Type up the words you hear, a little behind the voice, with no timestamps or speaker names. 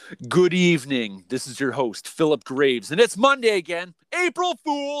Good evening. This is your host, Philip Graves, and it's Monday again. April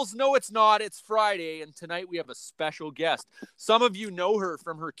Fools! No, it's not. It's Friday, and tonight we have a special guest. Some of you know her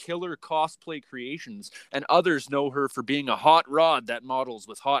from her killer cosplay creations, and others know her for being a hot rod that models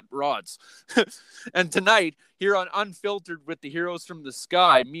with hot rods. And tonight, here on Unfiltered with the Heroes from the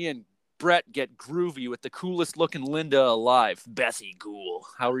Sky, me and Brett get groovy with the coolest looking Linda alive, Bethy Ghoul.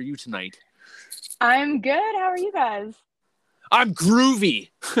 How are you tonight? I'm good. How are you guys? I'm groovy.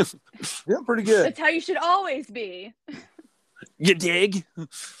 Yeah, pretty good. That's how you should always be. You dig?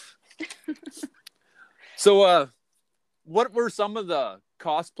 So, what were some of the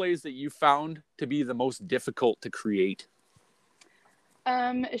cosplays that you found to be the most difficult to create?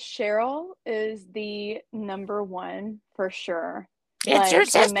 Cheryl is the number one for sure. It's your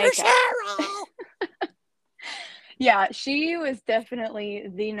sister makeup. Cheryl. Yeah, she was definitely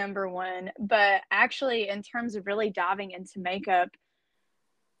the number one. But actually, in terms of really diving into makeup.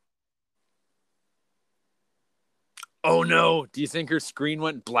 Oh no! Do you think her screen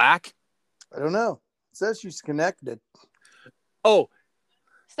went black? I don't know. It says she's connected. Oh,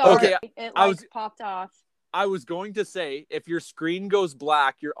 Sorry, okay. it popped off. I was going to say, if your screen goes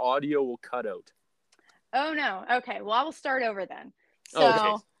black, your audio will cut out. Oh no. Okay, well I will start over then.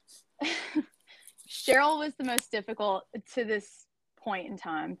 So okay. Cheryl was the most difficult to this point in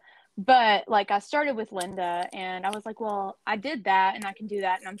time. But I started with Linda and I was like, well, I did that and I can do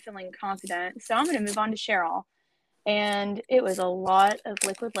that and I'm feeling confident. So I'm going to move on to Cheryl. And it was a lot of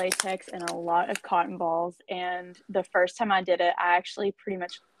liquid latex and a lot of cotton balls. And the first time I did it, I actually pretty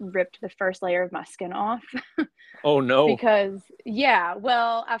much ripped the first layer of my skin off. Oh no. Because, yeah,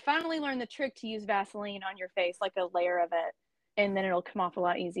 well, I finally learned the trick to use Vaseline on your face, like a layer of it. And then it'll come off a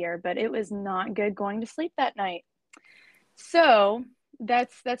lot easier. But it was not good going to sleep that night. So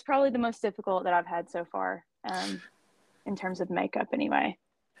that's probably the most difficult that I've had so far, in terms of makeup anyway.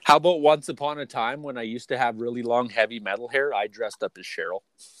 How about once upon a time when I used to have really long, heavy metal hair, I dressed up as Cheryl.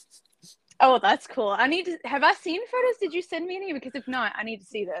 Oh, that's cool. Have I seen photos? Did you send me any? Because if not, I need to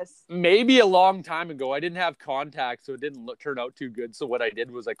see this. Maybe a long time ago. I didn't have contacts, so it didn't turn out too good. So what I did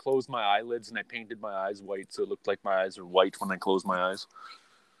was I closed my eyelids and I painted my eyes white, so it looked like my eyes are white when I closed my eyes.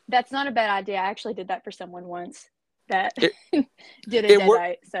 That's not a bad idea. I actually did that for someone once that did a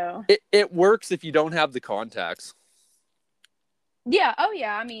deadite. So it works if you don't have the contacts. Yeah. Oh,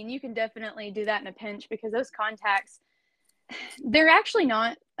 yeah. I mean, you can definitely do that in a pinch because those contacts, they're actually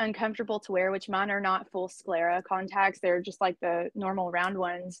not uncomfortable to wear, which mine are not full sclera contacts. They're just like the normal round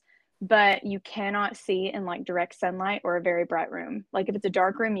ones, but you cannot see in direct sunlight or a very bright room. Like if it's a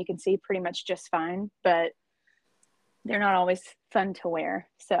dark room, you can see pretty much just fine, but they're not always fun to wear.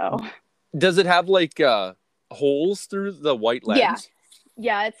 So does it have holes through the white lens?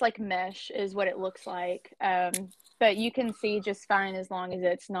 Yeah. It's like mesh is what it looks like. But you can see just fine as long as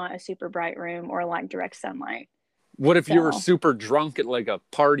it's not a super bright room or direct sunlight. What if you were super drunk at a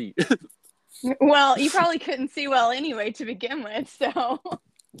party? Well, you probably couldn't see well anyway to begin with, so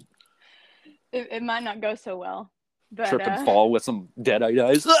it might not go so well. But trip and fall with some dead-eyed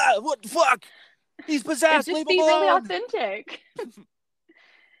eyes. Ah, what the fuck? He's possessed. Just be really authentic.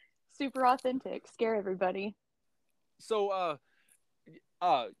 Super authentic. Scare everybody. So,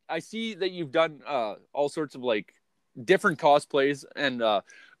 I see that you've done all sorts of different cosplays, and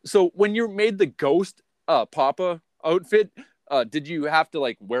so when you made the ghost Papa outfit, did you have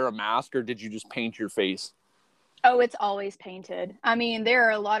to wear a mask or did you just paint your face? Oh, it's always painted. I mean, there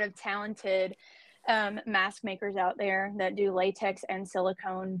are a lot of talented mask makers out there that do latex and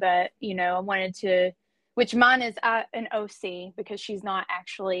silicone, but I wanted to, which mine is an OC because she's not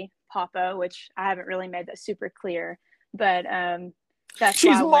actually Papa, which I haven't really made that super clear, but that's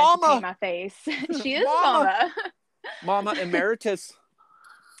she's why I wanted to paint my face. She is Mama. Mama emeritus.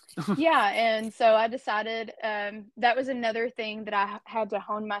 Yeah, and so I decided that was another thing that I had to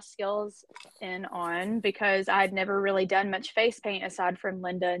hone my skills in on because I had never really done much face paint aside from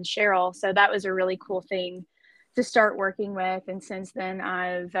Linda and Cheryl. So that was a really cool thing to start working with. And since then,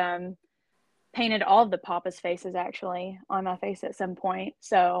 I've painted all of the Papa's faces actually on my face at some point.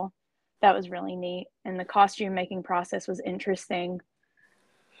 So that was really neat. And the costume making process was interesting.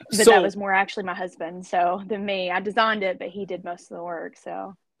 But that was more actually my husband than me. I designed it, but he did most of the work.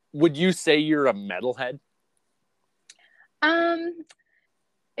 So would you say you're a metalhead?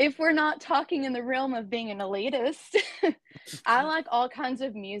 If we're not talking in the realm of being an elitist, I like all kinds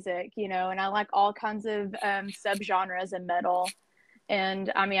of music, and I like all kinds of subgenres of metal.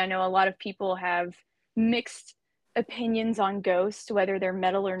 And I mean, I know a lot of people have mixed opinions on Ghost, whether they're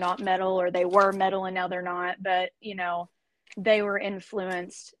metal or not metal, or they were metal and now they're not. But, they were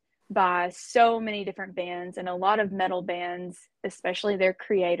influenced by so many different bands and a lot of metal bands, especially their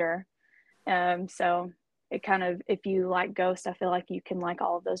creator. So it kind of, if you like Ghost, I feel like you can like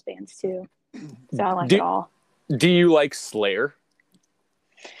all of those bands too. So I like it all. Do you like Slayer?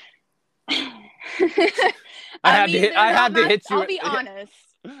 I had to hit you. I'll be honest.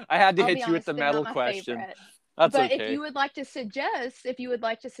 I had to hit you with the metal question. Favorite. That's but okay. if you would like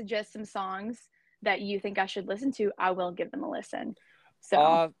to suggest some songs that you think I should listen to, I will give them a listen.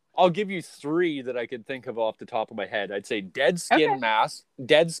 So I'll give you 3 that I could think of off the top of my head. I'd say Dead Skin Mask,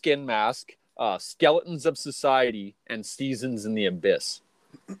 Skeletons of Society, and Seasons in the Abyss.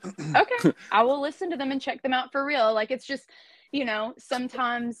 Okay. I will listen to them and check them out for real. Like, it's just,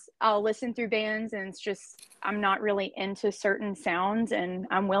 sometimes I'll listen through bands and it's just, I'm not really into certain sounds, and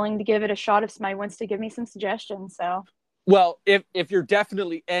I'm willing to give it a shot if somebody wants to give me some suggestions. So, well, if you're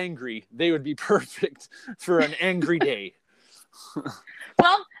definitely angry, they would be perfect for an angry day.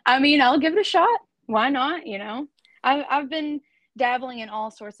 Well, I mean, I'll give it a shot. Why not? I've been dabbling in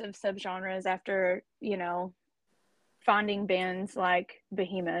all sorts of subgenres after, finding bands like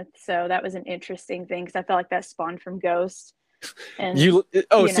Behemoth. So that was an interesting thing because I felt like that spawned from Ghost. And so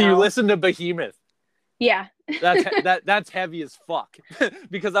you listened to Behemoth? Yeah. That's heavy as fuck.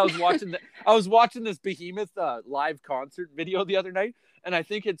 Because I was watching this Behemoth live concert video the other night, and I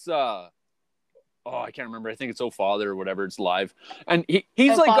think it's I can't remember. I think it's Oh Father or whatever. It's live, and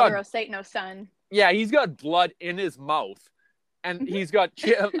he's like Father, O Satan, O Son. Yeah, he's got blood in his mouth, and he's got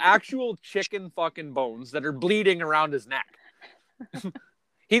actual chicken fucking bones that are bleeding around his neck.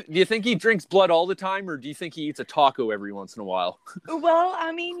 Do you think he drinks blood all the time, or do you think he eats a taco every once in a while? Well,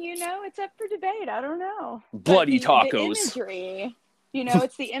 I mean, it's up for debate. I don't know. Bloody tacos. The imagery,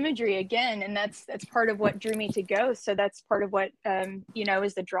 it's the imagery again, and that's part of what drew me to Ghost. So that's part of what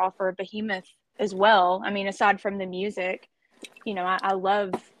is the draw for Behemoth as well. I mean, aside from the music, I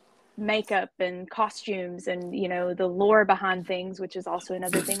love makeup and costumes and the lore behind things, which is also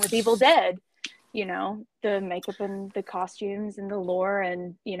another thing with Evil Dead. The makeup and the costumes and the lore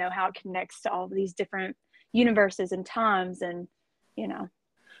and, how it connects to all of these different universes and times and,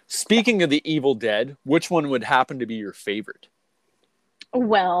 Speaking of the Evil Dead, which one would happen to be your favorite?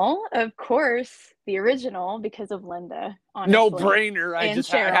 Well, of course, the original because of Linda. Honestly. No brainer. I had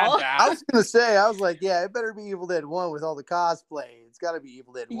that. I was going to say, yeah, it better be Evil Dead 1 with all the cosplay. It's got to be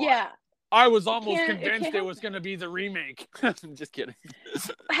Evil Dead 1. Yeah. I was almost convinced it was going to be the remake. Just kidding.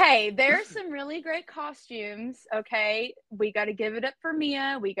 Hey, there's some really great costumes. Okay. We got to give it up for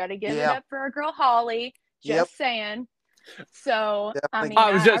Mia. We got to give it up for our girl Holly. Just saying. So, definitely.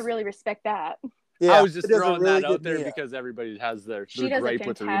 I mean, I really respect that. Yeah, I was just throwing that out there because everybody has their gripe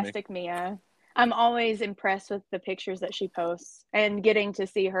with the remake. Fantastic Mia. I'm always impressed with the pictures that she posts and getting to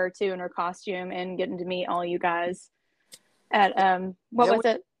see her too in her costume and getting to meet all you guys at was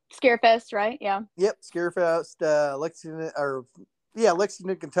it? Scarefest, right? Yeah. Yep, Scarefest,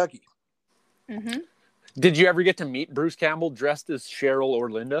 Lexington, Kentucky. Mm-hmm. Did you ever get to meet Bruce Campbell dressed as Cheryl or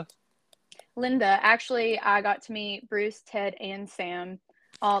Linda? Linda. Actually, I got to meet Bruce, Ted, and Sam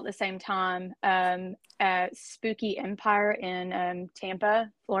all at the same time at Spooky Empire in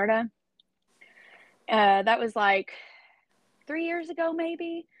Tampa, Florida. That was like 3 years ago,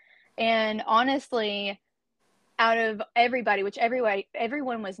 maybe. And honestly, out of everybody, which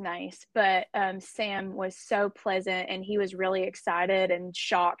everyone was nice, but Sam was so pleasant, and he was really excited and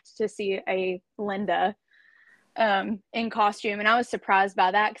shocked to see a Linda in costume. And I was surprised by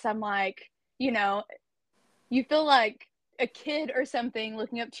that because I'm like, you feel like a kid or something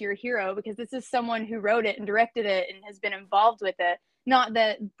looking up to your hero because this is someone who wrote it and directed it and has been involved with it. Not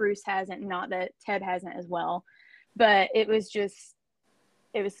that Bruce hasn't, not that Ted hasn't as well, but it was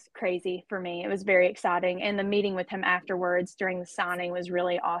crazy for me. It was very exciting. And the meeting with him afterwards during the signing was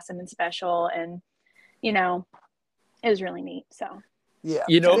really awesome and special. And, it was really neat. So, yeah,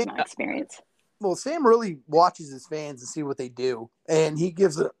 that was my experience. Well, Sam really watches his fans and see what they do. And he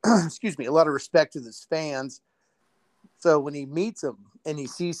gives a lot of respect to his fans. So when he meets them and he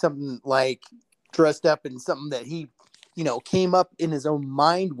sees something like dressed up in something that he, came up in his own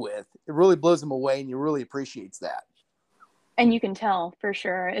mind with, it really blows him away, and he really appreciates that. And you can tell for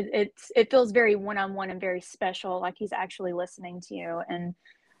sure. It feels very one-on-one and very special, like he's actually listening to you and,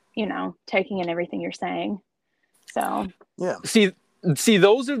 taking in everything you're saying. So, yeah. See,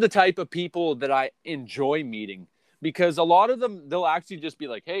 those are the type of people that I enjoy meeting because a lot of them, they'll actually just be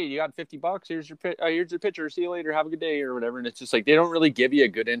like, hey, you got $50. Here's your picture. See you later. Have a good day or whatever. And it's just like, they don't really give you a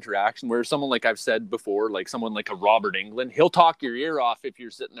good interaction, where someone, like I've said before, like someone like a Robert Englund, he'll talk your ear off if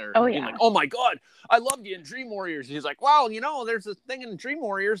you're sitting there being like, oh my God, I loved you in Dream Warriors. And he's like, well, you know, there's this thing in Dream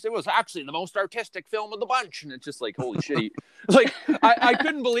Warriors. It was actually the most artistic film of the bunch. And it's just like, holy shit. Like, I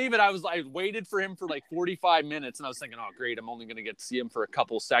couldn't believe it. I waited for him for like 45 minutes and I was thinking, oh great, I'm only going to get to see him for a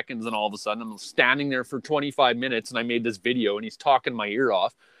couple seconds. And all of a sudden I'm standing there for 25 minutes and I made this video and he's talking my ear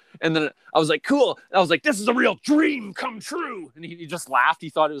off. And then I was like, cool. I was like, this is a real dream come true. And he just laughed. He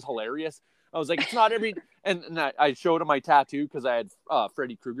thought it was hilarious. I was like, it's not every, and I showed him my tattoo because I had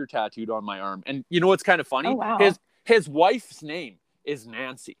Freddy Krueger tattooed on my arm. And you know what's kind of funny? Oh, wow. His wife's name is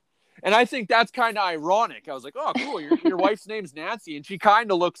Nancy. And I think that's kind of ironic. I was like, oh, cool. Your wife's name's Nancy. And she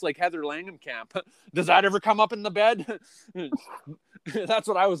kind of looks like Heather Langenkamp. Does that ever come up in the bed? That's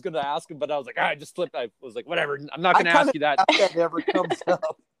what I was going to ask him. But I was like, I just slipped. I was like, whatever. I'm not going to ask you that. That never comes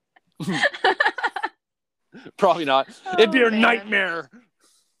up. Probably not. It'd be a nightmare.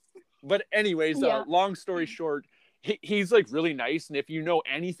 But anyways, long story short, he's like really nice. And if you know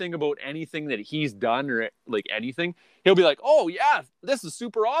anything about anything that he's done or like anything, he'll be like, oh yeah, this is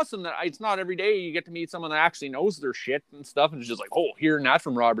super awesome. That it's not every day you get to meet someone that actually knows their shit and stuff. And it's just like, oh, hearing that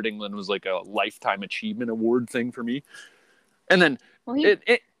from Robert Englund was like a lifetime achievement award thing for me. And then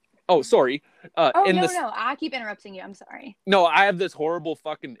oh, sorry. No, I keep interrupting you. I'm sorry. No, I have this horrible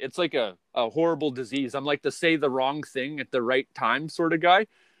fucking, it's like a horrible disease. I'm like the say the wrong thing at the right time sort of guy.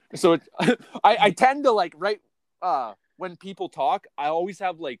 So I tend to like, when people talk, I always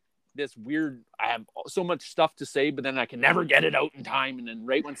have like this weird, I have so much stuff to say, but then I can never get it out in time. And then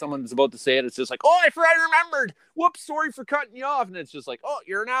right when someone's about to say it, it's just like, oh, I remembered. Whoops, sorry for cutting you off. And it's just like, oh,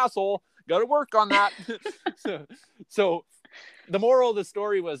 you're an asshole. Got to work on that. So the moral of the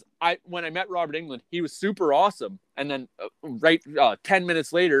story was, when I met Robert Englund, he was super awesome. And then 10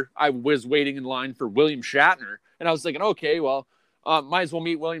 minutes later, I was waiting in line for William Shatner. And I was thinking, okay, well, might as well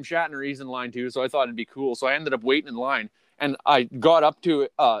meet William Shatner. He's in line too. So I thought it'd be cool. So I ended up waiting in line and I got up to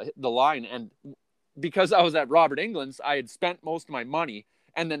the line. And because I was at Robert Englund's, I had spent most of my money.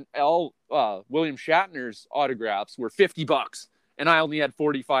 And then all William Shatner's autographs were $50. And I only had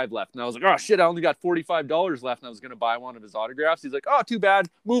 45 left. And I was like, oh shit, I only got $45 left. And I was going to buy one of his autographs. He's like, oh, too bad.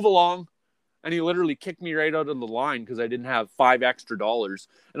 Move along. And he literally kicked me right out of the line because I didn't have $5 extra. And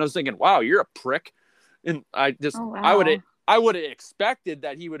I was thinking, wow, you're a prick. And I just, I would have expected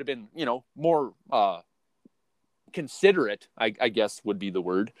that he would have been, you know, more considerate, I guess would be the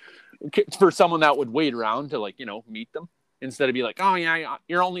word, for someone that would wait around to, like, you know, meet them instead of be like, oh yeah,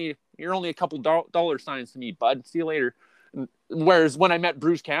 you're only a couple dollar signs to me, bud. See you later. Whereas when I met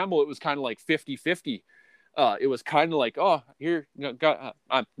Bruce Campbell, it was kind of like 50-50. It was kind of like, oh, here,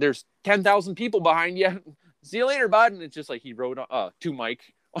 there's 10,000 people behind you. See you later, bud. And it's just like he wrote to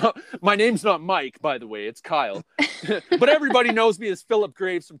Mike. My name's not Mike, by the way. It's Kyle. But everybody knows me as Philip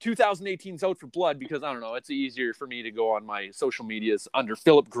Graves from 2018's Out for Blood because, I don't know, it's easier for me to go on my social medias under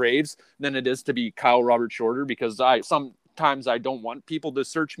Philip Graves than it is to be Kyle Robert Shorter because sometimes I don't want people to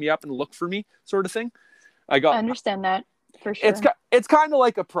search me up and look for me sort of thing. I understand that. For sure. It's kind of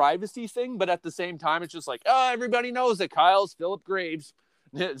like a privacy thing, but at the same time, it's just like, oh, everybody knows that Kyle's Philip Graves.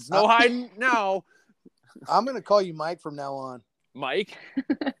 There's no hiding now. I'm going to call you Mike from now on. Mike?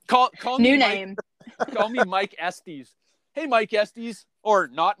 Call New me name. Call me Mike Estes. Hey, Mike Estes. Or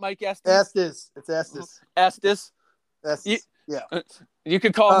not Mike Estes. Estes. It's Estes. Estes. Estes. Yeah. You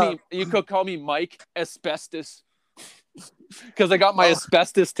could call me Mike Asbestos. Because I got my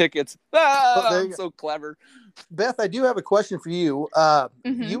asbestos tickets. I'm so clever. Beth, I do have a question for you.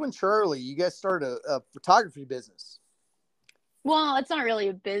 You and Charlie, you guys started a photography business. Well, it's not really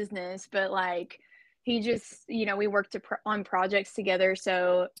a business, but like he just, you know, we worked on projects together.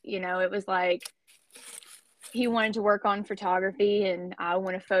 So, you know, it was like he wanted to work on photography and I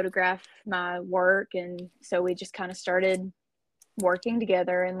want to photograph my work. And so we just kind of started working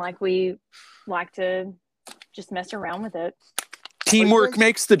together and like we like to just mess around with it. Teamwork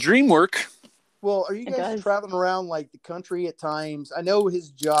makes the dream work. Well, are you guys traveling around like the country at times? I know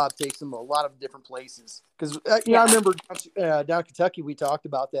his job takes him a lot of different places. Because I remember down in Kentucky, we talked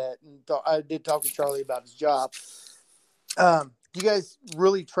about that. And I did talk with Charlie about his job. Do you guys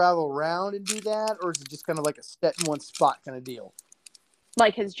really travel around and do that? Or is it just kind of like a set in one spot kind of deal?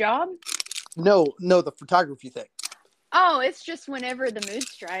 Like his job? No, the photography thing. Oh, it's just whenever the mood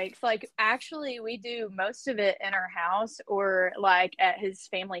strikes. Like, actually, we do most of it in our house or like at his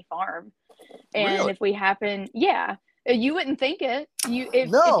family farm. And really? If we happen, you wouldn't think it.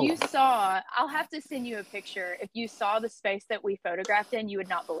 If you saw, I'll have to send you a picture. If you saw the space that we photographed in, you would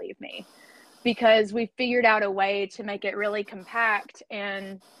not believe me. because we figured out a way to make it really compact.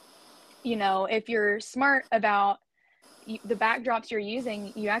 And, you know, if you're smart about the backdrops you're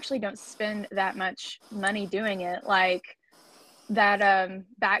using, you actually don't spend that much money doing it. Like that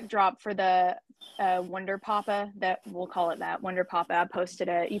backdrop for the Wonder Papa, that we'll call it that, Wonder Papa. I posted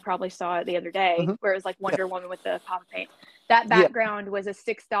it. You probably saw it the other day, where it was like Wonder Woman with the Papa paint. That background was a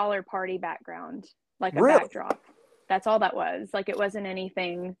 $6 party background, like a backdrop. That's all that was. Like, it wasn't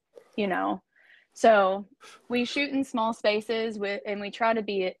anything, you know. So we shoot in small spaces and we try to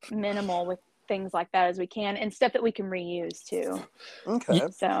be minimal with things like that as we can, and stuff that we can reuse too. Okay.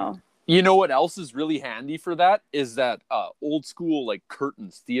 So you know what else is really handy for that is that old school like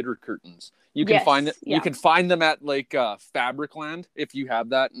curtains, theater curtains. You can find it. You can find them at like Fabricland if you have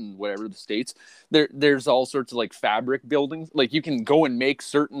that in whatever the states. There's all sorts of like fabric buildings. Like you can go and make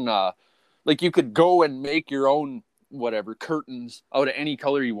certain like you could go and make your own whatever curtains out of any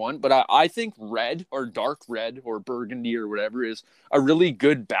color you want. But I think red or dark red or burgundy or whatever is a really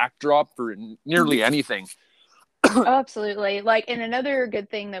good backdrop for nearly anything. Oh, absolutely. Like, and another good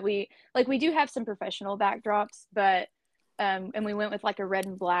thing that we do have some professional backdrops, but and we went with like a red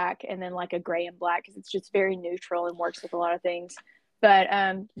and black and then like a gray and black because it's just very neutral and works with a lot of things. But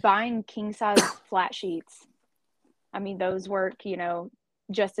buying king size flat sheets, I mean, those work, you know,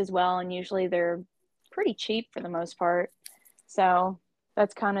 just as well, and usually they're pretty cheap for the most part. So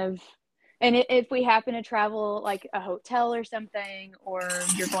that's kind of, and if we happen to travel like a hotel or something, or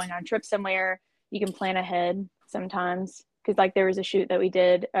you're going on a trip somewhere, you can plan ahead sometimes. Because like there was a shoot that we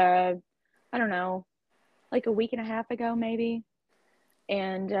did, I don't know, like a week and a half ago maybe.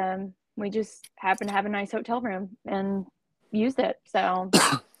 And we just happened to have a nice hotel room and used it. So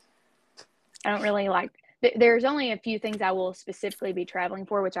I don't really like, there's only a few things I will specifically be traveling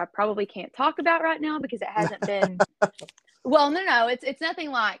for, which I probably can't talk about right now because it hasn't been, well, no, it's nothing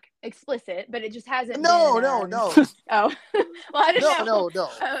like explicit, but it just hasn't been. No. Oh, well, I don't know. No.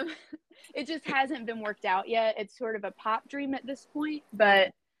 It just hasn't been worked out yet. It's sort of a pop dream at this point,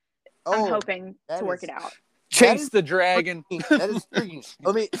 but I'm hoping to work it out. Chase the dragon. That is intriguing.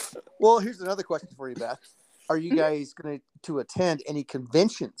 Well, here's another question for you, Beth. Are you guys going to attend any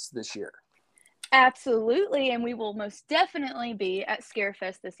conventions this year? Absolutely, and we will most definitely be at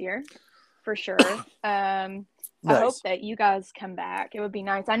Scarefest this year, for sure. Nice. I hope that you guys come back. It would be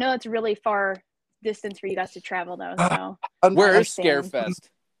nice. I know it's really far distance for you guys to travel, though. So where is Scarefest?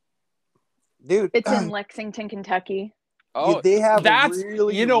 Dude, it's in Lexington, Kentucky. Oh, they have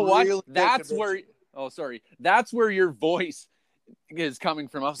really, you know what? Really that's where. Oh, sorry. That's where your voice is coming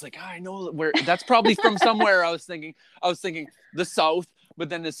from. I was like, I know where. That's probably from somewhere. I was thinking the South. But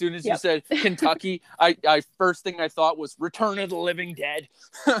then as soon as you said Kentucky, I first thing I thought was Return of the Living Dead.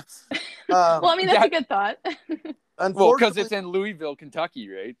 Well, I mean, that's a good thought. Well, because it's in Louisville, Kentucky,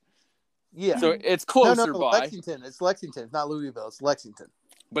 right? Yeah. So it's closer by. Lexington. It's Lexington. It's not Louisville. It's Lexington.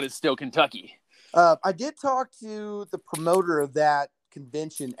 But it's still Kentucky. I did talk to the promoter of that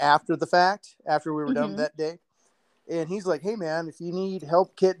convention after the fact, after we were done that day. And he's like, hey, man, if you need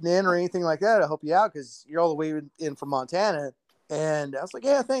help getting in or anything like that, I'll help you out because you're all the way in from Montana. And I was like,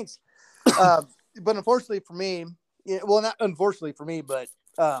 yeah, thanks. But unfortunately for me, well, not unfortunately for me, but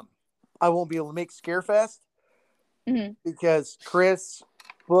I won't be able to make Scarefest because Chris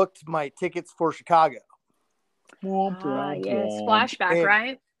booked my tickets for Chicago. Yes, Flashback,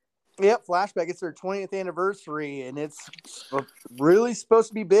 right? Yep, Flashback. It's their 20th anniversary, and it's really supposed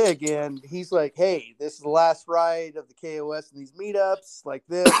to be big. And he's like, hey, this is the last ride of the KOS and these meetups like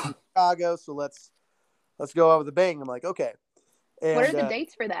this in Chicago, so let's go out with a bang. I'm like, okay. And, what are the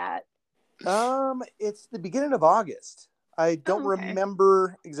dates for that? It's the beginning of August. I don't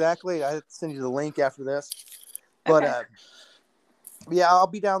remember exactly. I have to send you the link after this. But yeah, I'll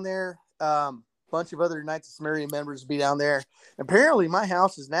be down there. Bunch of other Knights of Sumerian members will be down there. Apparently, my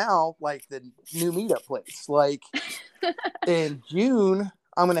house is now like the new meetup place. Like in June,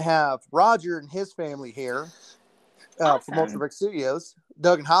 I'm going to have Roger and his family here from Ultravec Studios,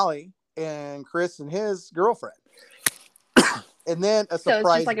 Doug and Holly, and Chris and his girlfriend. And then a surprise so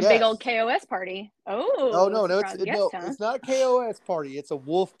it's just like guest. A big old KOS party. Oh no, it's not a KOS party. It's a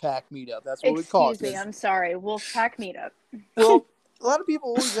Wolfpack meetup. That's what we call it. Excuse me, I'm sorry. Wolfpack meetup. Well, a lot of people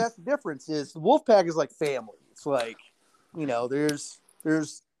always ask the difference is the Wolfpack is like family. It's like, you know, there's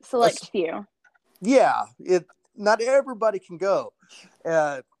select few. Yeah, not everybody can go.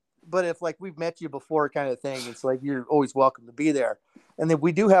 But if like we've met you before kind of thing, it's like you're always welcome to be there. And then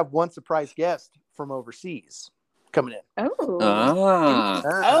we do have one surprise guest from overseas coming in.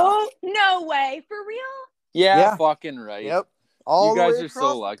 Oh, no way. For real? Yeah. Fucking right. Yep. You guys are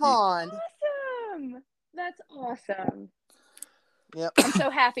so lucky. Awesome. That's awesome. Yep. I'm so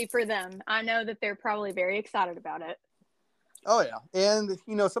happy for them. I know that they're probably very excited about it. Oh yeah, and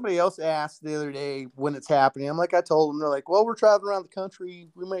somebody else asked the other day when it's happening. I'm like, I told them, they're like, well, we're traveling around the country.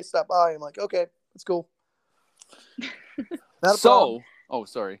 We might stop by. I'm like, okay, that's cool. Not a problem. Oh,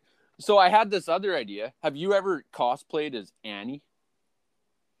 sorry. So I had this other idea. Have you ever cosplayed as Annie?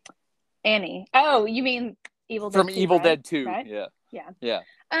 Annie. Oh, you mean Evil Dead From 2, Evil right? Dead 2. Right? Yeah.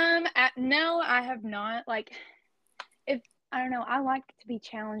 No, I have not. Like, I don't know, I like to be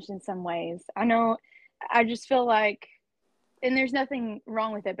challenged in some ways. I just feel like, and there's nothing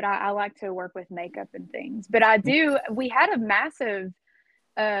wrong with it, but I like to work with makeup and things. But we had a massive,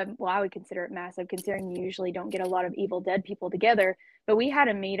 well, I would consider it massive considering you usually don't get a lot of Evil Dead people together. But we had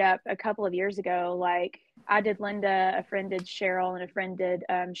a meetup a couple of years ago. Like, I did Linda, a friend did Cheryl, and a friend did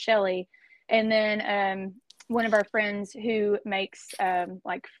Shelly. And then one of our friends who makes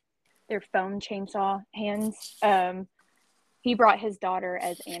like their foam chainsaw hands, he brought his daughter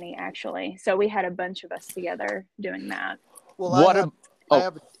as Annie, actually. So we had a bunch of us together doing that. Well, I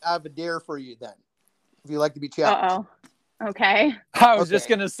have a dare for you then. If you like to be challenged. Uh-oh. Okay. I was just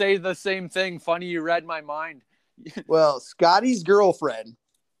going to say the same thing. Funny you read my mind. Well, Scotty's girlfriend,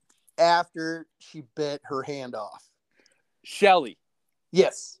 after she bit her hand off. Shelly.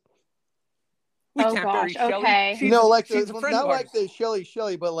 Yes. We can't bury Shelly. Okay. She's a friend not of like ours. the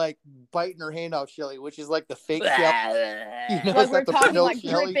Shelly, but like biting her hand off Shelly, which is like the fake Shelly. Like, we're talking like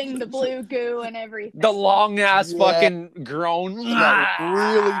dripping the blue goo and everything. The long ass fucking groan. That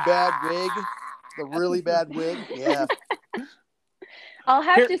really bad wig. The really bad wig. Yeah. I'll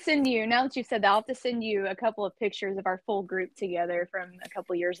have to send you, now that you've said that, I'll have to send you a couple of pictures of our full group together from a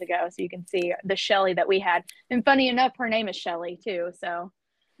couple years ago so you can see the Shelly that we had. And funny enough, her name is Shelly too, so.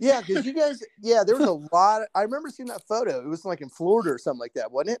 Yeah, because you guys, there was a lot. I remember seeing that photo. It was like in Florida or something like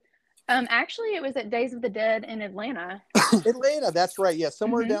that, wasn't it? Actually, it was at Days of the Dead in Atlanta. Atlanta, that's right. Yeah,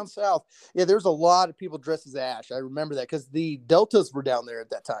 somewhere down south. Yeah, there's a lot of people dressed as Ash. I remember that because the Deltas were down there at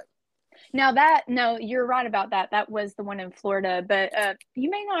that time. Now no, you're right about that. That was the one in Florida, but you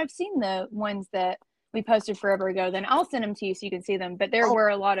may not have seen the ones that we posted forever ago. Then I'll send them to you so you can see them. But there were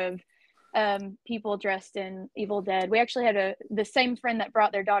a lot of people dressed in Evil Dead. We actually had the same friend that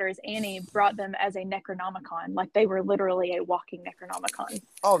brought their daughter as Annie brought them as a Necronomicon. Like, they were literally a walking Necronomicon.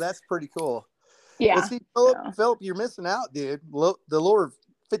 Oh, that's pretty cool. Yeah. Well, see, Philip, you're missing out, dude. The lower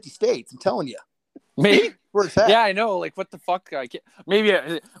 50 states, I'm telling you. Me? Where it's at. Yeah, I know. Like, what the fuck?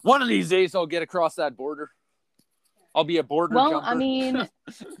 Maybe one of these days I'll get across that border. I'll be a border jumper. Well, I mean,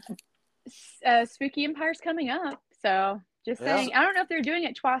 Spooky Empire's coming up, so just saying. I don't know if they're doing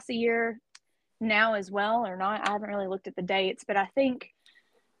it twice a year now as well or not. I haven't really looked at the dates, but I think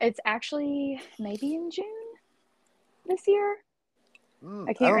it's actually maybe in June this year.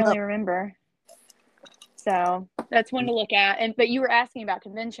 I can't really remember. So that's one to look at. But you were asking about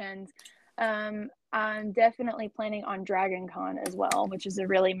conventions. I'm definitely planning on Dragon Con as well, which is a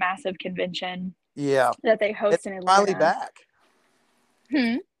really massive convention. Yeah. That they host in Atlanta. Finally back.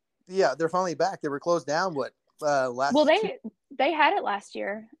 Yeah, they're finally back. They were closed down last Well, they had it last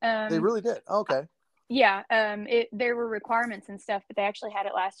year. They really did. Okay. Yeah, there were requirements and stuff, but they actually had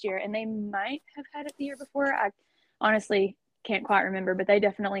it last year, and they might have had it the year before. I honestly can't quite remember, but they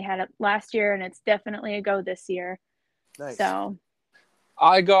definitely had it last year, and it's definitely a go this year. Nice. So,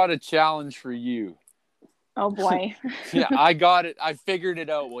 I got a challenge for you. Oh boy. Yeah, I got it. I figured it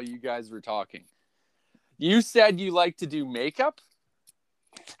out while you guys were talking. You said you like to do makeup?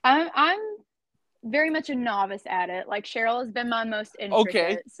 I'm very much a novice at it. Like, Cheryl has been my most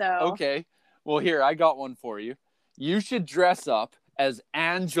intricate. Okay. Well, here, I got one for you. You should dress up as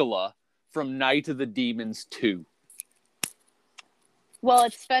Angela from Night of the Demons 2. Well,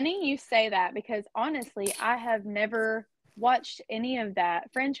 it's funny you say that because honestly, I have never watched any of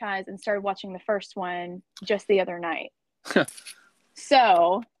that franchise and started watching the first one just the other night.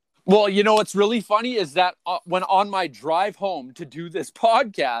 So. Well, you know what's really funny is that when on my drive home to do this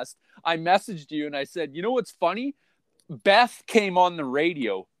podcast, I messaged you and I said, you know what's funny? Beth came on the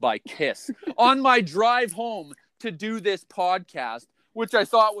radio by Kiss on my drive home to do this podcast, which I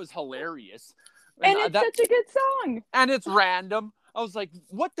thought was hilarious. And it's such a good song. And it's random. I was like,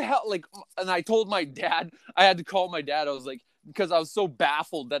 what the hell? Like, and I told my dad, I had to call my dad. I was like, because I was so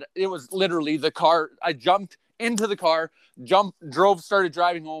baffled that it was literally the car. I jumped into the car, started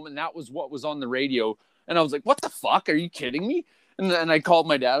driving home, and that was what was on the radio. And I was like, what the fuck? Are you kidding me? And then I called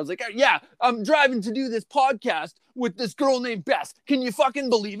my dad. I was like, yeah, I'm driving to do this podcast with this girl named Beth. Can you fucking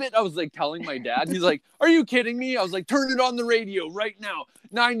believe it? I was like telling my dad. He's like, are you kidding me? I was like, turn it on the radio right now.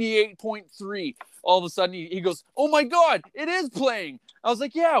 98.3. All of a sudden he goes, oh my God, it is playing. I was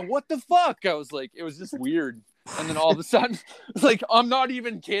like, yeah, what the fuck? I was like, it was just weird. And then all of a sudden, it's like, I'm not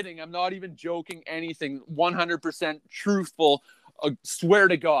even kidding. I'm not even joking anything. 100% truthful. Swear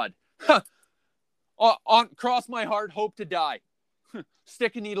to God. Cross my heart, hope to die.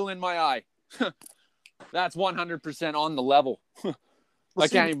 Stick a needle in my eye. That's 100% on the level. I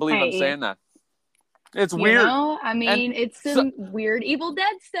can't even believe I'm saying that. It's weird. I mean, it's some weird Evil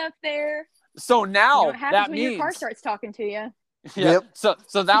Dead stuff there. So now what happens when your car starts talking to you? Yeah. Yep.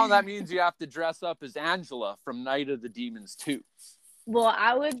 So now that means you have to dress up as Angela from Night of the Demons 2. Well,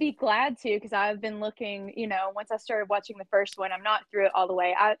 I would be glad to, because I've been looking, once I started watching the first one, I'm not through it all the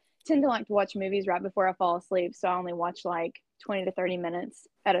way. I tend to like to watch movies right before I fall asleep, so I only watch like 20 to 30 minutes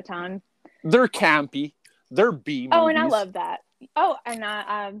at a time. They're campy. They're B movies. Oh, and I love that. Oh, and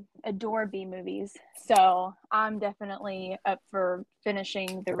I adore B movies. So I'm definitely up for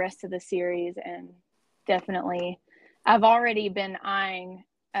finishing the rest of the series, and definitely I've already been eyeing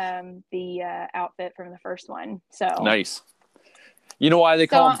the outfit from the first one. So nice. You know why they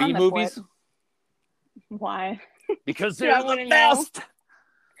call them B movies? Why? Because they're the best.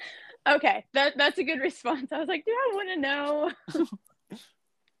 Okay, that's a good response. I was like, do I want to know?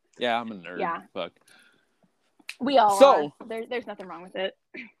 Yeah, I'm a nerd. Yeah. Fuck. We all are. There's nothing wrong with it.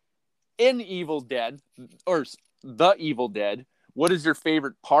 In Evil Dead, or The Evil Dead, what is your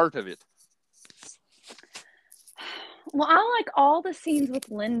favorite part of it? Well, I like all the scenes with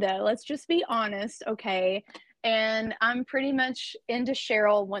Linda. Let's just be honest, okay? And I'm pretty much into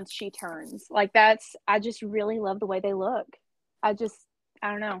Cheryl once she turns. Like, I just really love the way they look. I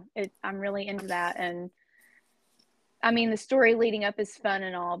don't know. I'm really into that. And I mean, the story leading up is fun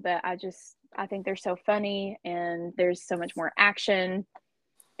and all, but I think they're so funny, and there's so much more action.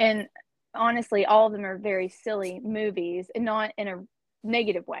 And honestly, all of them are very silly movies, and not in a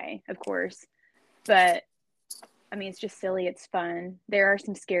negative way, of course. But I mean, it's just silly. It's fun. There are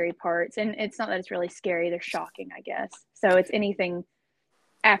some scary parts, and it's not that it's really scary. They're shocking, I guess. So it's anything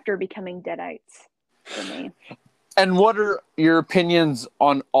after becoming Deadites for me. And what are your opinions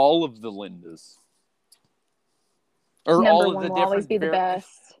on all of the Lindas? Or Number all of one the will different always be the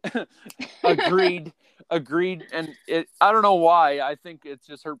best. Agreed. And I don't know why. I think it's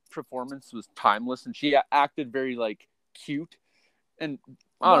just her performance was timeless, and she acted very like cute. And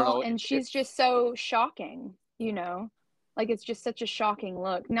I don't know. And she's just so shocking, like it's just such a shocking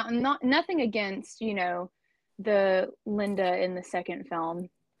look. Nothing against, the Linda in the second film,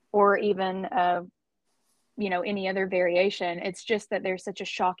 or even any other variation. It's just that there's such a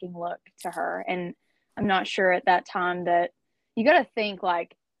shocking look to her, and I'm not sure at that time that you got to think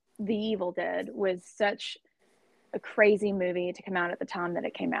like The Evil Dead was such a crazy movie to come out at the time that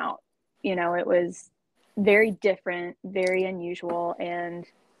it came out. It was very different, very unusual, and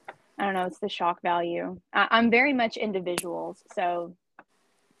I don't know, it's the shock value. I'm very much into visuals, so,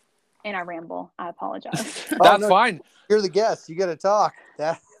 and I ramble. I apologize. That's fine. You're the guest. You got to talk.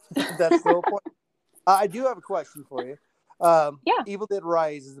 That's the whole point. I do have a question for you. Yeah. Evil Dead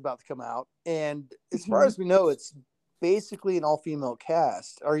Rise is about to come out, and as far as we know, it's basically an all-female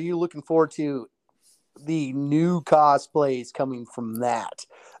cast. Are you looking forward to the new cosplays coming from that?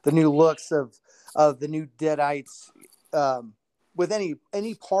 The new looks of the new Deadites, with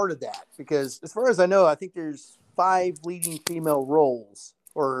any part of that? Because as far as I know, I think there's 5 leading female roles,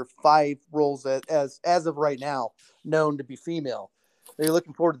 or 5 roles as of right now known to be female. Are you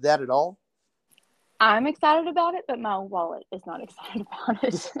looking forward to that at all? I'm excited about it, but my wallet is not excited about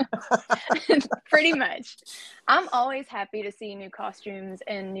it. Pretty much. I'm always happy to see new costumes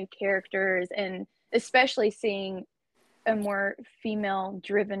and new characters, and especially seeing a more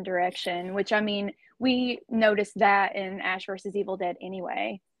female-driven direction, which, I mean, we noticed that in Ash vs. Evil Dead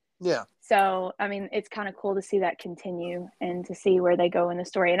anyway. Yeah. So, I mean, it's kind of cool to see that continue and to see where they go in the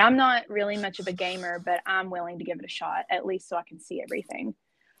story. And I'm not really much of a gamer, but I'm willing to give it a shot, at least so I can see everything.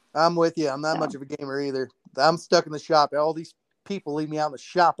 I'm with you. I'm not much of a gamer either. I'm stuck in the shop. All these people leave me out in the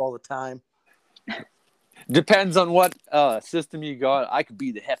shop all the time. Depends on what system you got. I could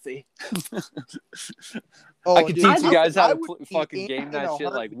be the Hefe. I could teach you guys how to fucking game that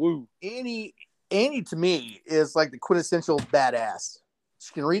shit like woo. Annie to me is like the quintessential badass.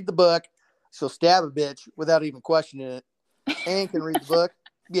 She can read the book. She'll stab a bitch without even questioning it. Anne can read the book.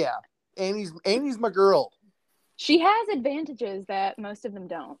 Yeah. Annie's my girl. She has advantages that most of them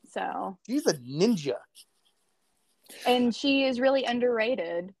don't. So she's a ninja. And she is really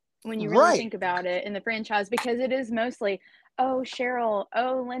underrated when you really think about it in the franchise, because it is mostly, oh, Cheryl,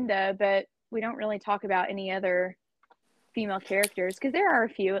 oh, Linda, but we don't really talk about any other female characters, because there are a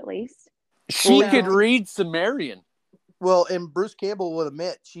few at least. She could read Sumerian. Well, and Bruce Campbell would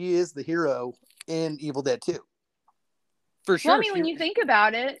admit she is the hero in Evil Dead 2. For sure. Well, I mean, when you think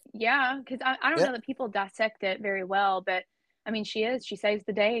about it, yeah, because I don't Yeah. know that people dissect it very well, but I mean, she saves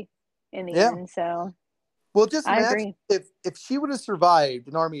the day in the Yeah. end. So Well, just I imagine agree. if she would have survived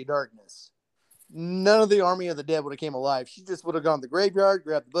an Army of Darkness, none of the Army of the Dead would have came alive. She just would have gone to the graveyard,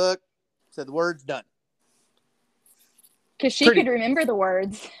 grabbed the book, said the words, done. Because she could remember the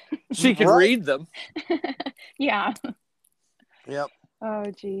words. She could read them. Yeah. Yep. Oh,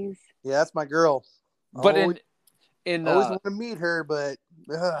 geez. Yeah, that's my girl. But always in want to meet her, but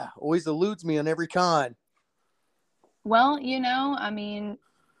always eludes me on every con. Well, I mean,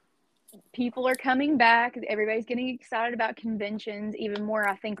 people are coming back. Everybody's getting excited about conventions even more,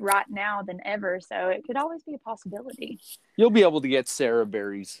 I think, right now than ever. So it could always be a possibility. you'll be able to get Sarah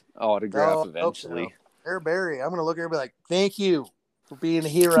Berry's autograph eventually. So. Sarah Berry, I'm going to look at her and be like, thank you for being a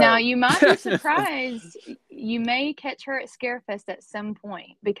hero. Now, you might be surprised. You may catch her at Scarefest at some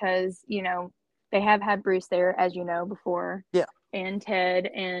point because, they have had Bruce there, as you know, before. Yeah. And Ted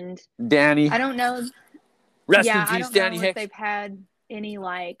and Danny. I don't know. Rest in I peace, don't Danny know Hicks. if they've had any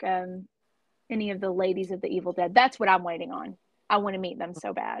any of the ladies of the Evil Dead. That's what I'm waiting on. I want to meet them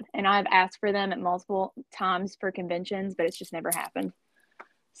so bad. And I've asked for them at multiple times for conventions, but it's just never happened.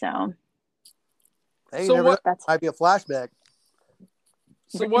 So Hey, that's might be a flashback.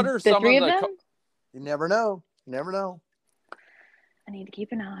 So what are the some three of of the them? You never know. You never know. I need to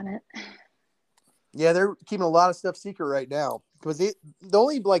keep an eye on it. Yeah, they're keeping a lot of stuff secret right now because the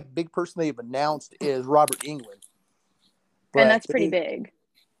only big person they've announced is Robert England, and that's pretty big.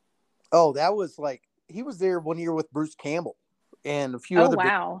 Oh, that was he was there 1 year with Bruce Campbell and a few Oh, other.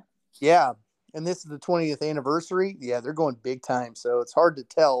 wow. Yeah, and this is the 20th anniversary. Yeah, they're going big time, so it's hard to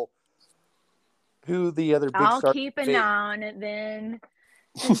tell who the other big. I'll keep an eye on it then,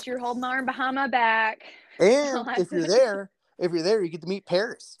 since you're holding my arm behind my back. And if you're there, you get to meet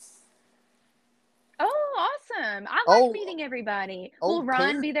Paris. Oh, awesome. I like meeting everybody. Will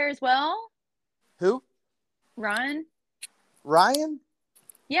Ryan be there as well? Who? Ryan?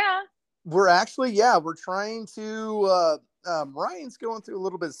 Yeah. We're actually, we're trying to, Ryan's going through a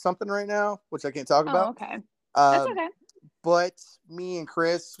little bit of something right now, which I can't talk about. Oh, okay. That's okay. But me and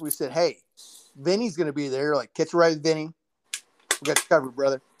Chris, we said, hey, Vinny's going to be there. Catch a ride with Vinny. We got you covered,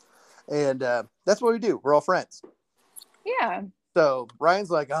 brother. And that's what we do. We're all friends. Yeah. So Ryan's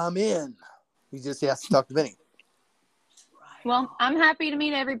like, I'm in. He just has to talk to Vinny. Well, I'm happy to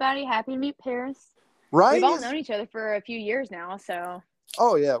meet everybody. Happy to meet Paris. We've all known each other for a few years now, so.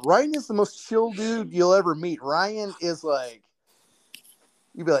 Oh, yeah. Ryan is the most chill dude you'll ever meet. Ryan is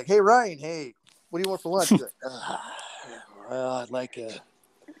you'd be like, hey, Ryan, hey, what do you want for lunch? He's like, well, I'd like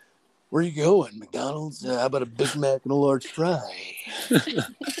where are you going? McDonald's? How about a Big Mac and a large fry? He'd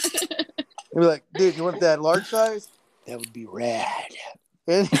be like, dude, you want that large size? That would be rad.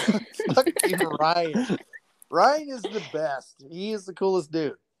 And fucking Ryan. Ryan is the best. He is the coolest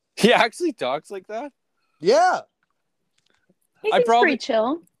dude. He actually talks like that? Yeah. He seems pretty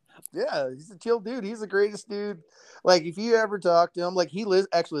chill. Yeah, he's a chill dude. He's the greatest dude. If you ever talk to him, he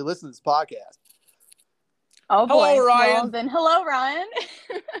actually listens to this podcast. Oh, boy. Hello, Ryan. Well, then hello, Ryan.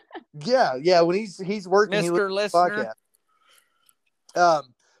 Yeah. When he's working, Mr. Listener. Podcast.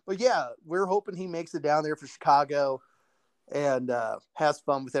 But yeah, we're hoping he makes it down there for Chicago and has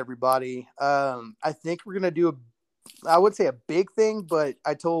fun with everybody. I think we're gonna do I would say a big thing, but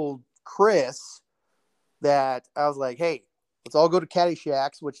I told Chris that I was like, hey, let's all go to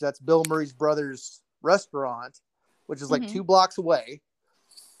Caddyshack's, which that's Bill Murray's brother's restaurant, which is 2 blocks away.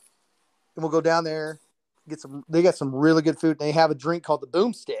 And we'll go down there, they got some really good food. And they have a drink called the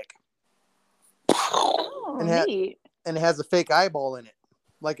Boomstick. Oh, neat. And it has a fake eyeball in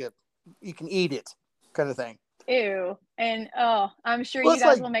it. You can eat it kind of thing. Ew. And I'm sure you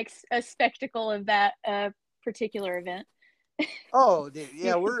guys will make a spectacle of that particular event. Oh, dude,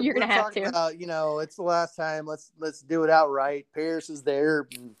 yeah, you're gonna have to. About, it's the last time. Let's do it outright. Paris is there,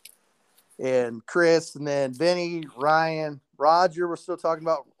 and Chris, and then Vinny, Ryan, Roger. We're still talking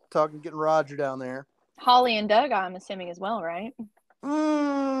getting Roger down there. Holly and Doug, I'm assuming as well, right?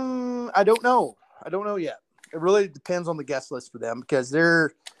 I don't know. yet. It really depends on the guest list for them because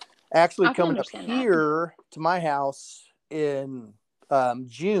they're actually coming up here to my house in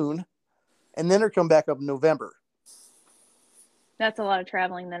June, and then they're coming back up in November. That's a lot of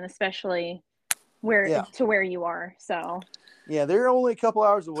traveling then, especially to where you are. So yeah, they're only a couple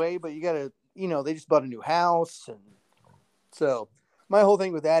hours away, but you gotta, they just bought a new house, and so my whole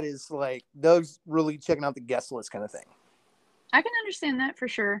thing with that is Doug's really checking out the guest list kind of thing. I can understand that for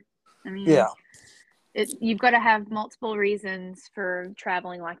sure. I mean, yeah, you've got to have multiple reasons for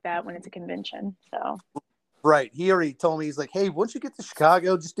traveling like that when it's a convention. So right, he already told me, he's like, hey, once you get to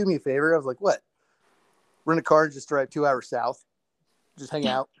Chicago, just do me a favor. I was like, what? rent a car and just drive 2 hours south, just hang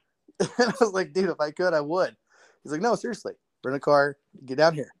out. And I was like, dude, if I could, I would. He's like, no, seriously, rent a car, get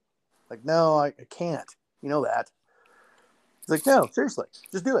down here. Like, no, I can't. You know that. He's like, no, seriously,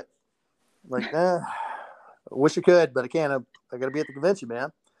 just do it. I'm like, I wish I could, but I can't. I got to be at the convention,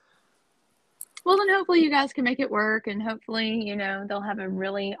 man. Well, then hopefully you guys can make it work, and hopefully, you know, they'll have a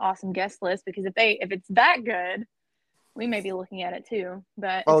really awesome guest list, because if it's that good, we may be looking at it too.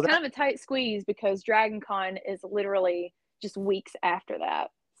 But it's kind of a tight squeeze because Dragon Con is literally just weeks after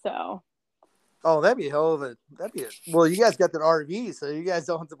that. So. Oh, that'd be a hell of a. Well, you guys got that RV, so you guys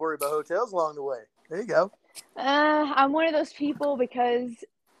don't have to worry about hotels along the way. There you go. I'm one of those people, because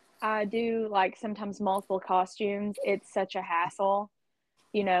I do like sometimes multiple costumes. It's such a hassle.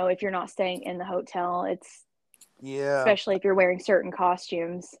 You know, if you're not staying in the hotel, especially if you're wearing certain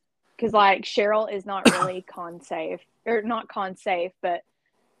costumes. Because like Cheryl is not really not con safe, but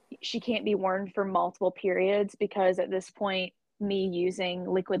she can't be worn for multiple periods, because at this point, me using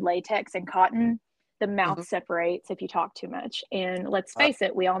liquid latex and cotton, the mouth separates if you talk too much. And let's face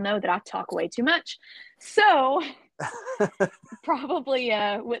it, we all know that I talk way too much. So probably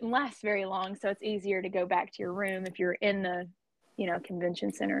wouldn't last very long. So it's easier to go back to your room if you're in the, you know,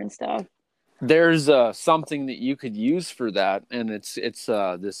 convention center and stuff. There's something that you could use for that, and it's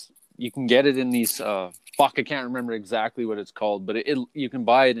this. You can get it in these. I can't remember exactly what it's called, but you can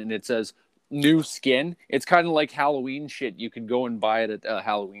buy it, and it says new skin. It's kind of like Halloween shit. You could go and buy it at a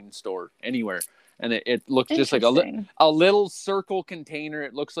Halloween store anywhere, and it looks just like a little circle container.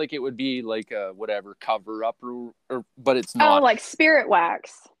 It looks like it would be like a whatever cover up, but it's not. Oh, like spirit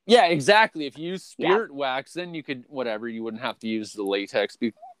wax. Yeah, exactly. If you use spirit wax, then you could you wouldn't have to use the latex.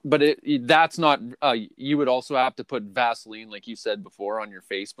 But that's not. You would also have to put Vaseline, like you said before, on your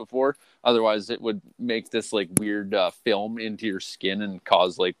face before. Otherwise, it would make this like weird film into your skin and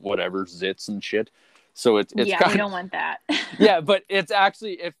cause like whatever zits and shit. So it's we don't want that. Yeah, but it's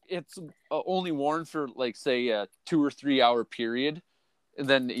actually, if it's only worn for like say a 2 or 3 hour period,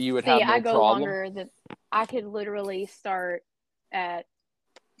 then you would have no I go problem. longer than I could literally start at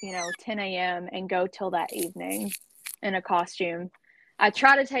 10 a.m. and go till that evening in a costume. I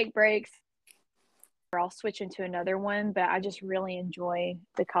try to take breaks or I'll switch into another one, but I just really enjoy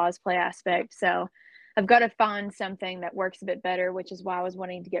the cosplay aspect. So I've got to find something that works a bit better, which is why I was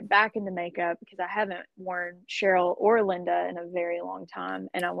wanting to get back into makeup, because I haven't worn Cheryl or Linda in a very long time.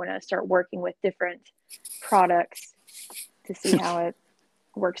 And I want to start working with different products to see how it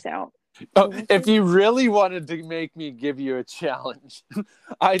works out. Oh, if you really wanted to make me give you a challenge,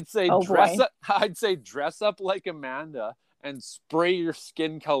 I'd say dress up like Amanda and spray your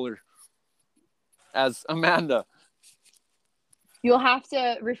skin color as Amanda. You'll have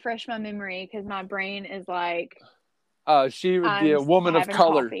to refresh my memory, because my brain is like... she would be a woman of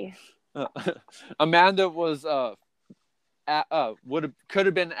color. Amanda was could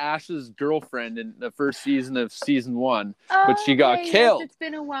have been Ash's girlfriend in the first season of season 1, but she got killed. Yes, it's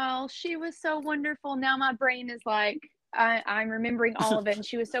been a while. She was so wonderful. Now my brain is like, I'm remembering all of it, and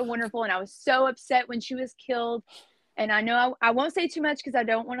she was so wonderful, and I was so upset when she was killed. And I know I won't say too much, because I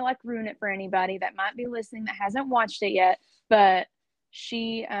don't want to like ruin it for anybody that might be listening that hasn't watched it yet. But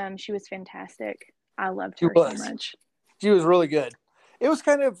she was fantastic. I loved her so much. She was really good. It was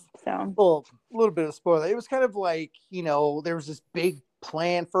kind of a little bit of spoiler. It was kind of like, there was this big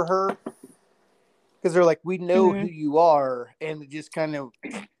plan for her, because they're like, we know who you are, and it just kind of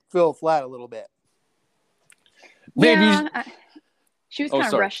fell flat a little bit. Yeah, she was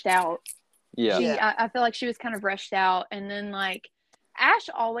kind of rushed out. Yeah. I feel like she was kind of rushed out, and then like Ash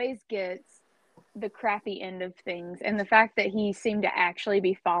always gets the crappy end of things, and the fact that he seemed to actually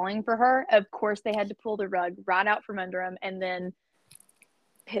be falling for her, of course they had to pull the rug right out from under him and then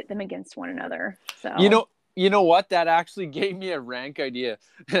pit them against one another. So you know what, that actually gave me a rank idea.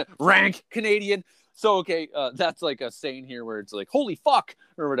 Rank Canadian. So okay, that's like a saying here where it's like holy fuck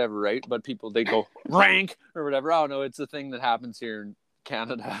or whatever, right? But people, they go rank or whatever. I don't know, it's a thing that happens here in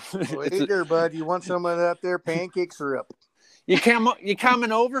Canada. Hey there, bud. You want some of that there pancake syrup? You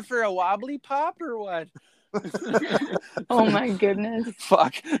coming over for a wobbly pop or what? Oh my goodness.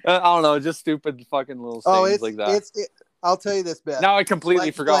 Fuck. I don't know, just stupid fucking little things like that. I'll tell you this, Beth. Now I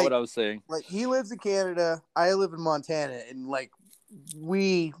completely forgot what I was saying. Like, he lives in Canada, I live in Montana, and like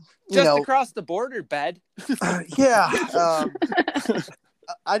we across the border, bed. Yeah.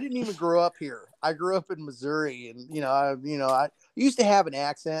 I didn't even grow up here. I grew up in Missouri, and I used to have an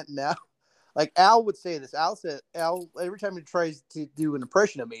accent. Now, like Al would say this. Al every time he tries to do an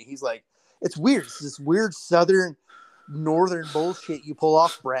impression of me, he's like, "It's weird. It's this weird Southern, Northern bullshit you pull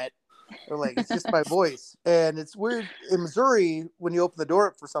off, Brett." Or like, it's just my voice, and it's weird in Missouri when you open the door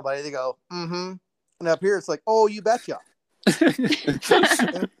up for somebody. They go, "Mm-hmm," And up here, it's like, oh, you betcha. Hey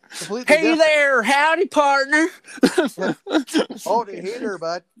different. there, howdy, partner. Oh, they hate her,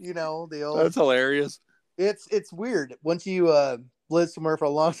 but you know the old. That's hilarious. It's weird. Once you live somewhere for a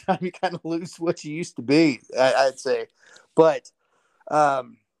long time, you kind of lose what you used to be. I'd say, but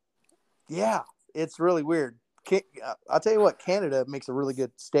yeah, it's really weird. I'll tell you what, Canada makes a really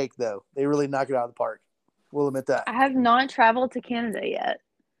good steak, though. They really knock it out of the park. We'll admit that. I have not traveled to Canada yet.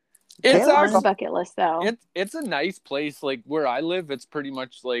 It's on the bucket list, though. It's a nice place. Like where I live, it's pretty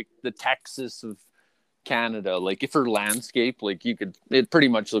much like the Texas of Canada. Like if for landscape, like it pretty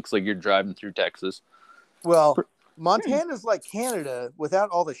much looks like you're driving through Texas. Well, Montana's like Canada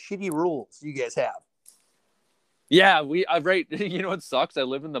without all the shitty rules you guys have. Yeah, right. You know what sucks? I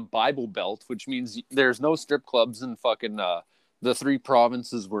live in the Bible Belt, which means there's no strip clubs in fucking the 3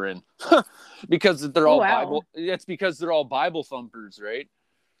 provinces we're in, because they're all Bible. It's because they're all Bible thumpers, right?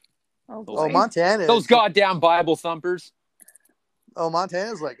 Oh, Montana. Those goddamn Bible thumpers. Oh,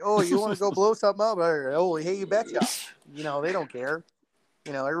 Montana's like, oh, you want to go blow something up? Or, oh, hey, you betcha. You know, they don't care.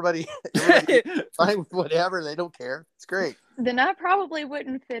 You know, everybody fine with whatever. They don't care. It's great. Then I probably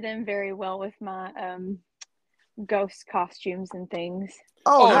wouldn't fit in very well with my ghost costumes and things.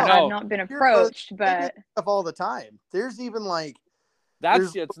 Oh, no. I've not been approached, but stuff all the time. There's even like that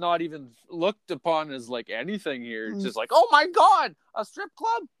shit's not even looked upon as like anything here. It's just like, oh my god, a strip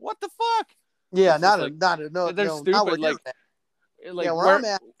club? What the fuck? Yeah, no. They're stupid. Like yeah, where I'm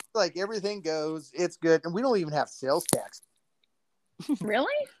at, like everything goes. It's good, and we don't even have sales tax. Really?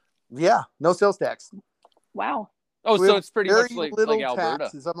 Yeah, no sales tax. Wow. Oh, so it's pretty much like Alberta.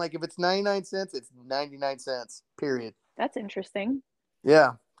 Taxes. I'm like, if it's 99 cents, it's 99 cents. Period. That's interesting.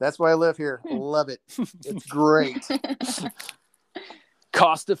 Yeah, that's why I live here. Love it. It's great.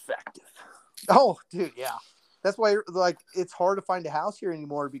 Cost effective. Oh, dude, yeah. That's why, like, it's hard to find a house here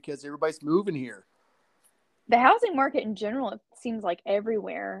anymore because everybody's moving here. The housing market in general, it seems like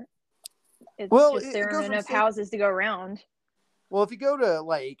everywhere. It's just there aren't enough houses to go around. Well, if you go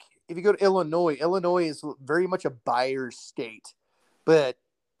to Illinois is very much a buyer's state, but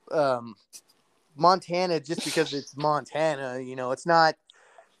Montana, just because it's Montana, you know, it's not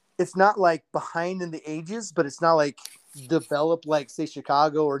like behind in the ages, but it's not like developed like say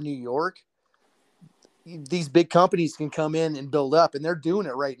Chicago or New York. These big companies can come in and build up, and they're doing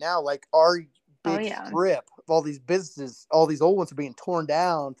it right now. Like our big strip of all these businesses, all these old ones are being torn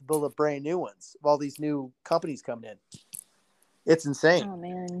down to build up brand new ones of all these new companies coming in. It's insane. Oh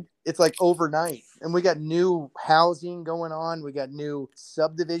man. It's like overnight. And we got new housing going on. We got new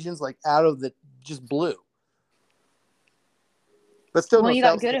subdivisions like out of the just blue. But still, well, you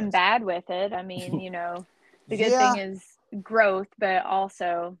got good and bad with it. I mean, you know, the good thing is growth, but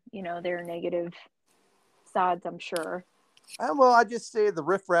also, you know, there are negative sides, I'm sure. Well, I just say the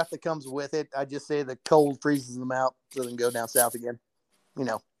riffraff that comes with it. I just say the cold freezes them out so they can go down south again. You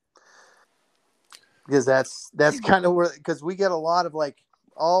know. Because that's kind of where, because we get a lot of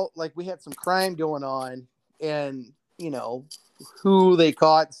we had some crime going on, and you know who they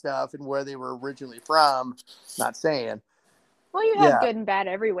caught and stuff and where they were originally from. Not saying. Well, you have good and bad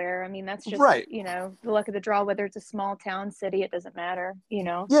everywhere. I mean, that's just right. You know, the luck of the draw. Whether it's a small town, city, it doesn't matter. You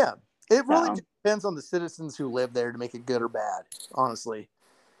know. Yeah, it really depends on the citizens who live there to make it good or bad. Honestly,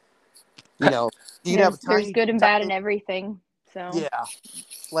 you know, there's good and bad in everything. So yeah,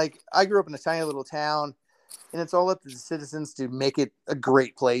 like I grew up in a tiny little town, and it's all up to the citizens to make it a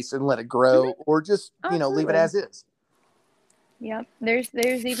great place and let it grow, or just leave it as is. Yep, there's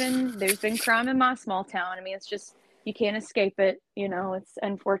been crime in my small town. I mean, it's just you can't escape it. You know, it's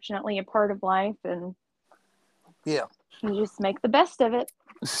unfortunately a part of life, and you just make the best of it.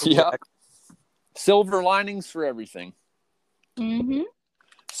 Yeah, silver linings for everything. Mm-hmm.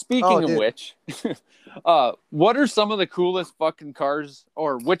 Speaking of which, what are some of the coolest fucking cars,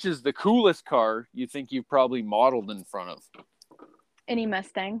 or which is the coolest car you think you've probably modeled in front of? Any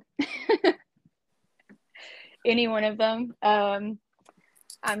Mustang. Any one of them.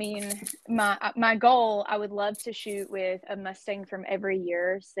 I mean, my goal, I would love to shoot with a Mustang from every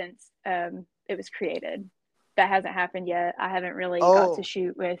year since it was created. That hasn't happened yet. I haven't really got to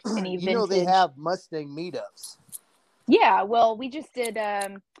shoot with any vintage. You know they have Mustang meetups. Yeah, well, we just did,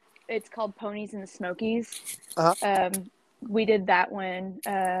 it's called Ponies in the Smokies. Uh-huh. We did that one,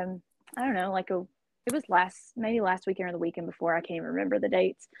 I don't know, it was maybe last weekend or the weekend before. I can't even remember the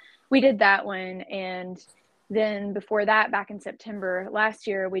dates. We did that one, and then before that, back in September last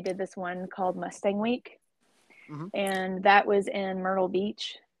year, we did this one called Mustang Week, and that was in Myrtle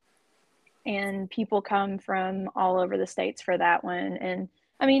Beach, and people come from all over the states for that one, and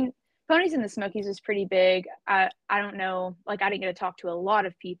I mean, Ponies in the Smokies is pretty big. I don't know, I didn't get to talk to a lot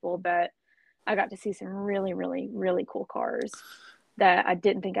of people, but I got to see some really, really, really cool cars that I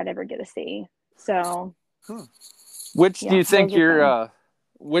didn't think I'd ever get to see. So, Which do you think fun.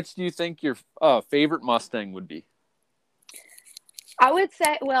 which do you think your favorite Mustang would be? I would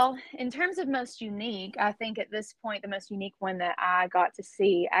say, well, in terms of most unique, I think at this point, the most unique one that I got to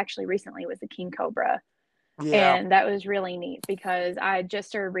see actually recently was the King Cobra. Yeah. And that was really neat because I just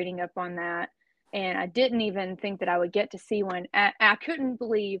started reading up on that. And I didn't even think that I would get to see one. I couldn't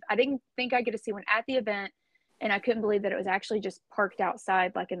believe, I didn't think I'd get to see one at the event. And I couldn't believe that it was actually just parked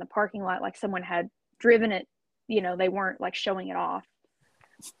outside, like in the parking lot, like someone had driven it. You know, they weren't like showing it off.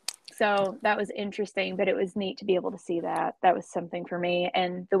 So that was interesting, but it was neat to be able to see that. That was something for me.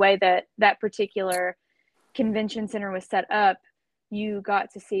 And the way that that particular convention center was set up, you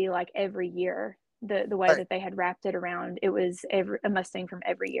got to see like every year the way that they had wrapped it around. It was a Mustang from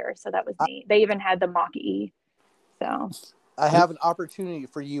every year. So that was neat. They even had the Mach-E. So I have an opportunity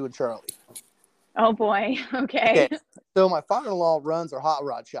for you and Charlie. oh boy. Okay. So my father-in-law runs our hot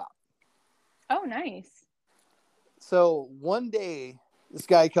rod shop. Oh, nice. So one day this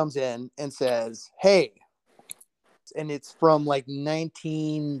guy comes in and says, "Hey," and it's from like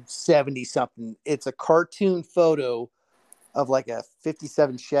 1970 something. It's a cartoon photo of like a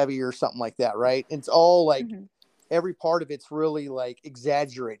 57 Chevy or something like that, right? And it's all like every part of it's really like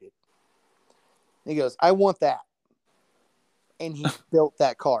exaggerated. And he goes, "I want that." And he built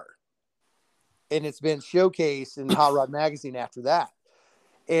that car. And it's been showcased in Hot Rod Magazine after that.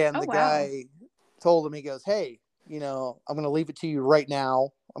 And the guy told him, he goes, "Hey, you know, I'm going to leave it to you right now.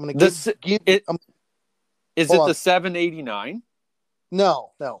 I'm going to give it. Is it the 789?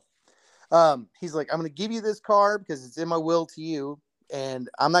 No. He's like, I'm going to give you this car because it's in my will to you, and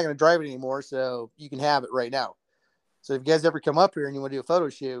I'm not going to drive it anymore, so you can have it right now. So if you guys ever come up here and you want to do a photo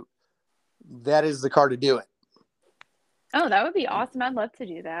shoot, that is the car to do it." Oh, that would be awesome. I'd love to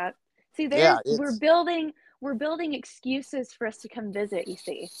do that. See, we're building excuses for us to come visit, you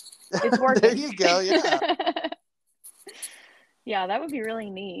see. It's working. There you go, yeah. Yeah, that would be really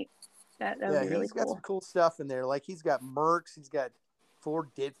neat. That would be really he's cool. got some cool stuff in there. Like he's got Mercs, he's got Ford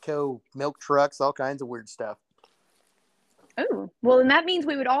Ditko milk trucks, all kinds of weird stuff. Oh, well, and that means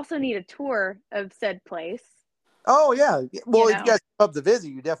we would also need a tour of said place. Oh, yeah. Well, if you guys come up to visit,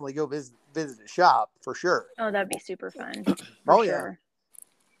 you definitely go visit the shop for sure. Oh, that'd be super fun. Oh, sure. Yeah.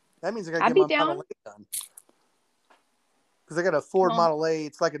 That means I got to get my Model A done. Because I got a Ford Model A.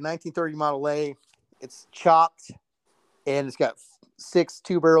 It's like a 1930 Model A. It's chopped, and it's got 6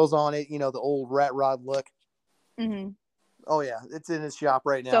 two barrels on it. You know, the old rat rod look. Mm-hmm. Oh, yeah. It's in his shop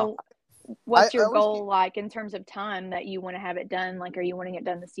right now. So what's your goal like in terms of time that you want to have it done? Like, are you wanting it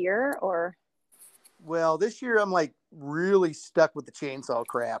done this year or? Well, this year I'm like really stuck with the chainsaw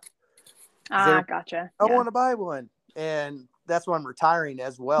crap. Gotcha. I want to buy one. And that's why I'm retiring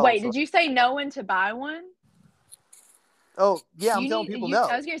as well. Wait, did you say no one to buy one? Oh, yeah, I'm telling people no.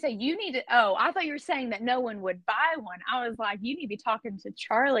 I was going to say, you need to, I thought you were saying that no one would buy one. I was like, you need to be talking to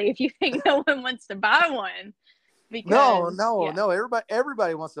Charlie if you think no one wants to buy one. Because, no.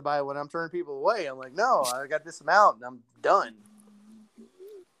 Everybody wants to buy one. I'm turning people away. I'm like, no, I got this amount and I'm done.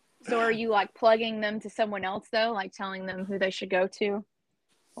 So are you like plugging them to someone else though? Like telling them who they should go to?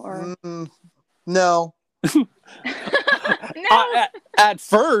 Or no. No. At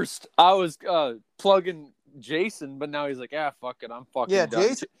first, I was plugging Jason, but now he's like, fuck it, I'm fucking done.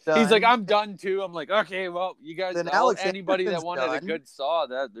 Jason's done. He's like, I'm done too. I'm like, okay, well, you guys, anybody that wanted done. A good saw,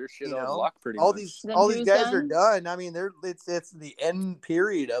 that their shit out of luck pretty all much. All these guys are done. I mean, it's the end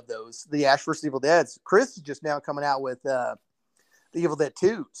period of those, the Ash vs. Evil Deads. Chris is just now coming out with the Evil Dead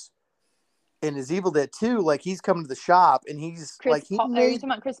 2s. And his Evil Dead 2, like he's coming to the shop and he's are you talking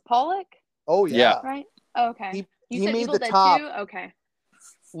about Chris Pollock? Oh yeah. Right? Oh, okay. He made Evil the Dead top 2? Okay.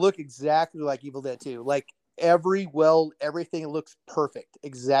 Look exactly like Evil Dead 2. Like everything looks perfect.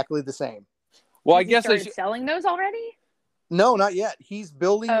 Exactly the same. Well, I guess they selling those already? No, not yet. He's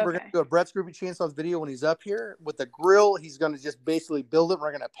building. Okay. We're going to do a Brett's Groovy Chainsaw's video when he's up here with the grill. He's going to just basically build it. We're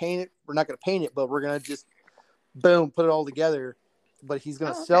going to paint it. We're not going to paint it, but we're going to just boom, put it all together. But he's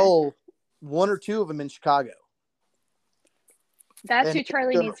going to sell 1 or 2 of them in Chicago. That's who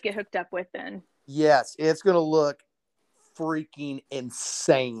Charlie needs to get hooked up with then. Yes, it's going to look freaking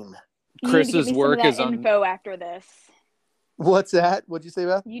insane. Chris's work is on info after this. What's that? What'd you say,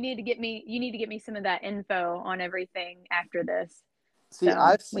 Beth? You need to get me some of that info on everything after this. See, so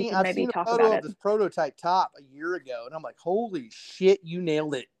I've seen a photo of this prototype top a year ago, and I'm like, holy shit, you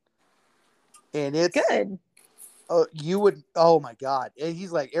nailed it. And it's good. Oh my God. And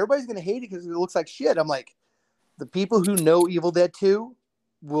he's like, everybody's going to hate it because it looks like shit. I'm like, the people who know Evil Dead 2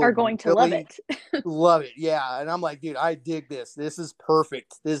 are going to love it. Love it. Yeah. And I'm like, dude, I dig this. This is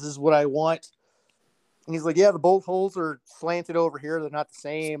perfect. This is what I want. And he's like, yeah, the bolt holes are slanted over here. They're not the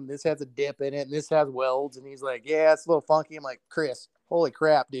same. This has a dip in it, and this has welds. And he's like, yeah, it's a little funky. I'm like, Chris, holy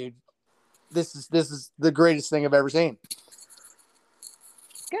crap, dude. This is the greatest thing I've ever seen.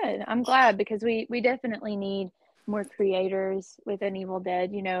 Good. I'm glad, because we definitely need more creators within Evil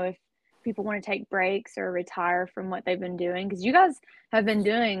Dead. You know, if people want to take breaks or retire from what they've been doing, because you guys have been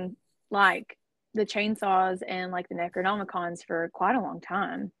doing like the chainsaws and like the Necronomicons for quite a long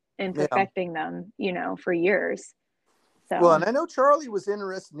time and perfecting them, you know, for years. So, well, and I know Charlie was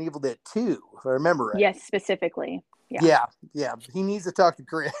interested in Evil Dead 2, if I remember right. Yes, specifically. Yeah. He needs to talk to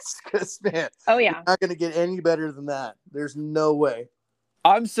Chris, because, man, it's not going to get any better than that. There's no way.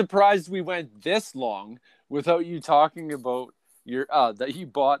 I'm surprised we went this long without you talking about your that you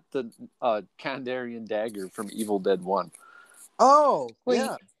bought the Kandarian dagger from Evil Dead 1. Oh, well,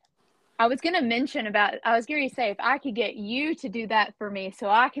 yeah. I was going to say, if I could get you to do that for me so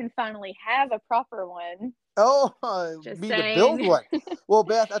I can finally have a proper one. Oh, Just be saying. the build one. Well,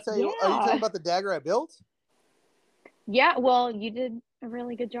 Beth, I'll tell you, Yeah. are you talking about the dagger I built? Yeah, well, you did a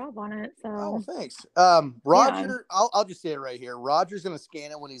really good job on it. So. Oh, thanks. Roger, I'll just say it right here. Roger's going to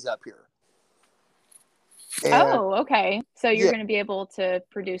scan it when he's up here. And, okay. So you're going to be able to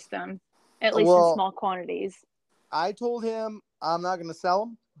produce them, at least in small quantities. I told him I'm not going to sell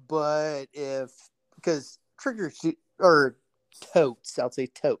them, but because or totes, I'll say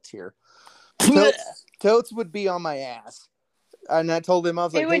totes here. Totes would be on my ass. And I told him, I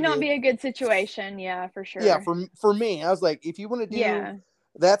was like, it would not be a good situation. Yeah, for sure. Yeah, for me, I was like, if you want to do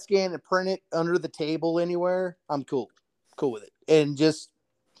that scan and print it under the table anywhere, I'm cool with it. And just,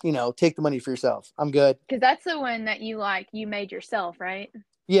 you know, take the money for yourself. I'm good. Because that's the one that you made yourself, right?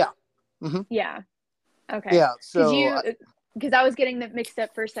 Yeah. Mm-hmm. Yeah. Okay. Yeah. So because I was getting that mixed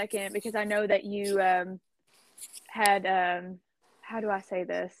up for a second, because I know that you had how do I say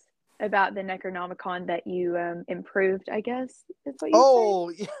this? About the Necronomicon that you improved, I guess is what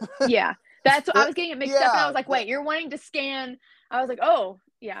you said. Yeah. That's what I was getting it mixed up, and I was like, wait, you're wanting to scan. I was like, oh,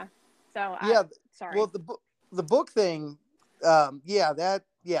 yeah. So sorry. Well, the book thing,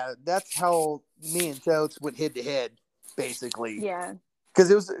 that's how me and Totes went head to head, basically. Yeah. Because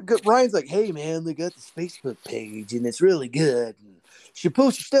it was good. Ryan's like, hey man, they got this Facebook page and it's really good. And you should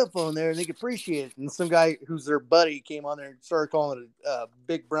post your stuff on there and they can appreciate it. And some guy who's their buddy came on there and started calling it a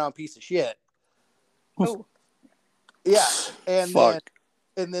big brown piece of shit. Oh. Yeah. And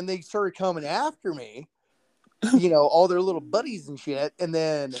then they started coming after me, you know, all their little buddies and shit. And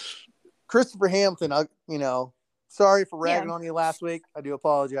then Christopher Hampton, sorry for ragging on you last week. I do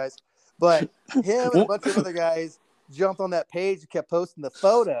apologize. But him and a bunch of other guys jumped on that page and kept posting the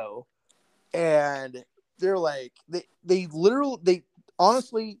photo. And they're like, they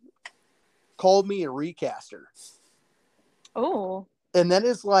honestly called me a recaster. Oh. And that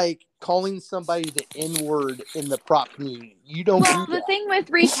is like calling somebody the N-word in the prop community. You don't do that. The thing with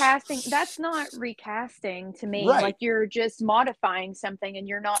recasting, that's not recasting to me. Right. Like, you're just modifying something and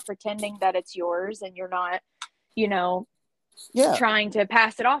you're not pretending that it's yours, and you're not, trying to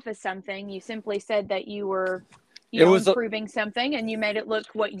pass it off as something. You simply said that you were improving something, and you made it look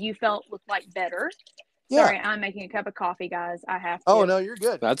what you felt looked like better. Yeah. Sorry, I'm making a cup of coffee, guys. I have to. Oh, no, you're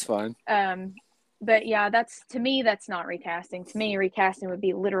good. That's fine. But yeah, to me, that's not recasting. To me, recasting would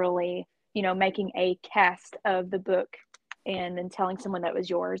be literally, making a cast of the book and then telling someone that was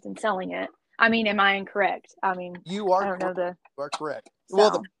yours and selling it. I mean, am I incorrect? I mean, you are. You are correct. So.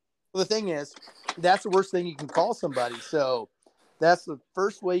 Well, the thing is, that's the worst thing you can call somebody. So that's the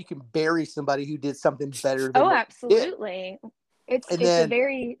first way you can bury somebody who did something better than absolutely. It's a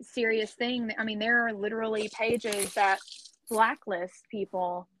very serious thing. I mean, there are literally pages that blacklist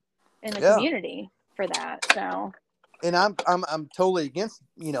people in the community for that. So, and I'm totally against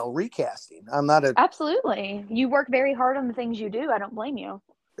recasting. I'm not absolutely. You work very hard on the things you do. I don't blame you.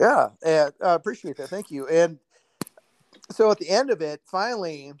 Yeah, and I appreciate that. Thank you. And so at the end of it,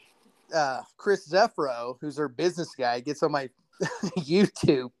 finally, Chris Zeffro, who's our business guy, gets on my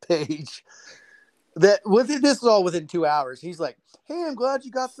YouTube page. This is all within 2 hours. He's like, "Hey, I'm glad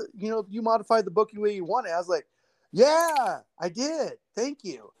you got you modified the book the way you want it." I was like, "Yeah, I did. Thank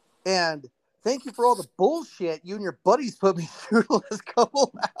you." And thank you for all the bullshit you and your buddies put me through the last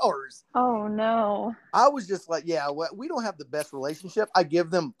couple hours. Oh, no. I was just like, we don't have the best relationship. I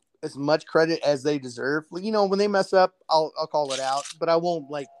give them as much credit as they deserve. When they mess up, I'll call it out, but I won't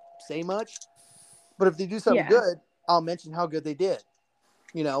say much. But if they do something good, I'll mention how good they did.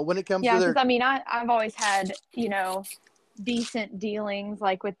 When it comes to their... I mean, I've always had, decent dealings,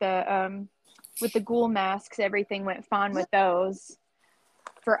 like with the ghoul masks. Everything went fine with those.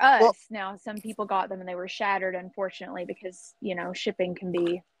 for us. Now, some people got them and they were shattered, unfortunately, because, shipping can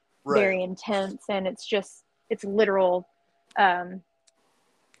be very intense, and it's literal.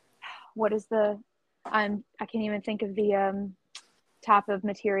 What is I can't even think of the type of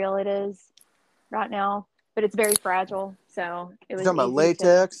material it is right now, but it's very fragile. So it was talking about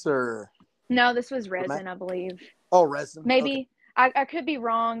latex or? No, this was resin, I believe. Oh, resin. Maybe. Okay. I could be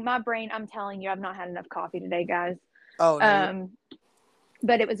wrong. My brain, I'm telling you, I've not had enough coffee today, guys. Oh, no.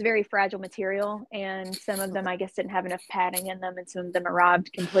 But it was very fragile material, and some of them, I guess, didn't have enough padding in them, and some of them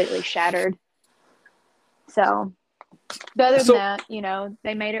arrived completely shattered. So, but other than that,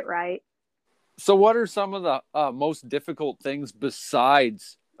 they made it right. So what are some of the most difficult things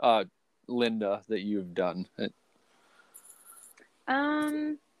besides Linda that you've done?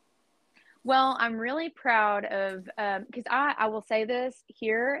 Well, I'm really proud of, because I will say this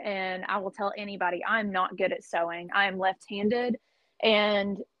here, and I will tell anybody, I'm not good at sewing. I am left-handed,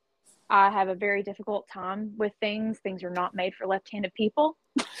 and I have a very difficult time with things. Things are not made for left-handed people.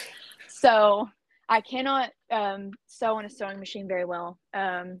 So I cannot sew on a sewing machine very well.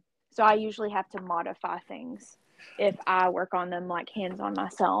 So I usually have to modify things if I work on them like hands-on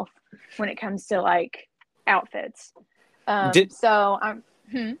myself when it comes to like outfits. So I'm.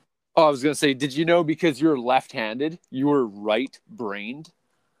 Oh, I was going to say, did you know because you're left-handed, you were right-brained?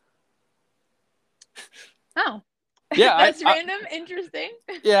 Oh. Yeah. That's random. Interesting.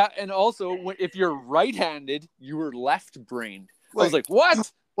 Yeah, and also, if you're right-handed, you were left-brained. I was like,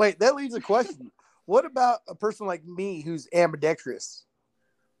 what? Wait, that leaves a question. What about a person like me who's ambidextrous?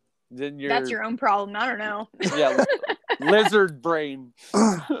 Then that's your own problem. I don't know. Yeah, lizard brain.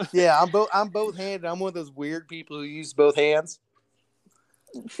 Yeah, I'm both-handed. I'm one of those weird people who use both hands.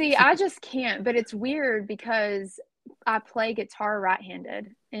 See, I just can't, but it's weird because I play guitar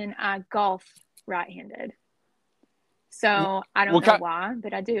right-handed and I golf right-handed. So I don't know why,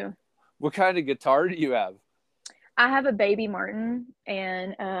 but I do. What kind of guitar do you have? I have a Baby Martin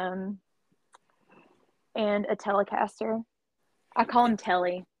and a Telecaster. I call him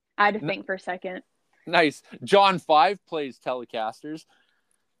Telly. I had to think for a second. Nice. John 5 plays Telecasters.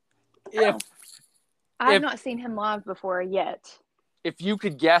 I've not seen him live before yet. If you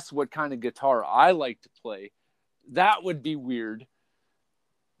could guess what kind of guitar I like to play, that would be weird.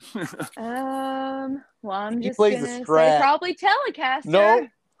 Well, I'm just gonna say probably Telecaster. No.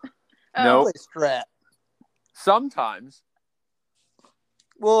 No. Play Strat. Sometimes.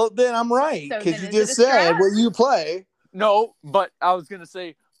 Well, then I'm right because you just said what you play. No, but I was gonna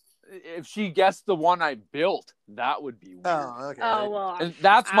say, if she guessed the one I built, that would be weird. Oh, okay. Oh, well, and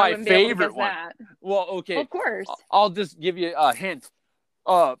that's my favorite one. Well, okay. Well, of course. I'll just give you a hint.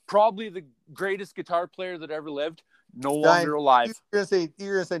 Probably the greatest guitar player that ever lived, no longer alive. You're gonna say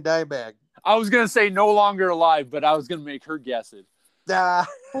Dimebag. I was gonna say no longer alive, but I was gonna make her guess it. Well,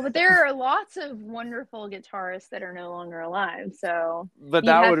 but there are lots of wonderful guitarists that are no longer alive, so but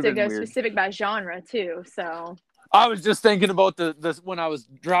that would have been go weird. Specific by genre too. So I was just thinking about this when I was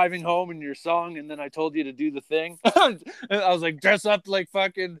driving home in your song, and then I told you to do the thing. I was like, dress up like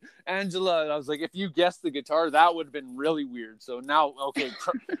fucking Angela. And I was like, if you guessed the guitar, that would have been really weird. So now, okay,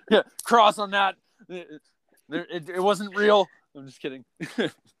 cross on that. It wasn't real. I'm just kidding.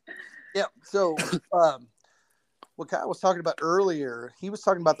 Yeah. So, what Kyle was talking about earlier, he was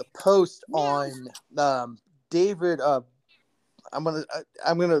talking about the post on David. I'm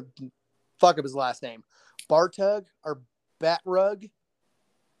gonna fuck up his last name. Bartug or Batrug.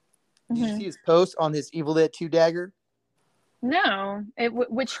 Did you see his post on his Evil Dead 2 dagger? No.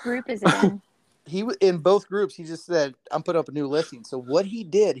 Which group is it in? He in both groups. He just said, "I'm putting up a new listing." So what he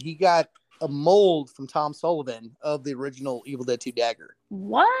did, he got a mold from Tom Sullivan of the original Evil Dead 2 dagger.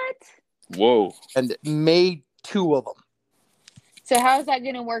 What? Whoa! And made 2 of them. So how is that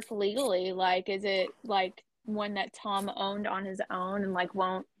going to work legally? Like, is it like one that Tom owned on his own and like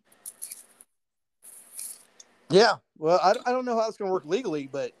won't? Yeah, well, I don't know how it's going to work legally,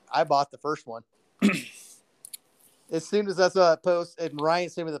 but I bought the first one. As soon as I saw that post, and Ryan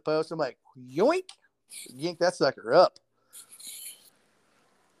sent me the post, I'm like, yoink, yank that sucker up.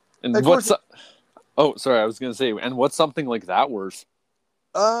 And what's? Oh, sorry, I was going to say, and what's something like that worth?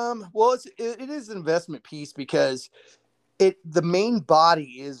 Well, it is an investment piece because the main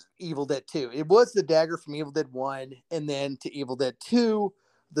body is Evil Dead 2. It was the dagger from Evil Dead 1, and then to Evil Dead 2.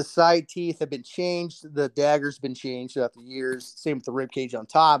 The side teeth have been changed. The dagger's been changed throughout the years. Same with the rib cage on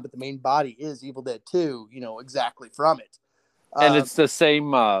top, but the main body is Evil Dead 2, exactly from it. And it's the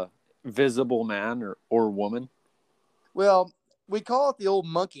same visible man or woman? Well, we call it the old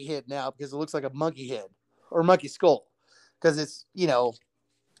monkey head now because it looks like a monkey head or monkey skull. Because it's,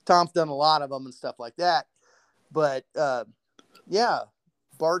 Tom's done a lot of them and stuff like that. But, yeah,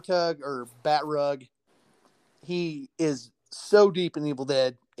 Bartug or Batrug, he is so deep in Evil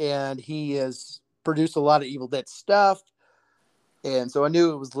Dead, and he has produced a lot of Evil Dead stuff. And so I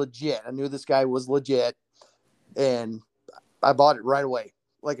knew it was legit. I knew this guy was legit, and I bought it right away,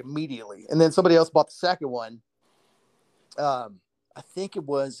 like immediately. And then somebody else bought the second one. I think it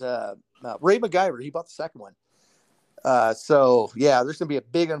was Ray MacGyver. He bought the second one. So yeah, there's gonna be a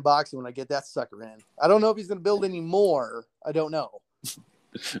big unboxing when I get that sucker in. I don't know if he's gonna build any more. I don't know.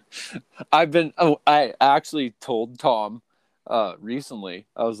 I actually told Tom recently.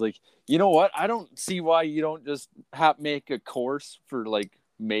 I was like, you know what? I don't see why you don't just make a course for like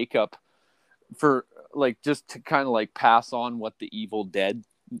makeup for like just to kind of like pass on what the Evil Dead,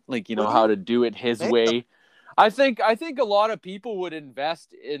 like, you know, how to do it his way. I think a lot of people would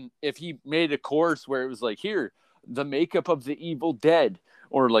invest in if he made a course where it was like, here, the makeup of the Evil Dead,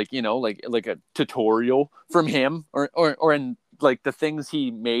 or like, you know, like a tutorial from him, or in like the things he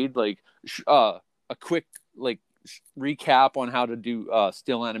made, like a quick like recap on how to do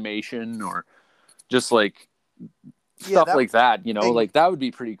still animation, or just like stuff like that, you know, like that would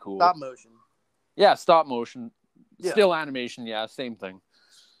be pretty cool. Stop motion. Yeah, stop motion. Yeah. Still animation, yeah, same thing.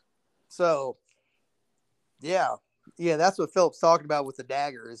 So yeah, that's what Philip's talking about with the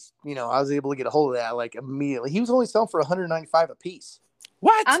dagger is, you know, I was able to get a hold of that like immediately. He was only selling for $195 a piece.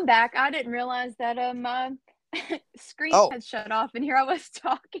 What? I'm back. I didn't realize that my screen had shut off, and here I was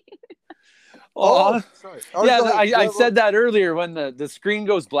talking. Sorry. Yeah, I said that earlier. When the screen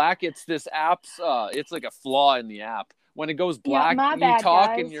goes black, it's this app's it's like a flaw in the app. When it goes black, you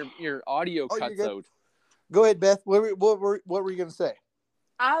talk, guys, and your audio cuts out. Go ahead, Beth. What were you gonna say?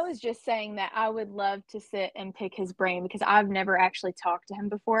 I was just saying that I would love to sit and pick his brain, because I've never actually talked to him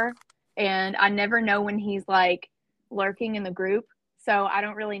before, and I never know when he's like lurking in the group. So I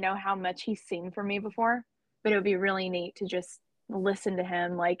don't really know how much he's seen from me before, but it would be really neat to just listen to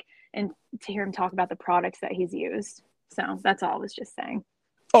him, like, and to hear him talk about the products that he's used. So that's all I was just saying.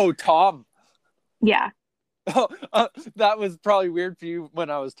 Oh, Tom. Yeah. Oh, that was probably weird for you when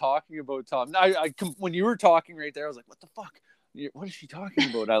I was talking about Tom. When you were talking right there, I was like, what the fuck? What is she talking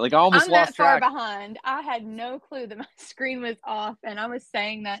about? I almost lost track. I'm that far behind. I had no clue that my screen was off, and I was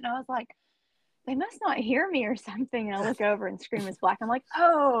saying that, and I was like, they must not hear me or something. And I look over and the screen was black. I'm like,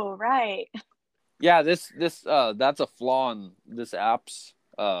 oh, right. Yeah, this that's a flaw in this app's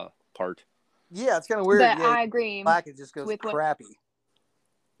part. Yeah, it's kind of weird. But yeah, I agree. Black, it just goes crappy.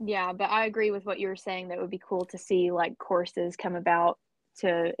 Yeah, but I agree with what you were saying. That would be cool to see like courses come about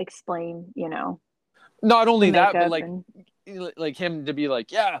to explain, you know. Not only that, but like him to be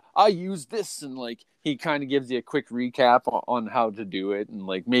like, yeah, I use this, and like he kind of gives you a quick recap on how to do it, and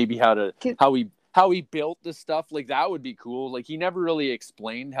like maybe how he built the stuff. Like that would be cool. Like he never really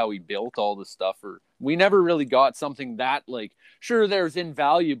explained how he built all the stuff, or we never really got something that, like, sure, there's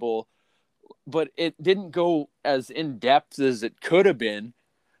invaluable, but it didn't go as in depth as it could have been,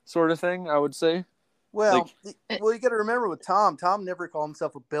 sort of thing, I would say. Well, you got to remember with Tom never called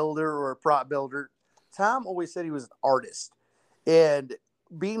himself a builder or a prop builder. Tom always said he was an artist, and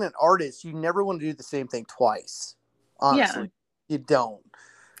being an artist, you never want to do the same thing twice. Honestly, you don't.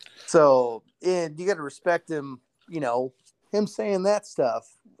 So, and you got to respect him, you know, him saying that stuff.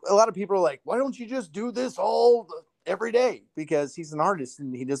 A lot of people are like, why don't you just do this every day? Because he's an artist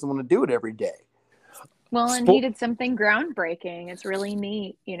and he doesn't want to do it every day. Well, and he did something groundbreaking. It's really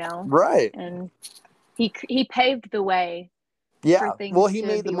neat, you know? Right. And he paved the way. Yeah. Well, he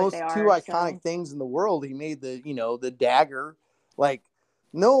made the most two iconic things in the world. He made the dagger. Like,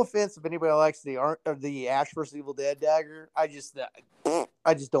 no offense if anybody likes the Ash vs. Evil Dead dagger. I just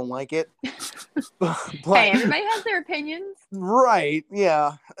don't like it. Hey, everybody has their opinions. Right.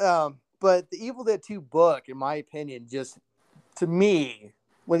 Yeah. But the Evil Dead 2 book, in my opinion, just, to me,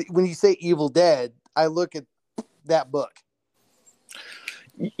 when you say Evil Dead, I look at that book.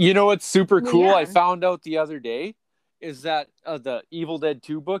 You know what's super cool? Yeah. I found out the other day is that the Evil Dead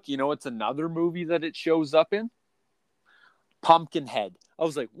 2 book, you know, it's another movie that it shows up in? Pumpkinhead. I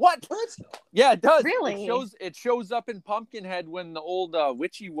was like, what? Yeah, it does. Really? It shows up in Pumpkinhead when the old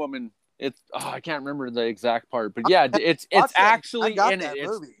witchy woman, I can't remember the exact part, but yeah, it's actually in it.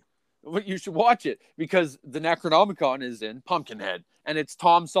 You should watch it, because the Necronomicon is in Pumpkinhead, and it's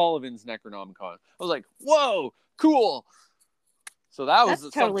Tom Sullivan's Necronomicon. I was like, whoa, cool. So that's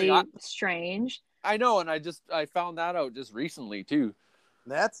totally strange. I know, and I found that out just recently too.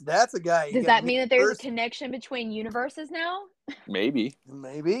 That's a guy. Does that mean that there's a connection between universes now? Maybe.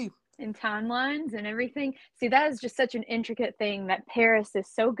 And timelines and everything. See, that is just such an intricate thing that Paris is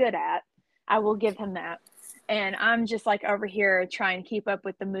so good at. I will give him that. And I'm just like over here trying to keep up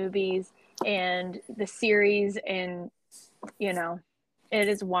with the movies and the series, and, you know. It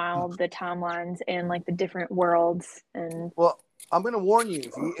is wild, the timelines and like the different worlds. And Well, I'm going to warn you,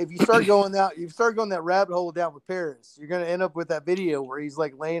 if you start going that rabbit hole down with Paris, you're going to end up with that video where he's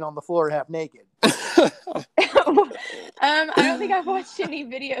like laying on the floor half naked. I don't think I've watched any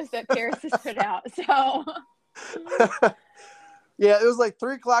videos that Paris has put out. So yeah, it was like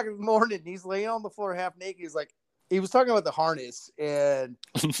 3:00 in the morning. And he's laying on the floor half naked. He's like, he was talking about the harness, and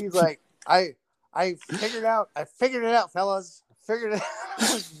he's like, I figured it out, fellas. I figured it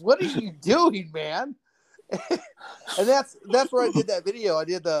out. What are you doing, man? And that's where I did that video. I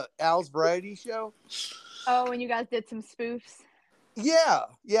did the Al's Variety Show. Oh, and you guys did some spoofs. Yeah.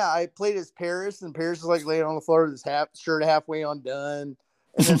 I played as Paris, and Paris is like laying on the floor with his shirt halfway undone,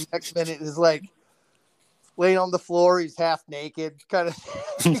 and then the next minute is like laying on the floor. He's half naked, kind of.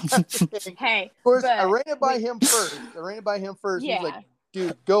 Hey, of course, I ran it by him first. Yeah. He was like,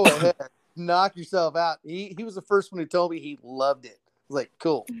 "Dude, go ahead, knock yourself out." He was the first one who told me he loved it. I was like,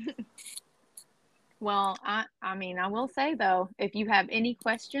 cool. Well, I mean, I will say though, if you have any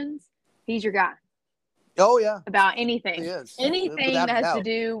questions, he's your guy. Oh yeah, about anything. He is. Anything Without that a has doubt. to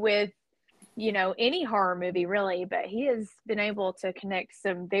do with, any horror movie really, but he has been able to connect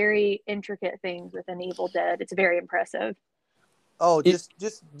some very intricate things with an Evil Dead. It's very impressive. Oh,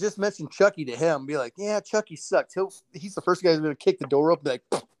 just mention Chucky to him. Be like, yeah, Chucky sucks. He's the first guy who's going to kick the door up and be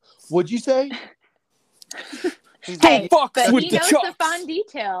like, what'd you say? Hey, fuck but with he the knows chucks. the fine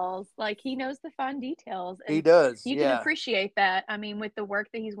details. Like, he knows the fine details. And he does. you can appreciate that. I mean, with the work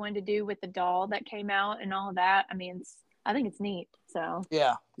that he's going to do with the doll that came out and all of that, I mean, I think it's neat. So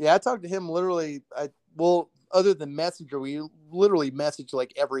Yeah. I talked to him literally. Other than Messenger, we literally message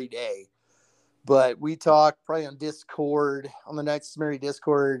like every day. But we talk probably on Discord, on the Night Mary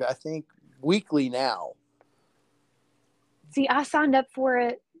Discord, I think weekly now. see, I signed up for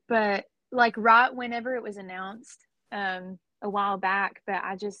it, but like right whenever it was announced a while back, but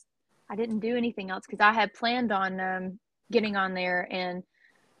I didn't do anything else because I had planned on getting on there and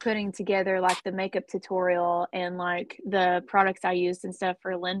putting together like the makeup tutorial and like the products I used and stuff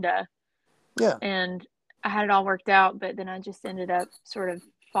for Linda. Yeah. And I had it all worked out, but then I just ended up sort of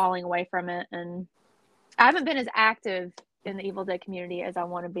falling away from it. And I haven't been as active in the Evil Dead community as I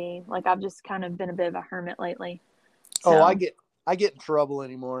want to be. Like, I've just kind of been a bit of a hermit lately. So. Oh, I get in trouble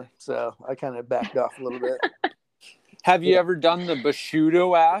anymore, so I kind of backed off a little bit. Have you ever done the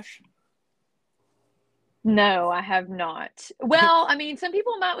Bushido Ash? No, I have not. Well, I mean, some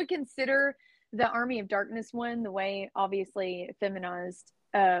people would consider the Army of Darkness one, the way obviously feminized,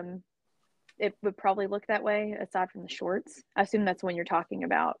 it would probably look that way aside from the shorts. I assume that's when you're talking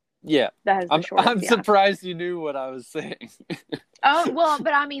about. Yeah. That has the shorts. I'm surprised you knew what I was saying. Oh, well,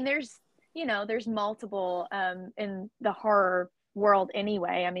 but I mean, there's multiple in the horror world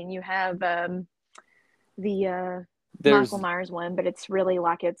anyway. I mean, you have the Michael Myers one, but it's really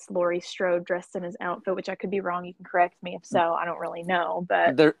like it's Laurie Strode dressed in his outfit, which I could be wrong. You can correct me if so. I don't really know,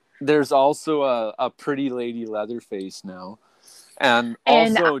 but there's also a pretty lady Leatherface now, and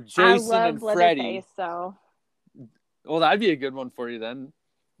also Jason and Freddy. So, well, that'd be a good one for you then.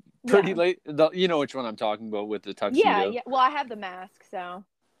 Pretty late, you know which one I'm talking about with the tuxedo. Yeah. Well, I have the mask, so.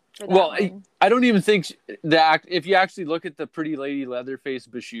 Well, I don't even think if you actually look at the pretty lady Leatherface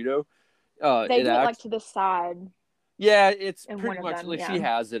Bushido, they do it like to the side. Yeah, it's pretty much like she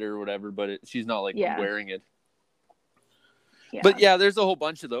has it or whatever, but she's not like wearing it. Yeah. But yeah, there's a whole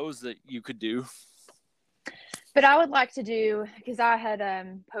bunch of those that you could do. But I would like to do, because I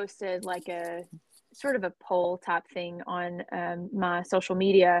had posted like a sort of a poll type thing on my social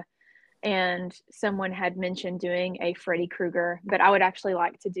media, and someone had mentioned doing a Freddy Krueger, but I would actually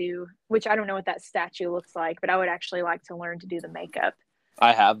like to do, which I don't know what that statue looks like, but I would actually like to learn to do the makeup.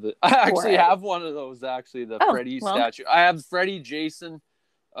 I actually have one of those, actually, the Freddy statue. I have Freddy, Jason,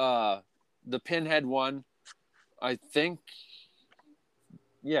 the Pinhead one. I think,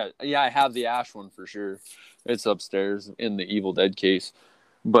 yeah, I have the Ash one for sure. It's upstairs in the Evil Dead case.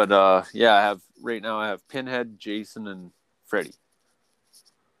 But I have Pinhead, Jason, and Freddy.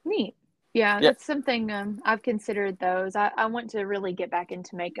 Neat. Yeah, that's something I've considered those. I want to really get back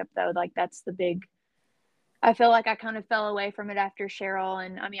into makeup though. Like that's the big. I feel like I kind of fell away from it after Cheryl,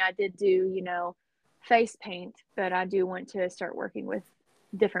 and I mean I did do face paint, but I do want to start working with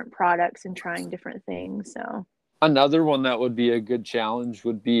different products and trying different things. So another one that would be a good challenge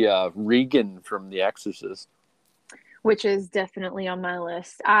would be Regan from The Exorcist, which is definitely on my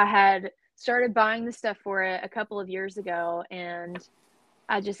list. I had started buying the stuff for it a couple of years ago, and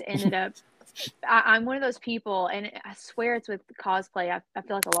I just ended up, I'm one of those people, and I swear it's with cosplay. I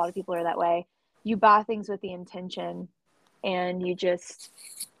feel like a lot of people are that way. You buy things with the intention, and you just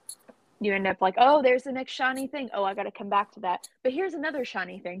you end up like, oh, there's the next shiny thing. Oh, I got to come back to that. But here's another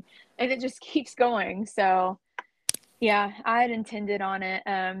shiny thing. And it just keeps going. So, yeah, I had intended on it,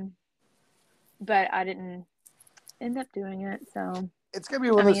 but I didn't end up doing it. So it's gonna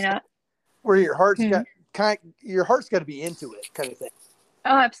be one of those where your heart's got to be into it, kind of thing.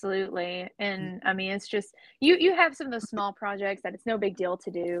 Oh, absolutely. And I mean, it's just you have some of those small projects that it's no big deal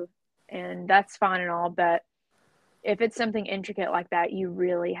to do, and that's fine and all, but if it's something intricate like that, you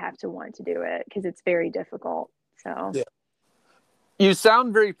really have to want to do it because it's very difficult. So yeah. You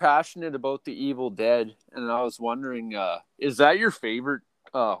sound very passionate about the Evil Dead, and I was wondering, is that your favorite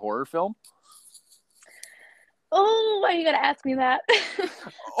horror film? Oh, why you gotta ask me that?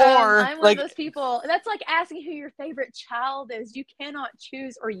 Or I'm one of those people. That's like asking who your favorite child is. You cannot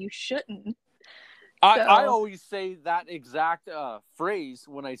choose, or you shouldn't. I always say that exact phrase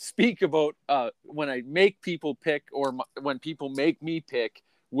when I speak about when I make people pick, or when people make me pick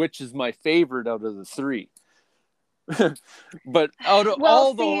which is my favorite out of the three. But out of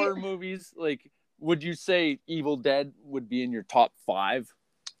all the horror movies, like, would you say Evil Dead would be in your top 5?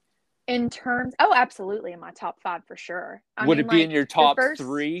 Oh, absolutely, in my top 5 for sure. Would it be in your top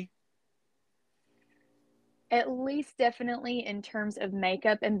 3? At least definitely in terms of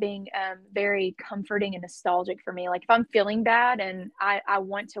makeup and being very comforting and nostalgic for me. Like if I'm feeling bad and I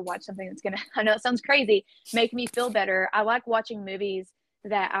want to watch something that's going to, I know it sounds crazy, make me feel better. I like watching movies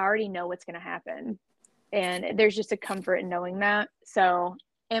that I already know what's going to happen. And there's just a comfort in knowing that. So,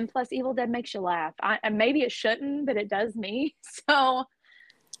 and plus Evil Dead makes you laugh. Maybe it shouldn't, but it does me. So,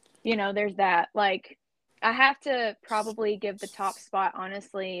 there's that. Like I have to probably give the top spot,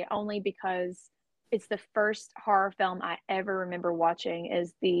 honestly, only because it's the first horror film I ever remember watching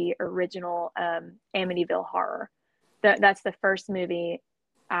is the original Amityville Horror. That's the first movie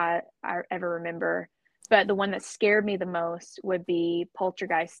I ever remember. But the one that scared me the most would be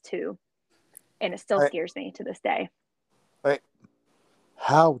Poltergeist 2. And it still scares me to this day. Right.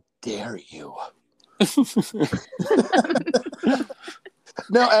 How dare you?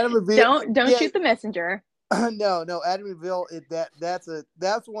 No, Amityville. Don't shoot the messenger. No, Amityville.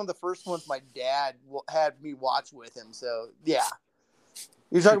 That's one of the first ones my dad had me watch with him. So yeah,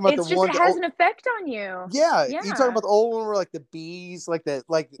 you're talking about the one. It has an effect on you. Yeah, you're talking about the old one where like the bees, the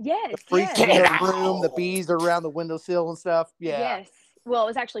freaks in the room, the bees are around the windowsill and stuff. Yeah. Yes. Well, it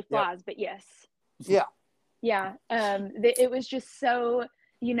was actually flies, but yes. Yeah. Yeah. It was just so,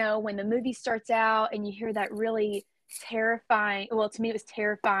 when the movie starts out and you hear that really terrifying, well, to me it was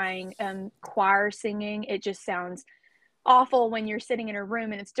terrifying, choir singing. It just sounds awful when you're sitting in a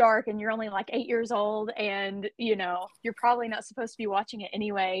room and it's dark and you're only like 8 years old and, you're probably not supposed to be watching it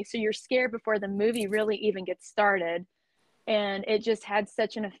anyway. So you're scared before the movie really even gets started. And it just had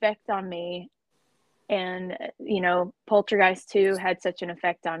such an effect on me. And, Poltergeist 2 had such an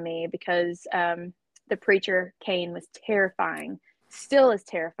effect on me because the preacher, Cain, was terrifying, still is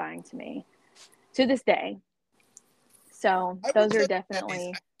terrifying to me to this day. So those are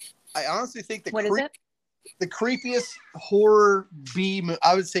definitely. I honestly think what is it? The creepiest horror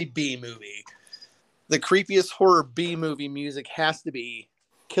I would say B movie. The creepiest horror B movie music has to be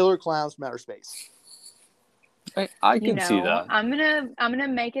Killer Clowns from Outer Space. I can see that. I'm gonna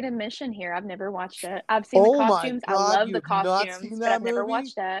make it a mission here. I've never watched it. I've seen the costumes. I love the costumes, but I've never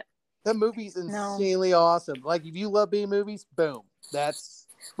watched it. That movie's insanely awesome. Like if you love B movies, boom, that's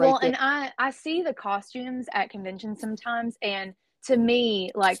right there. And I see the costumes at conventions sometimes, and to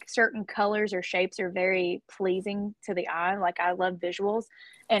me, like certain colors or shapes are very pleasing to the eye. Like I love visuals,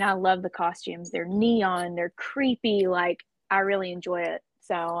 and I love the costumes. They're neon, they're creepy. Like I really enjoy it.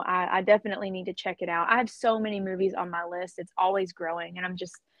 So I definitely need to check it out. I have so many movies on my list. It's always growing, and I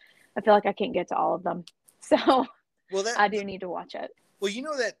feel like I can't get to all of them. So I do need to watch it. Well, you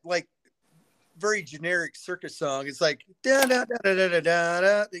know that like very generic circus song. It's like da da da da da da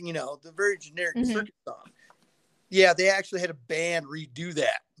da. The very generic circus song. Yeah, they actually had a band redo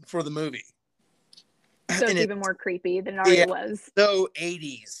that for the movie. So it's even more creepy than it already was. So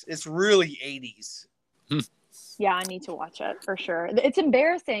 80s. It's really 80s. Yeah, I need to watch it for sure. It's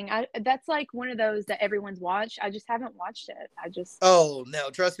embarrassing. That's like one of those that everyone's watched. I just haven't watched it. Oh, no,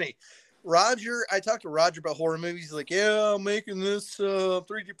 trust me. I talked to Roger about horror movies. He's like, yeah, I'm making this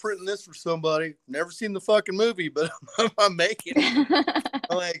 3D printing this for somebody. Never seen the fucking movie, but I'm making it.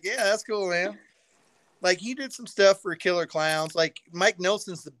 I'm like, yeah, that's cool, man. Like he did some stuff for Killer Clowns. Like Mike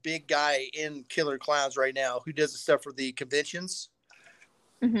Nelson's the big guy in Killer Clowns right now who does the stuff for the conventions.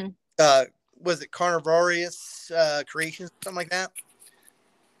 Mm-hmm. Was it Carnivorious Creations, something like that?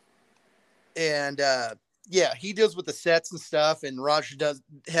 And yeah, he deals with the sets and stuff, and Roger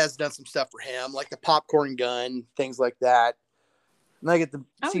has done some stuff for him, like the popcorn gun, things like that. And I get to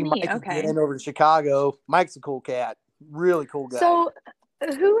see Mike again over in Chicago. Mike's a cool cat. Really cool guy. So,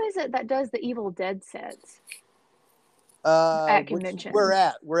 who is it that does the Evil Dead sets? At conventions? We're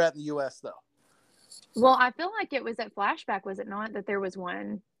at in the U.S. though. Well, I feel like it was at Flashback, was it not? That there was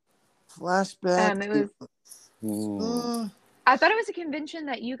one. Flashback. It was. I thought it was a convention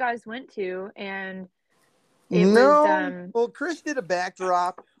that you guys went to, and it was. Well, Chris did a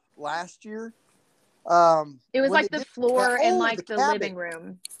backdrop last year. It was like the floor and like the living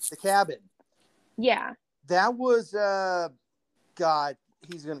room. The cabin. Yeah. That was God,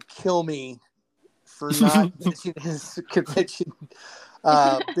 he's gonna kill me for not mentioning his convention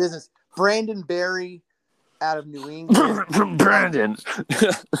business. Brandon Berry out of New England. Brandon.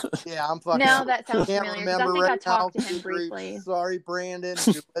 Yeah, I'm fucking. No, that sounds familiar. I think I talked to him briefly. briefly. Sorry, Brandon, if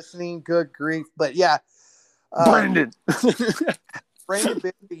you're listening. Good grief, but yeah, Brandon. Brandon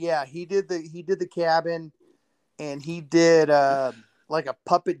Berry. Yeah, he did the cabin, and he did like a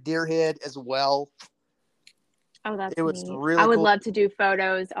puppet deer head as well. Oh, that's it was neat. really. I would cool. love to do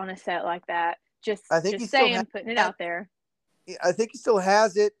photos on a set like that. I think just saying, putting it out there. I think he still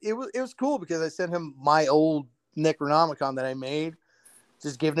has it. It was cool because I sent him my old Necronomicon that I made,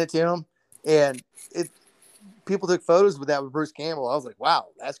 just giving it to him, and people took photos with that with Bruce Campbell. I was like, wow,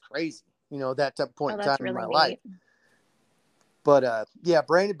 that's crazy. You know, that type of point in time in my life. But yeah,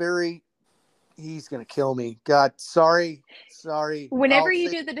 Brandon Berry, he's gonna kill me. God, sorry. Whenever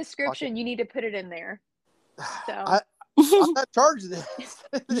you do the description, you need to put it in there. So I'm not charged this.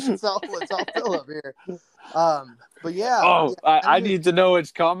 it's all Philip here. But yeah. Oh, yeah, I need to know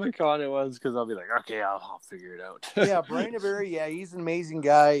which Comic-Con it was because I'll be like, okay, I'll figure it out. Yeah, Brandon Berry, yeah, he's an amazing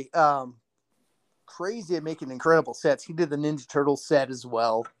guy. Crazy at making incredible sets. He did the Ninja Turtle set as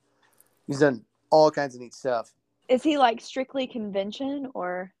well. He's done all kinds of neat stuff. Is he like strictly convention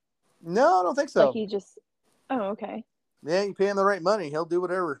or? No, I don't think so. Like he just. Oh, okay. Yeah, you pay him the right money, he'll do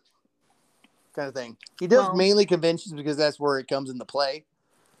whatever. Kind of thing. He does mainly conventions because that's where it comes into play.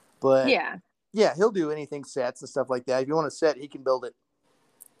 But yeah, he'll do anything, sets and stuff like that. If you want a set, he can build it.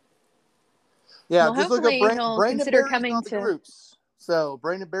 Yeah, well, just look up Brandon Berry's coming on the groups. So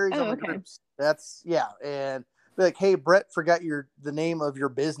Brandon Berry's on the groups. That's and be like, hey, Brett forgot the name of your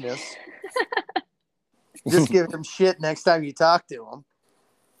business. Just give him shit next time you talk to him.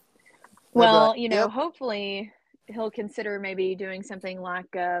 Well, like, hopefully he'll consider maybe doing something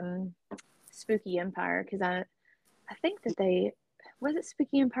like Spooky Empire, because I think that was it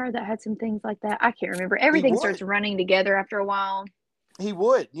Spooky Empire that had some things like that. I can't remember. Everything starts running together after a while. He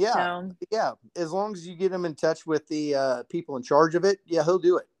would, yeah. So, yeah, as long as you get him in touch with the people in charge of it, yeah, he'll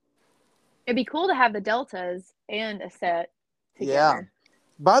do it. It'd be cool to have the Deltas and a set together. Yeah.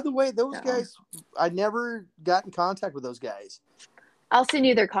 By the way, those guys, I never got in contact with those guys. I'll send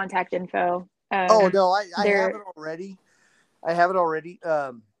you their contact info. Oh, no, I have it already.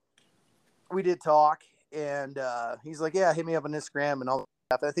 We did talk, and he's like, yeah, hit me up on Instagram and all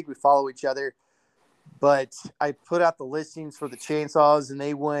that stuff. I think we follow each other. But I put out the listings for the chainsaws, and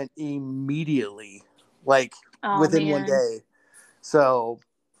they went immediately, like within 1 day. So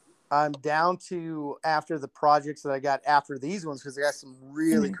I'm down to, after the projects that I got after these ones, because I got some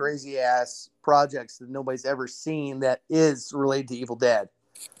really crazy ass projects that nobody's ever seen that is related to Evil Dead.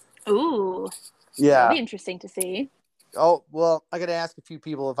 Ooh. Yeah. That'll be interesting to see. Oh, well, I got to ask a few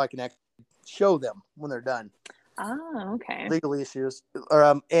people if I can actually show them when they're done. Oh, okay. Legal issues.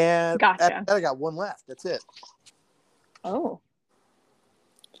 And gotcha. I got one left. That's it. Oh.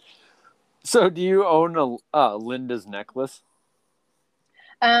 So do you own a Linda's necklace?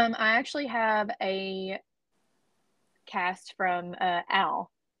 I actually have a cast from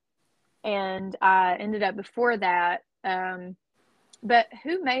Al. And I ended up before that. But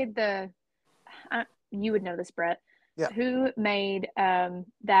who made you would know this, Brett. Yeah. Who made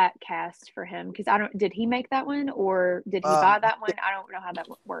that cast for him? Because did he make that one, or did he buy that one? I don't know how that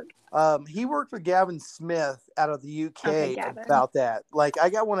worked. He worked with Gavin Smith out of the UK about that. Like, I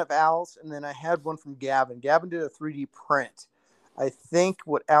got one of Al's, and then I had one from Gavin. Gavin did a 3D print. I think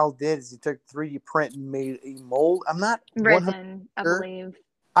what Al did is he took 3D print and made a mold. I'm not resin, I believe.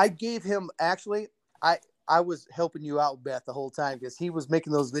 I gave him, actually, I was helping you out, Beth, the whole time, because he was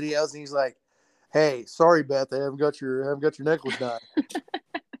making those videos, and he's like, hey, sorry, Beth, I haven't got your necklace done.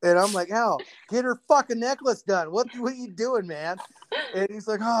 And I'm like, Al, get her fucking necklace done. What are you doing, man? And he's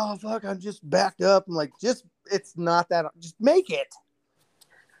like, oh, fuck, I'm just backed up. I'm like, it's not that. Just make it.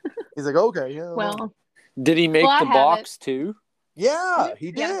 He's like, okay. Yeah, well, did he make the box too? Yeah,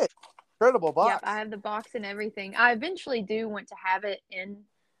 he did. Yeah. Incredible box. Yep, I have the box and everything. I eventually do want to have it in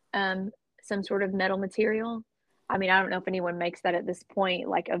some sort of metal material. I mean, I don't know if anyone makes that at this point,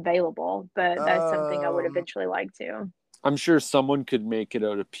 like, available, but that's something I would eventually like to. I'm sure someone could make it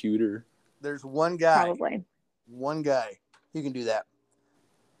out of pewter. There's one guy. Probably. One guy who can do that.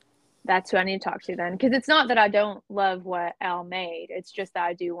 That's who I need to talk to then. Because it's not that I don't love what Al made. It's just that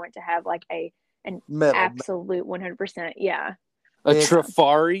I do want to have like an absolute 100%. Yeah. A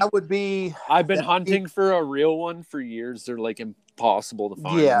Trifari? That would be... I've been hunting for a real one for years. They're like impossible to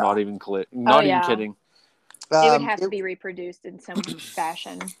find. Yeah. I'm not even kidding. It would have to be reproduced in some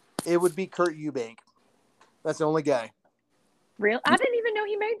fashion. It would be Kurt Eubank. That's the only guy. Real? I didn't even know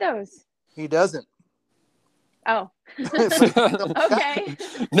he made those. He doesn't. Oh. Okay.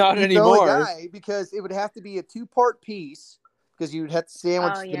 Not anymore. The only guy, because it would have to be a 2-part piece, because you would have to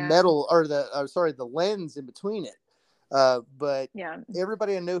sandwich the metal or the lens in between it. But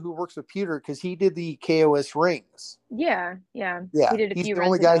everybody I know who works with pewter, because he did the KOS rings. Yeah. He did he's the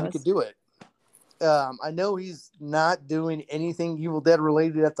only guy who could do it. I know he's not doing anything Evil Dead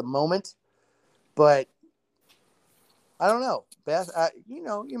related at the moment, but I don't know. Beth,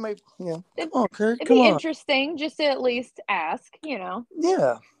 you might, come on, Kurt. It'd be interesting just to at least ask,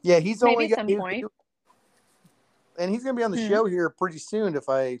 Yeah, he's the only guy. Maybe at some point. And he's going to be on the show here pretty soon, if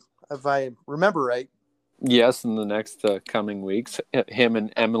I remember right. Yes, in the next coming weeks, him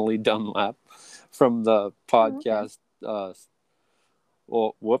and Emily Dunlap from the podcast.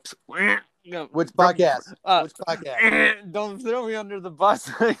 Whoops. Which podcast? Which podcast? Don't throw me under the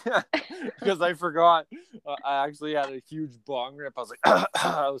bus because I forgot. I actually had a huge bong rip. I was like,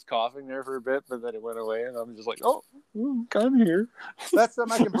 I was coughing there for a bit, but then it went away, and I'm just like, I'm here. That's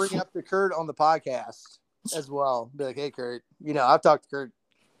something I can bring up to Kurt on the podcast as well. Be like, hey, Kurt, I've talked to Kurt,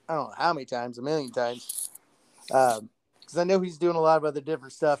 I don't know how many times, a million times, because I know he's doing a lot of other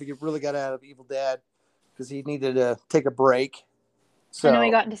different stuff. He really got out of Evil Dead because he needed to take a break. So, I know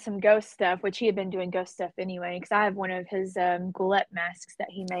he got into some ghost stuff, which he had been doing ghost stuff anyway, because I have one of his Goulet masks that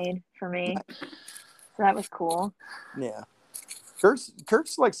he made for me. So that was cool. Yeah.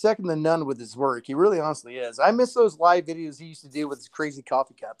 Kurt's like second to none with his work. He really honestly is. I miss those live videos he used to do with his crazy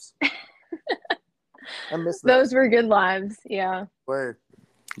coffee cups. I miss those were good lives. Yeah. Where?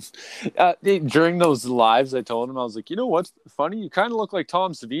 During those lives, I told him, I was like, you know what's funny? You kind of look like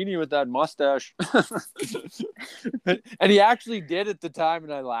Tom Savini with that mustache. And he actually did at the time,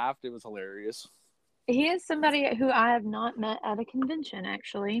 and I laughed. It was hilarious. He is somebody who I have not met at a convention,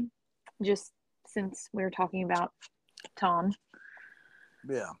 actually, just since we were talking about Tom.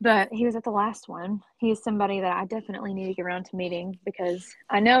 Yeah. But he was at the last one. He is somebody that I definitely need to get around to meeting, because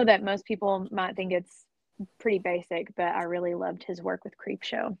I know that most people might think it's pretty basic, but I really loved his work with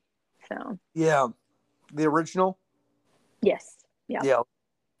Creepshow. So yeah, the original. Yes. Yeah.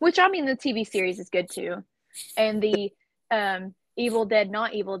 Which, I mean, the TV series is good too, and the Evil Dead,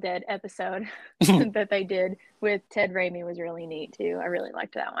 Not Evil Dead episode that they did with Ted Raimi was really neat too. I really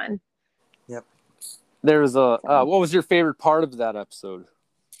liked that one. Yep. There's what was your favorite part of that episode?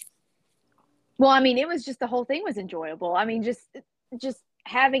 Well, I mean, it was just, the whole thing was enjoyable. I mean, just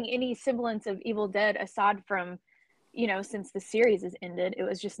having any semblance of Evil Dead aside from, since the series has ended, it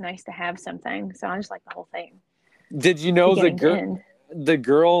was just nice to have something. So I just like the whole thing. Did you know the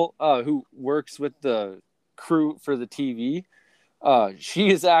girl who works with the crew for the TV, she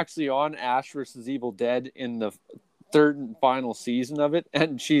is actually on Ash vs. Evil Dead in the third and final season of it,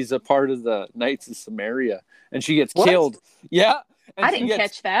 and she's a part of the Knights of Samaria, and she gets killed. Yeah. And I didn't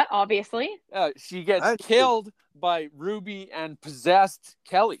catch that, obviously. She gets killed by Ruby and possessed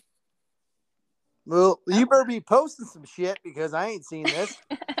Kelly. Well, you better be posting some shit, because I ain't seen this.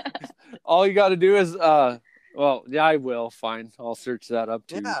 All you got to do is, I will. Fine. I'll search that up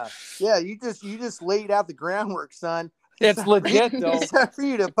too. Yeah. You just laid out the groundwork, son. It's legit, though. It's time for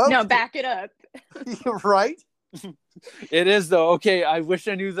you to post. No, back it up. Right? It is, though. Okay, I wish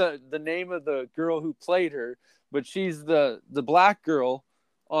I knew the name of the girl who played her, but she's the black girl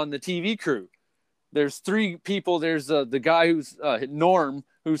on the TV crew. There's 3 people. There's the guy who's Norm,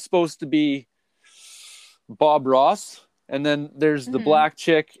 who's supposed to be Bob Ross, and then there's the black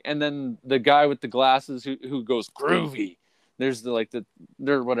chick, and then the guy with the glasses who goes groovy. There's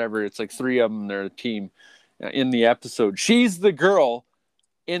they're whatever. It's like 3 of them. They're a team in the episode. She's the girl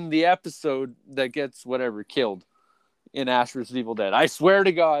in the episode that gets whatever killed in Ash vs. Evil Dead. I swear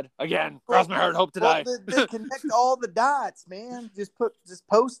to God, again, cross my heart, hope to die. They connect all the dots, man. Just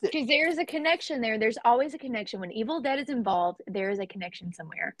post it. Because there's a connection there. There's always a connection. When Evil Dead is involved, there is a connection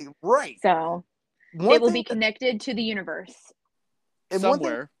somewhere. Right. So it will be connected to the universe. And somewhere.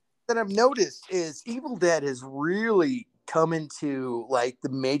 One thing that I've noticed is Evil Dead has really come into like the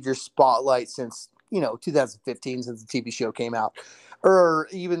major spotlight since 2015, since the TV show came out, or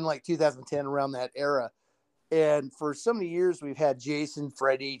even like 2010, around that era. And for so many years, we've had Jason,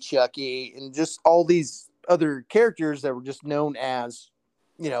 Freddy, Chucky, and just all these other characters that were just known as,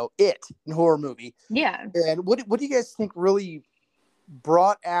 it in horror movie. Yeah. And what do you guys think really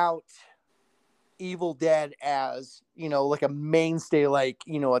brought out Evil Dead as, like a mainstay, like,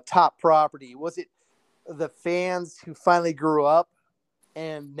 a top property? Was it the fans who finally grew up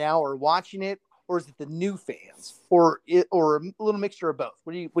and now are watching it, or is it the new fans, or a little mixture of both?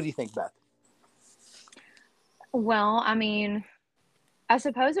 What do you think, Beth? Well, I mean, I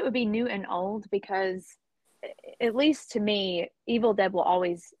suppose it would be new and old because, at least to me, Evil Dead will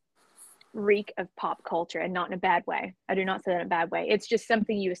always reek of pop culture, and not in a bad way. I do not say that in a bad way. It's just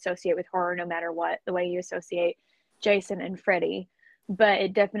something you associate with horror no matter what, the way you associate Jason and Freddy. But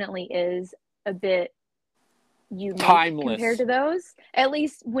it definitely is a bit unique Timeless compared to those. At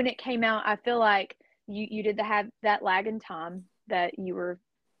least when it came out, I feel like you did have that lag in time that you were,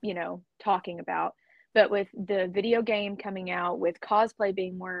 talking about. But with the video game coming out, with cosplay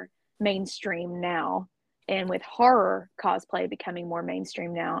being more mainstream now, and with horror cosplay becoming more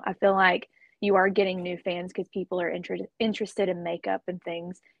mainstream now, I feel like you are getting new fans because people are interested in makeup and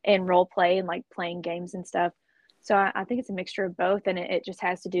things, and role play, and like playing games and stuff. So I think it's a mixture of both, and it just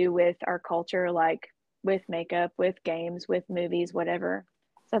has to do with our culture, like with makeup, with games, with movies, whatever.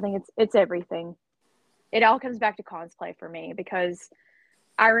 So I think it's everything. It all comes back to cosplay for me, because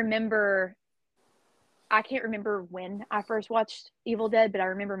I can't remember when I first watched Evil Dead, but I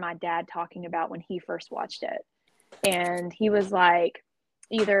remember my dad talking about when he first watched it. And he was like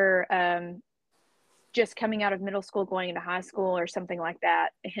either just coming out of middle school, going into high school or something like that.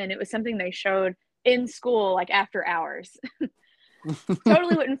 And it was something they showed in school, like after hours.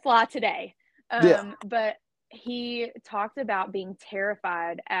 Totally wouldn't fly today. But he talked about being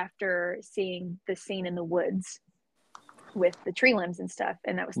terrified after seeing the scene in the woods with the tree limbs and stuff.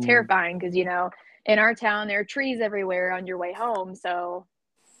 And that was terrifying because, in our town, there are trees everywhere on your way home. So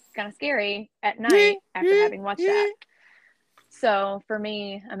it's kind of scary at night after having watched that. So for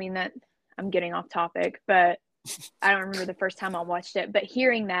me, I mean, that I'm getting off topic, but I don't remember the first time I watched it, but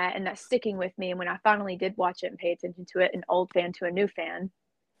hearing that and that sticking with me. And when I finally did watch it and pay attention to it, an old fan to a new fan,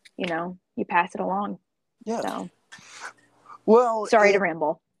 you pass it along. Yeah. So, well, sorry to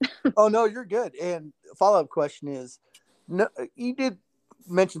ramble. Oh no, you're good. And follow-up question is, no, you did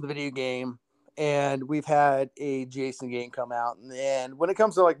mention the video game, and we've had a Jason game come out, and when it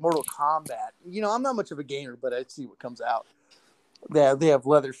comes to like Mortal Kombat, I'm not much of a gamer, but I see what comes out. They have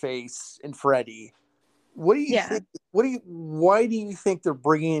Leatherface and Freddy. What do you think? Why do you think they're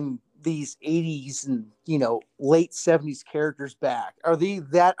bringing these 80s and late 70s characters back? Are they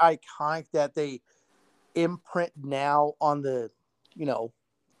that iconic that they imprint now on the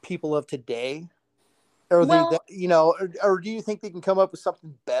people of today? Or or do you think they can come up with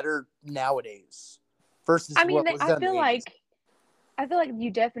something better nowadays versus what was done in the 80s? I feel like you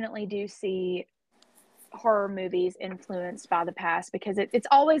definitely do see horror movies influenced by the past, because it's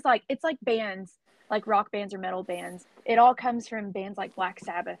always like, it's like bands, like rock bands or metal bands. It all comes from bands like Black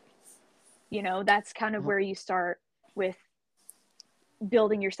Sabbath. That's kind of where you start with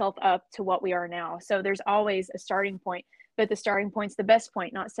building yourself up to what we are now. So there's always a starting point. But the starting point's the best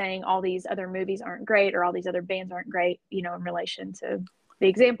point, not saying all these other movies aren't great or all these other bands aren't great, in relation to the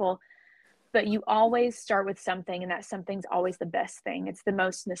example. But you always start with something, and that something's always the best thing. It's the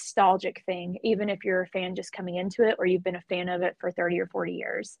most nostalgic thing, even if you're a fan just coming into it or you've been a fan of it for 30 or 40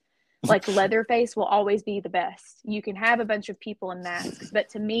 years. Like Leatherface will always be the best. You can have a bunch of people in masks, but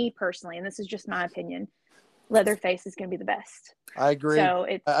to me personally, and this is just my opinion, Leatherface is going to be the best. I agree. So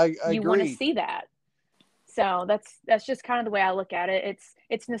I you want to see that. So that's just kind of the way I look at it.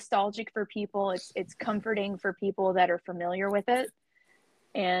 It's nostalgic for people. It's comforting for people that are familiar with it,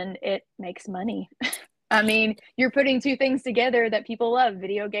 and it makes money. I mean, you're putting two things together that people love: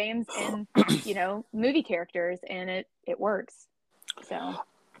 video games and movie characters, and it works. So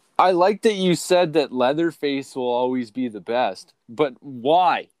I like that you said that Leatherface will always be the best, but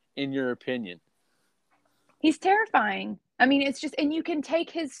why, in your opinion? He's terrifying. I mean, it's just, and you can take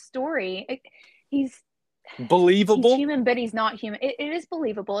his story. He's believable. He's human, but he's not human. It is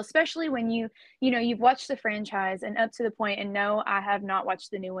believable, especially when you've watched the franchise and up to the point. And no, I have not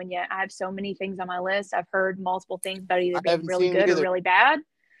watched the new one yet. I have so many things on my list. I've heard multiple things about either being really good or really bad.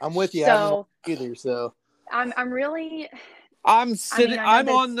 I'm with you. So either. So I'm really. I'm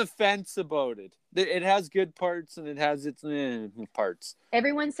on the fence about it. It has good parts and it has its parts.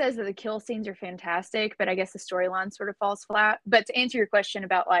 Everyone says that the kill scenes are fantastic, but I guess the storyline sort of falls flat. But to answer your question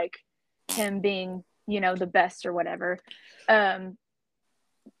about like him being the best or whatever,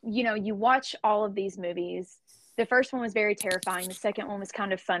 you watch all of these movies. The first one was very terrifying. The second one was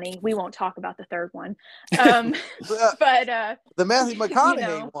kind of funny. We won't talk about the third one. But the Matthew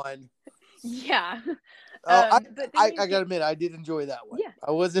McConaughey one. Yeah. But I gotta admit, I did enjoy that one. Yeah.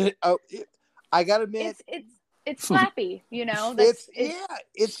 I wasn't. I gotta admit, it's slappy, you know.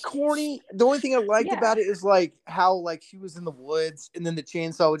 It's corny. The only thing I liked about it is like how like she was in the woods and then the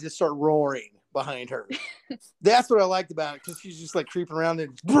chainsaw would just start roaring behind her. That's what I liked about it, because she's just like creeping around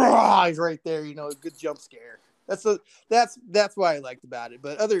and he's right there. You know, a good jump scare. That's why I liked about it.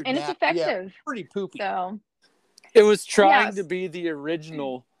 But other than it's effective. Pretty poopy. So it was trying to be the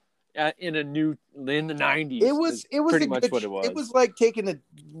original in the 90s. It was pretty much what it was. It was like taking a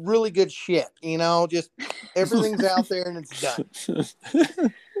really good shit, you know, just everything's out there and it's done.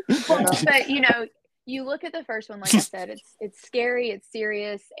 But you know, you look at the first one, like I said, it's scary, it's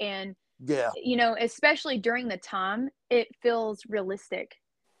serious, and you know, especially during the time, it feels realistic.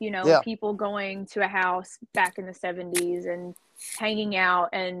 You know, people going to a house back in the 70s and hanging out,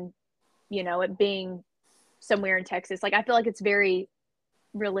 and you know, it being somewhere in Texas. Like, I feel like it's very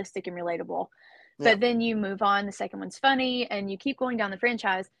realistic and relatable. But then you move on, the second one's funny, and you keep going down the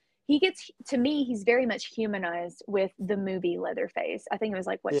franchise. He's very much humanized with the movie Leatherface. I think it was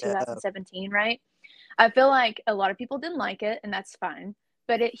like 2017, right? I feel like a lot of people didn't like it, and that's fine,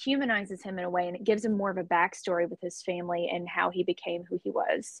 but it humanizes him in a way, and it gives him more of a backstory with his family and how he became who he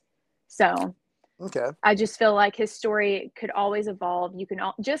was. So I just feel like his story could always evolve. You can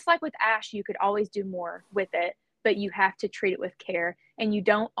just like with Ash, you could always do more with it, but you have to treat it with care, and you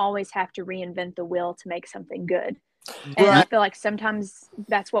don't always have to reinvent the wheel to make something good. And I feel like sometimes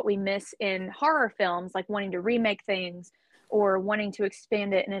that's what we miss in horror films, like wanting to remake things or wanting to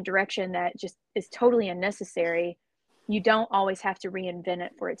expand it in a direction that just is totally unnecessary. You don't always have to reinvent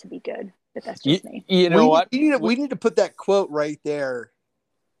it for it to be good. But that's just me. You know what? We need to put that quote right there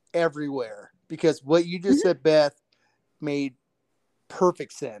everywhere, because what you just said, Beth, made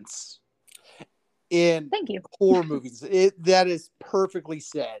perfect sense in horror movies. That is perfectly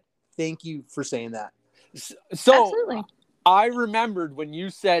said. Thank you for saying that. So absolutely. I remembered when you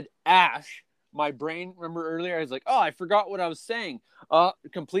said Ash, my brain, remember earlier, I was like, oh, I forgot what I was saying.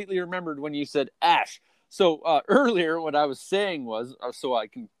 Completely remembered when you said Ash. So earlier what I was saying was, so I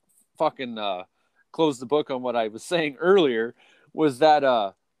can fucking close the book on what I was saying earlier, was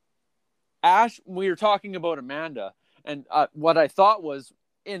that Ash, we were talking about Amanda, and what I thought was,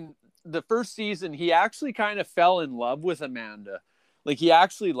 in the first season, he actually kind of fell in love with Amanda. Like, he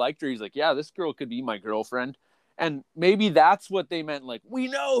actually liked her. He's like, yeah, this girl could be my girlfriend. And maybe that's what they meant. Like, we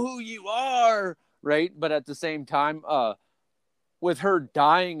know who you are, right? But at the same time, with her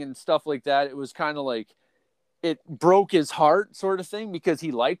dying and stuff like that, it was kind of like, it broke his heart sort of thing, because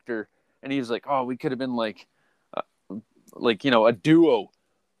he liked her. And he was like, oh, we could have been like, you know, a duo,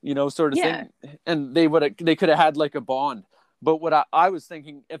 you know, sort of thing. And they could have had like a bond. But what I was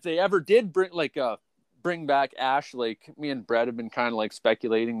thinking, if they ever did bring back Ash, like, me and Brett have been kind of like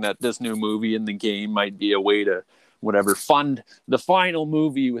speculating that this new movie in the game might be a way to fund the final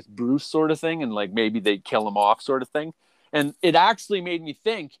movie with Bruce sort of thing, and like maybe they'd kill him off sort of thing. And it actually made me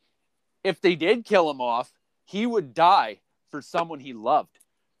think, if they did kill him off, he would die for someone he loved.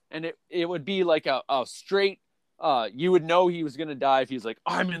 And it would be like a straight, you would know he was going to die if he was like,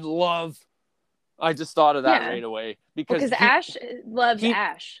 I'm in love. I just thought of that right away. Because Ash loves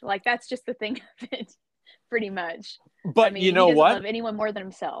Ash. Like, that's just the thing of it, pretty much. But I mean, you know he doesn't what? love anyone more than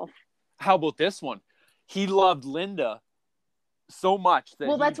himself. How about this one? He loved Linda so much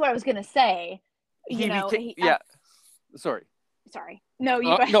that that's what I was going to say. Sorry. No,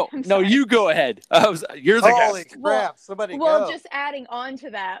 you you go ahead. You're the Holy guest. crap! Somebody go. Just adding on to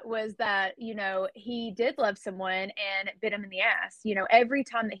that was that, you know, he did love someone and it bit him in the ass. You know, every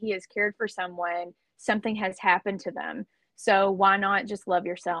time that he has cared for someone, something has happened to them. So why not just love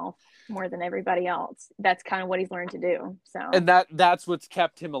yourself more than everybody else? That's kind of what he's learned to do. So, and that's what's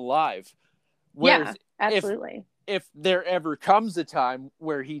kept him alive. Whereas absolutely. If there ever comes a time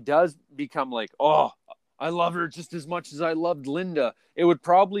where he does become like, oh, I love her just as much as I loved Linda, it would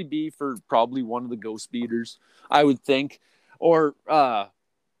probably be for one of the ghost beaters, I would think. Or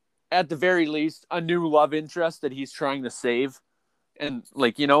at the very least, a new love interest that he's trying to save. And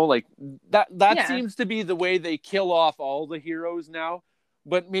like, you know, like that seems to be the way they kill off all the heroes now.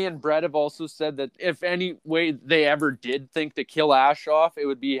 But me and Brett have also said that if any way they ever did think to kill Ash off, it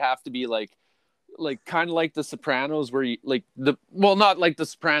would have to be like kind of like The Sopranos, where not like The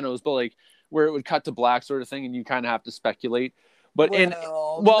Sopranos, but like where it would cut to black sort of thing, and you kind of have to speculate. But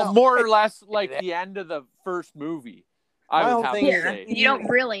more or less like the end of the first movie, I would have to say. You don't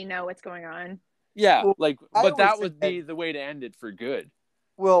really know what's going on. Yeah, but that would be the way to end it for good.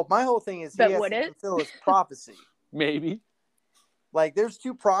 Well, my whole thing is, but would it fulfill his prophecy? Maybe. Like, there's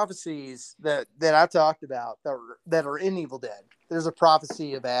two prophecies that I talked about that are in Evil Dead. There's a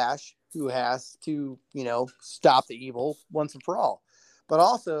prophecy of Ash, who has to, stop the evil once and for all. But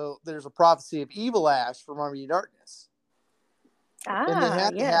also, there's a prophecy of evil Ash from Army of Darkness. And they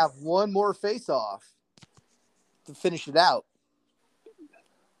have to have one more face-off to finish it out.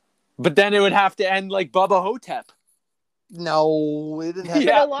 But then it would have to end like Bubba Hotep. No, it didn't have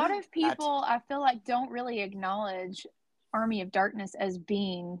But a lot of people, I feel like, don't really acknowledge Army of Darkness as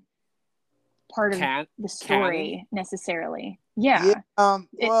being part of the story necessarily. Yeah.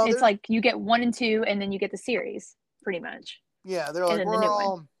 It's like you get 1 and 2, and then you get the series, pretty much. Yeah, they're like, we're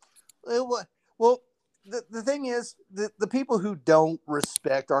all... Well, the thing is, the people who don't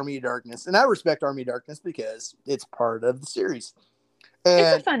respect Army of Darkness, and I respect Army of Darkness because it's part of the series. And,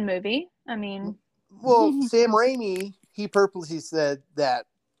 it's a fun movie. I mean... Well, Sam Raimi, he purposely said that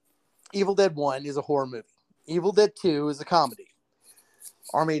Evil Dead 1 is a horror movie. Evil Dead 2 is a comedy.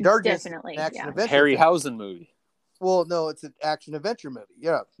 Army of Darkness definitely, is an action adventure Harryhausen movie. Well, no, it's an action adventure movie.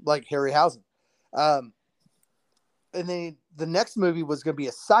 Yeah, like Harryhausen. And then the next movie was going to be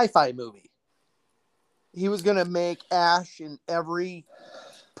a sci-fi movie. He was going to make Ash in every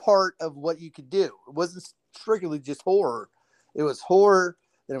part of what you could do. It wasn't strictly just horror. It was horror,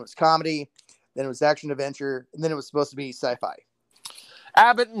 then it was comedy, then it was action adventure, and then it was supposed to be sci-fi.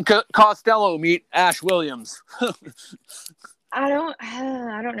 Abbott and Costello meet Ash Williams. I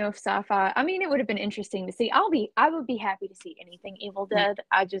don't know if sci-fi. I mean, it would have been interesting to see. I would be happy to see anything Evil Dead.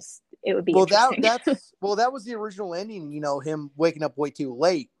 It would be interesting. That was the original ending. Him waking up way too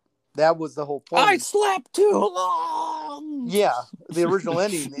late. That was the whole point. I slept too long. Yeah, the original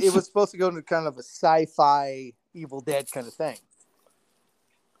ending. It was supposed to go into kind of a sci-fi Evil Dead kind of thing.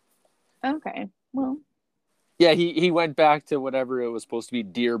 Okay, well. Yeah, he went back to whatever it was supposed to be,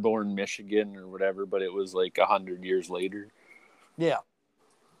 Dearborn, Michigan, or whatever, but it was like 100 years later. Yeah.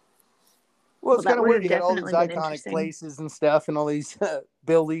 Well, it's kind of weird. You had all these iconic places and stuff, and all these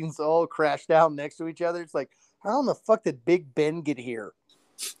buildings all crashed down next to each other. It's like, how in the fuck did Big Ben get here?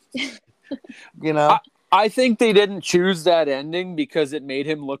 I think they didn't choose that ending because it made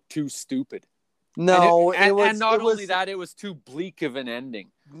him look too stupid. No, and not only that, it was too bleak of an ending.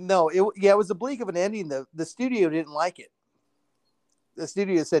 No, it was a bleak of an ending. The studio didn't like it. The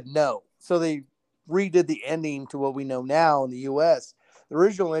studio said no, so they redid the ending to what we know now in the U.S. The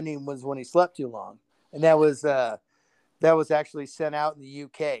original ending was when he slept too long, and that was actually sent out in the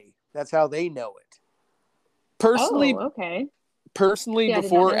U.K. That's how they know it. Personally, okay.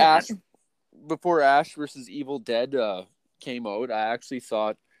 Before Ash versus Evil Dead came out, I actually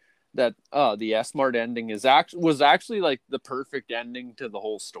thought that the S-Mart ending was actually like the perfect ending to the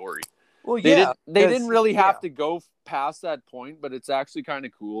whole story. Well, yeah, they didn't really have to go past that point, but it's actually kind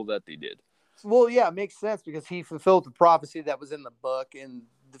of cool that they did. Well, yeah, it makes sense because he fulfilled the prophecy that was in the book and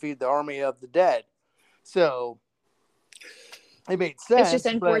defeated the army of the dead. So it made sense. It's just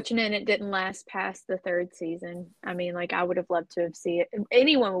unfortunate it didn't last past the 3rd season. I mean, like, I would have loved to have seen it.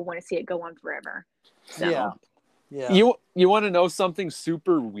 Anyone would want to see it go on forever. So. Yeah. You want to know something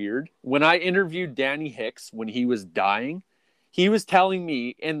super weird? When I interviewed Danny Hicks when he was dying, he was telling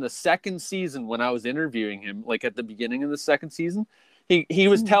me in the 2nd season when I was interviewing him, like at the beginning of the 2nd season, he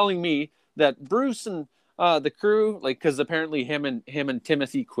was telling me that Bruce and the crew, like, because apparently him and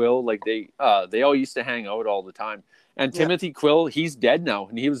Timothy Quill, like they all used to hang out all the time. And Timothy Quill, he's dead now,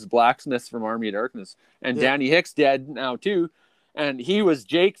 and he was the blacksmith from Army of Darkness. And Danny Hicks dead now too. And he was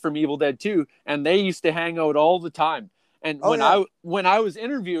Jake from Evil Dead 2, and they used to hang out all the time. And when I was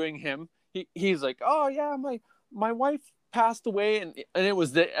interviewing him, he's like, "Oh yeah, my wife passed away, and it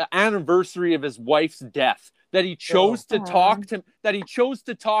was the anniversary of his wife's death that he chose to talk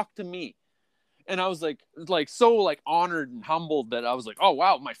to me." And I was like so honored and humbled that I was like, "Oh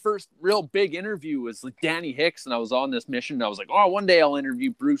wow, my first real big interview was like Danny Hicks, and I was on this mission. And I was like, oh, one day I'll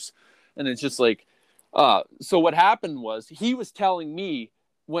interview Bruce." And it's just like. So what happened was he was telling me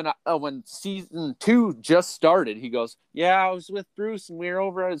when season 2 just started, he goes, "Yeah, I was with Bruce and we were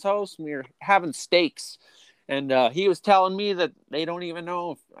over at his house and we were having steaks." And he was telling me that they don't even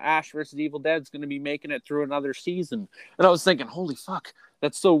know if Ash versus Evil Dead is going to be making it through another season. And I was thinking, holy fuck,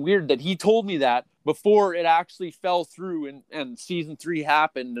 that's so weird that he told me that before it actually fell through and season 3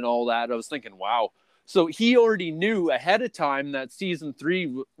 happened and all that. I was thinking, wow. So he already knew ahead of time that season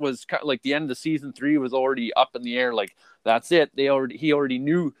 3 was like the end of season 3 was already up in the air. Like, that's it. He already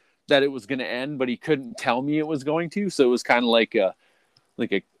knew that it was going to end, but he couldn't tell me it was going to. So it was kind of like a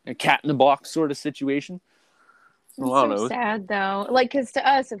cat in the box sort of situation. It's so sad though. Like, because to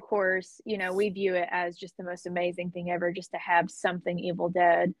us, of course, we view it as just the most amazing thing ever, just to have something Evil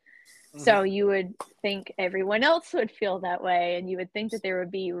Dead. So you would think everyone else would feel that way, and you would think that there would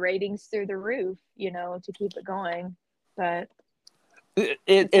be ratings through the roof, to keep it going. But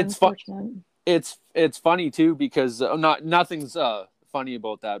It's fun. Unfortunate. It's funny too because nothing's funny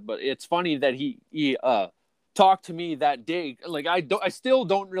about that, but it's funny that he talked to me that day. Like I still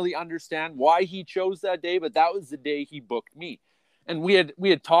don't really understand why he chose that day, but that was the day he booked me. And we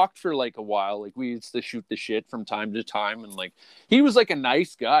had talked for like a while. Like we used to shoot the shit from time to time, and like he was like a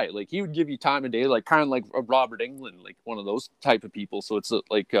nice guy. Like he would give you time of day, like kind of like a Robert Englund, like one of those type of people. So it's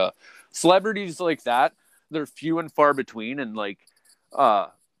like celebrities like that, they're few and far between, and like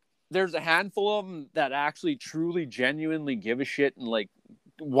there's a handful of them that actually truly genuinely give a shit and like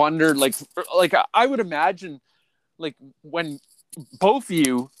wonder like I would imagine like when both of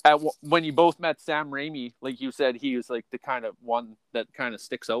you when you both met Sam Raimi, like you said, he was like the kind of one that kind of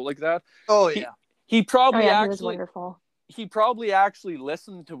sticks out like that. Oh yeah. He probably he was wonderful. he probably actually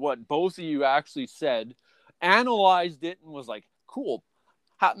listened to what both of you actually said, analyzed it, and was like, cool.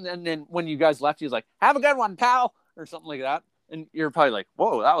 And then when you guys left, he was like, have a good one, pal, or something like that. And you're probably like,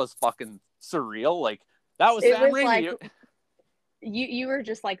 whoa, that was fucking surreal. Like that was Sam Raimi. Like, you were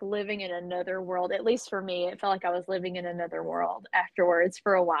just like living in another world. At least for me, it felt like I was living in another world afterwards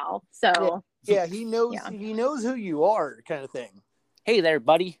for a while. So yeah, he knows he knows who you are, kind of thing. Hey there,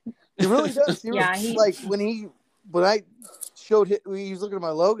 buddy. He really does. He like when I showed him, he was looking at my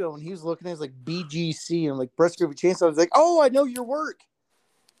logo and he was looking at his like BGC and like breast groovy chainsaw. I was like, oh, I know your work.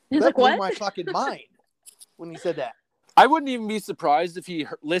 He's that like, blew what? my fucking mind when he said that. I wouldn't even be surprised if he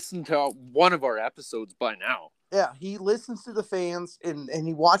listened to one of our episodes by now. Yeah, he listens to the fans and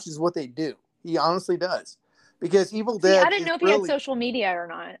he watches what they do. He honestly does. Because Evil Dead. I didn't know if he had social media or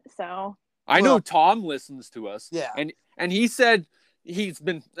not. So I know Tom listens to us. Yeah. And he said he's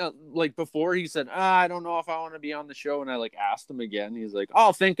been like before he said, I don't know if I want to be on the show. And I like asked him again. He's like,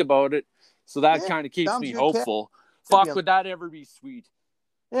 I'll think about it. So that kind of keeps me hopeful. Fuck, would that ever be sweet?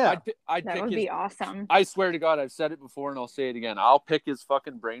 Yeah, that would be awesome. I swear to God, I've said it before and I'll say it again. I'll pick his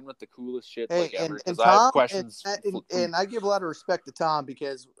fucking brain with the coolest shit ever because I have questions. And I give a lot of respect to Tom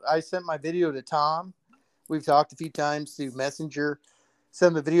because I sent my video to Tom. We've talked a few times through Messenger.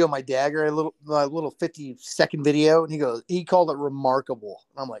 Sent him a video of my dagger, a little 50-second video, and he called it remarkable.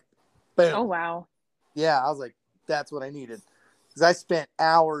 And I'm like, boom. Oh wow. Yeah, I was like, that's what I needed. Because I spent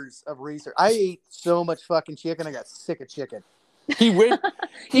hours of research. I ate so much fucking chicken, I got sick of chicken. He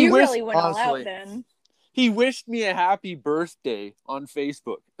really went all out then. He wished me a happy birthday on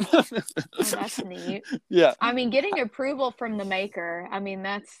Facebook. Oh, that's neat. Yeah. I mean, getting approval from the maker. I mean,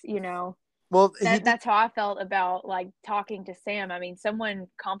 that's, well, that's how I felt about like talking to Sam. I mean, someone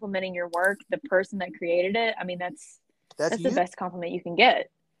complimenting your work, the person that created it. I mean, that's the best compliment you can get.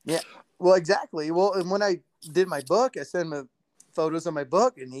 Yeah. Well, exactly. Well, and when I did my book, I sent him photos of my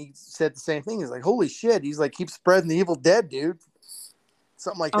book, and he said the same thing. He's like, "Holy shit!" He's like, "Keep spreading the Evil Dead, dude."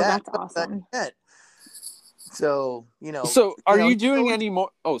 Something like that. That's awesome. So, So, are you doing any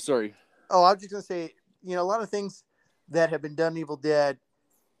more? Oh, sorry. Oh, I was just gonna say, a lot of things that have been done in Evil Dead,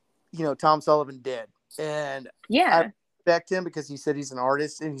 Tom Sullivan did, and I respect him because he said he's an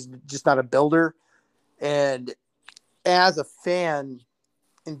artist and he's just not a builder. And as a fan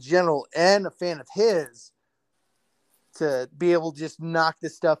in general, and a fan of his, to be able to just knock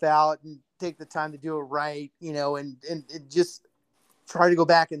this stuff out and take the time to do it right, and just try to go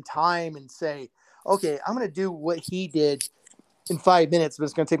back in time and say, okay, I'm going to do what he did in 5 minutes, but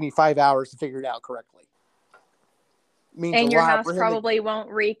it's going to take me 5 hours to figure it out correctly. And your house probably won't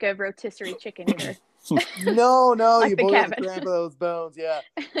reek of rotisserie chicken either. No, like you boil the crap of those bones, yeah.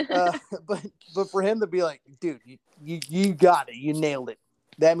 But for him to be like, dude, you got it, you nailed it.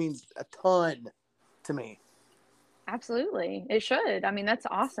 That means a ton to me. Absolutely. It should. I mean, that's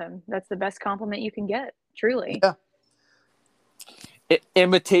awesome. That's the best compliment you can get, truly. Yeah.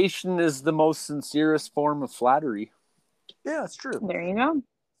 Imitation is the most sincerest form of flattery. Yeah, it's true. There you go.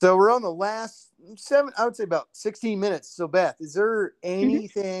 So we're on the last I would say about 16 minutes. So Beth, is there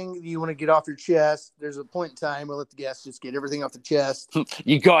anything you want to get off your chest? There's a point in time we'll let the guests just get everything off the chest.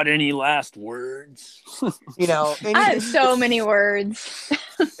 You got any last words? I have so many words.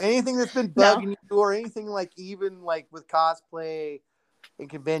 Anything that's been bugging you, or anything like even like with cosplay and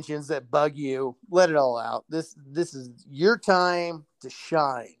conventions that bug you, let it all out. This is your time to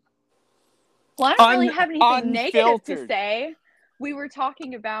shine. Well, I don't really have anything negative to say. We were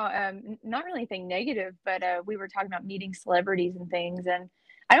talking about not really anything negative, but we were talking about meeting celebrities and things. And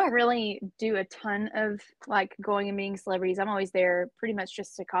I don't really do a ton of like going and meeting celebrities. I'm always there pretty much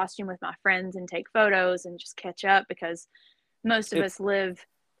just to costume with my friends and take photos and just catch up because most of us live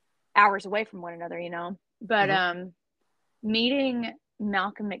hours away from one another, But meeting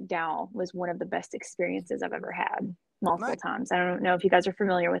Malcolm McDowell was one of the best experiences I've ever had multiple times. I don't know if you guys are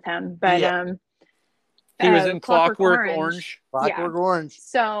familiar with him, but He was in Clockwork Orange. Orange. Clockwork Orange.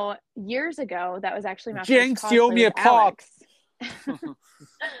 So years ago, that was actually my Jinx, first you owe cosplay me a with pop. Alex.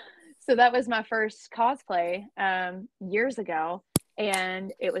 So that was my first cosplay years ago,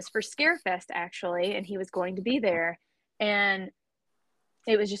 and it was for Scarefest actually, and he was going to be there, and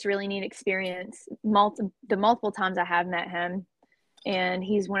it was just really neat experience. The multiple times I have met him, and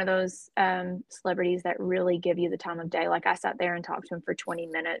he's one of those celebrities that really give you the time of day. Like I sat there and talked to him for 20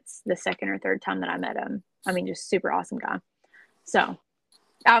 minutes the second or third time that I met him. I mean, just super awesome guy. So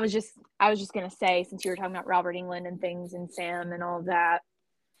I was just gonna say, since you were talking about Robert England and things and Sam and all of that,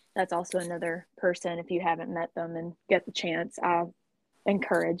 that's also another person, if you haven't met them and get the chance, I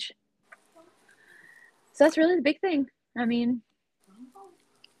encourage. So that's really the big thing. I mean,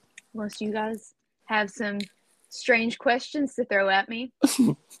 unless you guys have some strange questions to throw at me,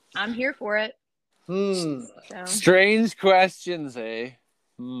 I'm here for it. So. Strange questions, eh?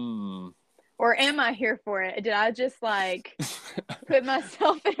 Or am I here for it? Did I just like put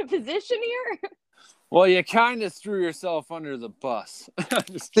myself in a position here? Well, you kind of threw yourself under the bus.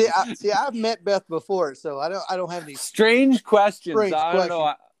 I've met Beth before, so I don't have any strange questions. I don't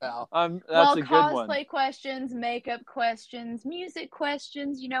know. That's a good one. Cosplay questions, makeup questions, music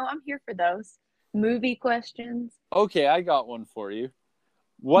questions. You know, I'm here for those. Movie questions. Okay, I got one for you.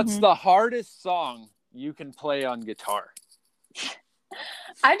 What's the hardest song you can play on guitar?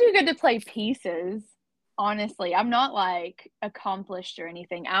 I do good to play pieces. Honestly, I'm not like accomplished or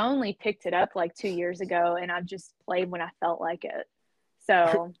anything. I only picked it up like 2 years ago, and I've just played when I felt like it.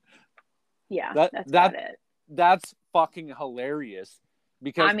 So, yeah, that's about it. That's fucking hilarious.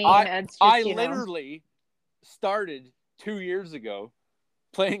 Because I mean, it's just, I literally started 2 years ago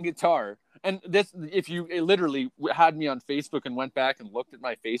playing guitar. And this, if you literally had me on Facebook and went back and looked at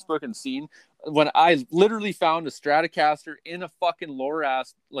my Facebook and seen when I literally found a Stratocaster in a fucking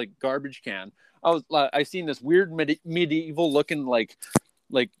lower-ass like garbage can. I seen this weird medieval looking like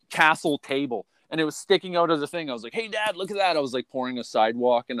castle table, and it was sticking out of the thing. I was like, "Hey, Dad, look at that!" I was like pouring a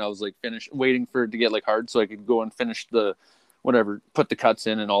sidewalk, and I was like waiting for it to get like hard so I could go and finish the whatever, put the cuts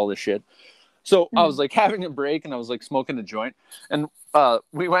in and all this shit. So I was like having a break, and I was like smoking a joint, and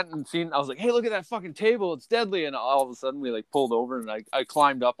we went and I was like, "Hey, look at that fucking table! It's deadly!" And all of a sudden, we like pulled over, and I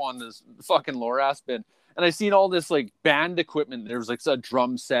climbed up on this fucking lower-ass bin. And I seen all this like band equipment. There was like a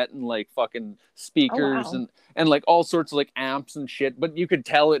drum set and like fucking speakers and like all sorts of like amps and shit. But you could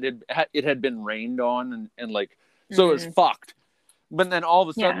tell it had been rained on and like, so it was fucked. But then all of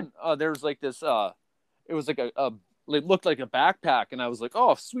a sudden there was like this, it was like it looked like a backpack. And I was like,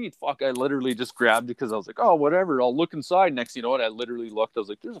 oh, sweet. Fuck. I literally just grabbed it because I was like, oh, whatever. I'll look inside. Next, you know what? I literally looked. I was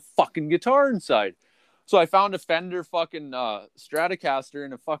like, there's a fucking guitar inside. So I found a Fender fucking Stratocaster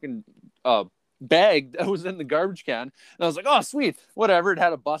in a fucking bag that was in the garbage can, and I was like, oh sweet, whatever. It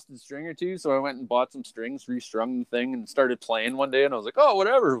had a busted string or two, so I went and bought some strings, restrung the thing, and started playing one day, and I was like, oh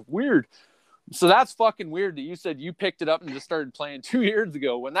whatever, weird. So that's fucking weird that you said you picked it up and just started playing 2 years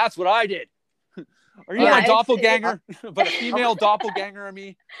ago when that's what I did. Are you my doppelganger? But a female doppelganger of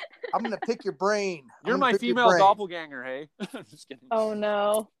me? I'm gonna pick your brain. You're my female doppelganger, hey? Just kidding. Oh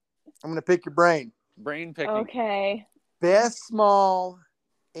no. I'm gonna pick your brain. Brain picking. Okay. Best small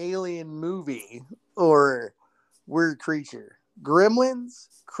alien movie or weird creature: Gremlins,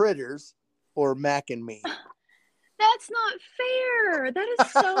 Critters, or Mac and Me? That's not fair. That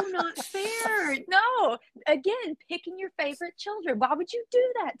is so not fair. No, again, picking your favorite children. Why would you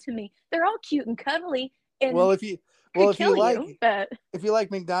do that to me? They're all cute and cuddly. And if you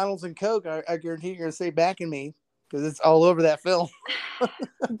like McDonald's and Coke, I guarantee you're gonna say Mac and Me because it's all over that film.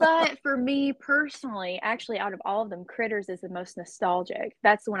 But for me personally, actually, out of all of them, Critters is the most nostalgic.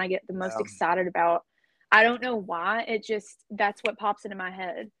 That's the one I get the most excited about. I don't know why. That's what pops into my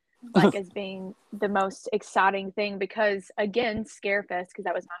head, like as being the most exciting thing. Because again, Scarefest, because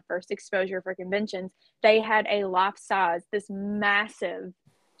that was my first exposure for conventions. They had a life size, this massive,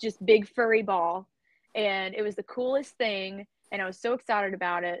 just big furry ball, and it was the coolest thing. And I was so excited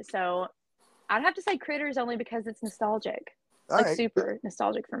about it. So I'd have to say Critters only because it's nostalgic. Super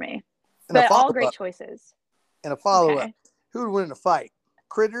nostalgic for me. But all great choices. And a follow-up. Okay. Who would win in a fight?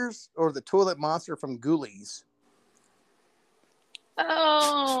 Critters or the toilet monster from Ghoulies?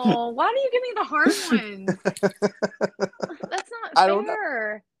 Oh, why do you give me the hard ones? That's not fair. I don't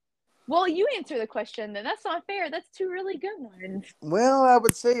know. Well, you answer the question then. That's not fair. That's two really good ones. Well, I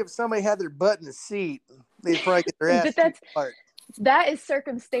would say if somebody had their butt in the seat, they'd probably get their ass kicked apart. That is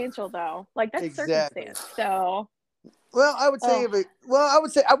circumstantial though. Like that's circumstance. So well, I would say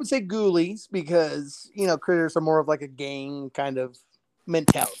I would say Ghoulies because Critters are more of like a gang kind of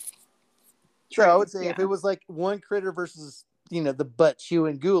mentality. So I would say if it was like one critter versus the butt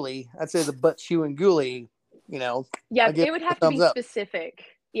chewing ghoulie, I'd say the butt chewing ghoulie Yeah, I give it would have a to be thumbs up. specific.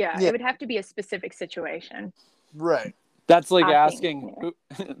 Yeah, Yeah. it would have to be a specific situation. Right. That's like I asking.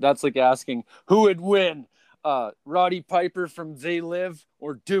 think, That's like asking who would win, Roddy Piper from They Live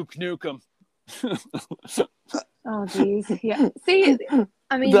or Duke Nukem. Oh, geez. Yeah. See,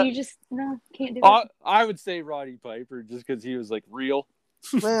 I mean, That- you just can't do it. I would say Roddy Piper just because he was like real.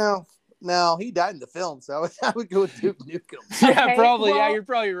 Well, no, he died in the film, so I would go with Duke Nukem. Yeah, Okay, probably. Yeah, well- you're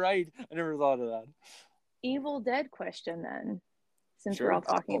probably right. I never thought of that. Evil Dead question then, since Sure. we're all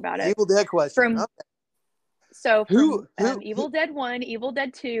talking about it. Evil Dead question. From Okay. So Who- from Evil Dead 1, Evil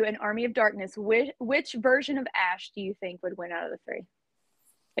Dead 2, and Army of Darkness, which version of Ash do you think would win out of the three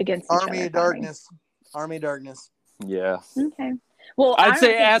against each Army other? of Darkness. Army of Darkness. Yeah. Okay. Well, I'd I say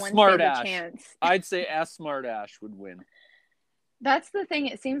don't think Ash one Smart stands a Ash. chance. I'd say S Smart Ash would win. That's the thing.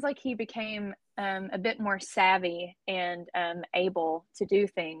 It seems like he became a bit more savvy and able to do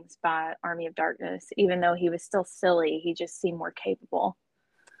things by Army of Darkness. Even though he was still silly, he just seemed more capable.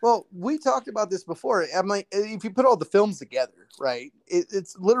 Well, we talked about this before. I mean, if you put all the films together, right,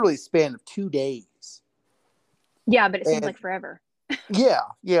 it's literally a span of 2 days. Yeah, but it seems And- like forever.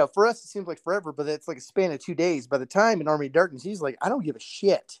 Yeah. For us, it seems like forever, but it's like a span of 2 days. By the time in Army of Darkness, he's like, I don't give a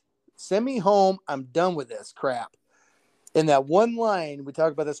shit. Send me home. I'm done with this crap. And that one line, we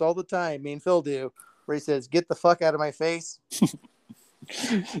talk about this all the time, me and Phil do, where he says, "Get the fuck out of my face."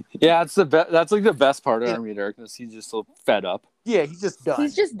 Yeah, it's the best. That's like the best part of Yeah. Army of Darkness. He's just so fed up. Yeah, he's just done.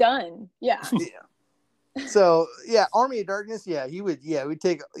 He's just done. Yeah. Yeah. So yeah, Army of Darkness. Yeah, he would. Yeah, we'd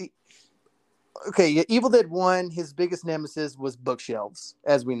take. Okay, yeah, Evil Dead 1. His biggest nemesis was bookshelves,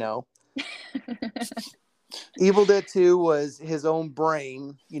 as we know. Evil Dead 2 was his own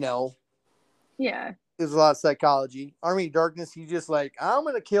brain. Yeah. There's a lot of psychology. Army of Darkness. He's just like, I'm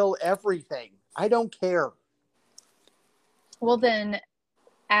gonna kill everything. I don't care. Well, then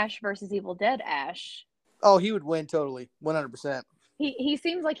Ash versus Evil Dead Ash. Oh, he would win totally, 100%. He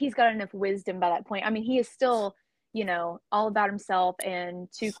seems like he's got enough wisdom by that point. I mean, he is still, all about himself and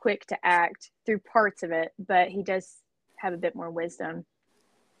too quick to act through parts of it, but he does have a bit more wisdom.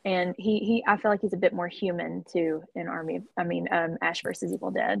 And I feel like he's a bit more human too in Ash versus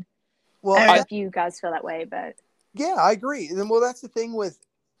Evil Dead. Well, I don't know if you guys feel that way, but yeah, I agree. And well, that's the thing with,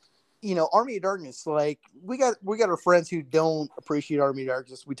 Army of Darkness. Like we got our friends who don't appreciate Army of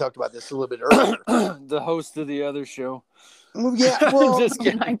Darkness. We talked about this a little bit earlier. The host of the other show. Yeah, well, Just oh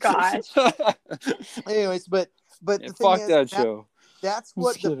kidding. my gosh. anyways, but Yeah, the thing fuck is, that show. that's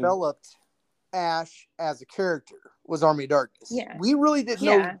what Just kidding. developed Ash as a character was Army of Darkness. Yeah. We really didn't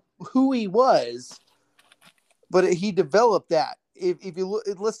Yeah. know who he was, but he developed that. If you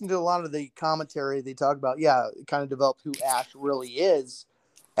listen to a lot of the commentary, they talk about, it kind of developed who Ash really is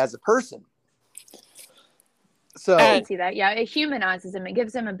as a person. So I can see that. Yeah, it humanizes him. It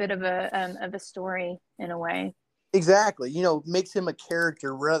gives him a bit of a story in a way. exactly, makes him a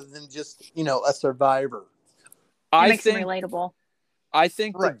character rather than just, a survivor. It makes him relatable. I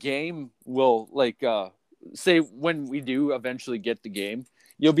think the Right. game will say when we do eventually get the game,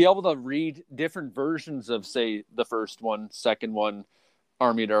 you'll be able to read different versions of, say, the first one, second one,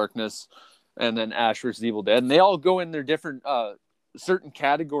 Army of Darkness, and then Ash vs. Evil Dead. And they all go in their different certain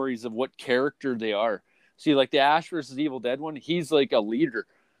categories of what character they are. See, like the Ash vs. Evil Dead one, he's like a leader.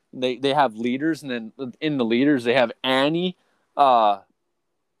 They have leaders, and then in the leaders they have Annie,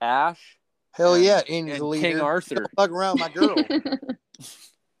 Ash, Hell yeah, Andy's and a leader. King Arthur. Don't fuck around my girl.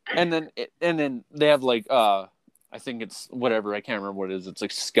 and then they have like I think it's whatever, I can't remember what it is. It's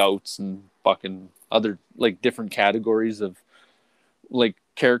like scouts and fucking other like different categories of like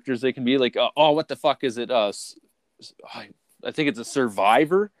characters they can be. Like what the fuck is it? I think it's a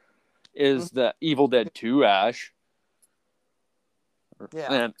survivor is the Evil Dead 2 Ash.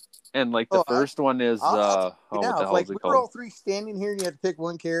 Yeah. And like the first one is what the hell like is it we're all called? three standing here and you have to pick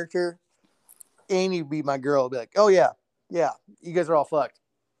one character. Annie would be my girl. I'd be like, oh yeah, you guys are all fucked.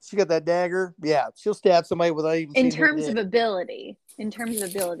 She got that dagger. Yeah, she'll stab somebody without even In seeing terms of ability,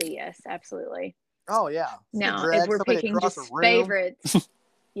 yes, absolutely. Oh yeah. Now, Drag if we're somebody picking across just a room, favorites,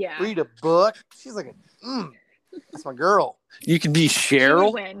 yeah, read a book. She's like, that's my girl. You could be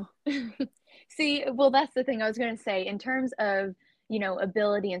Cheryl. win. See, well, that's the thing I was going to say. In terms of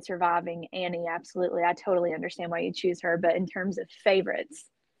ability and surviving, Annie, absolutely, I totally understand why you choose her. But in terms of favorites,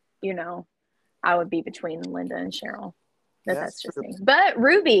 I would be between Linda and Cheryl. That's just true. me. But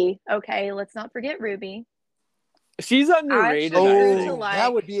Ruby, okay, let's not forget Ruby. She's underrated. I think.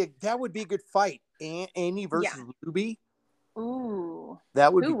 That would be a good fight. Annie versus Ruby. Ooh,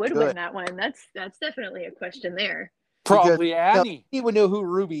 That would who be would good. win that one? That's definitely a question there. Probably Because, Annie. he would know who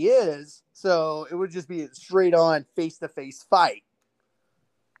Ruby is, so it would just be a straight on face to face fight.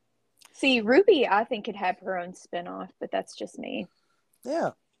 See, Ruby, I think could have her own spinoff, but that's just me.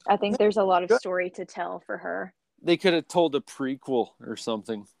 Yeah. I think Yeah. there's a lot of Good. story to tell for her. They could have told a prequel or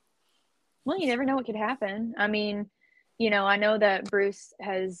something. Well, you never know what could happen. I mean, I know that Bruce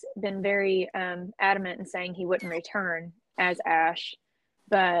has been very adamant in saying he wouldn't return as Ash,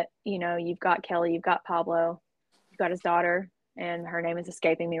 but you've got Kelly, you've got Pablo, you've got his daughter, and her name is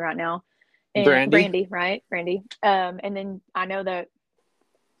escaping me right now. And Brandy, right? Brandy. And then I know that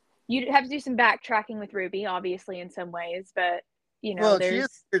you'd have to do some backtracking with Ruby, obviously, in some ways, but well, she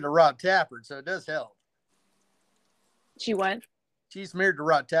is married to Rod Tappert, so it does help. She what? She's married to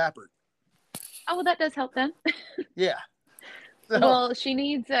Rod Tappert. Oh, well, that does help then. Yeah. So, well, she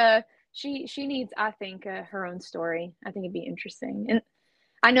needs she needs, I think, her own story. I think it'd be interesting. And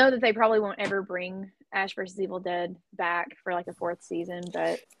I know that they probably won't ever bring Ash versus Evil Dead back for like a 4th season,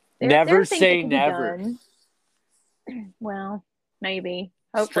 but never say never. Well, maybe.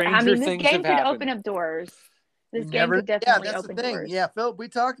 Stranger this things game have could open up doors. This game could definitely open doors. Yeah, Phil, we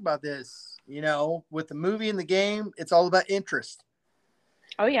talked about this. With the movie and the game, it's all about interest.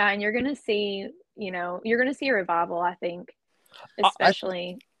 Oh yeah, and you're gonna see, a revival, I think.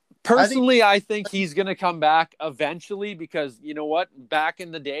 Especially personally, I think he's gonna come back eventually, because you know what? Back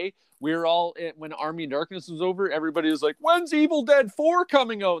in the day, we were all, when Army of Darkness was over, everybody was like, "When's Evil Dead 4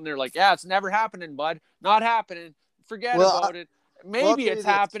 coming out?" And they're like, "Yeah, it's never happening, bud. Not happening. Forget about it. Maybe it's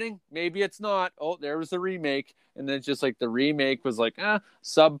happening. Maybe it's not. Oh, there was a remake." And then it's just like the remake was like,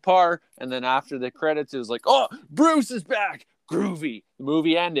 subpar. And then after the credits, it was like, "Oh, Bruce is back. Groovy." The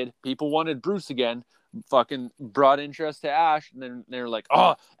movie ended. People wanted Bruce again. Fucking brought interest to Ash. And then they're like,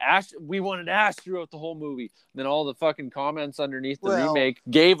 "Oh, Ash, we wanted Ash throughout the whole movie." And then all the fucking comments underneath the remake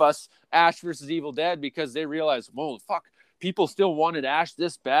gave us Ash versus Evil Dead, because they realized, whoa, fuck, people still wanted Ash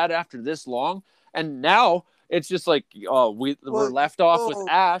this bad after this long. And now it's just like, we're left off with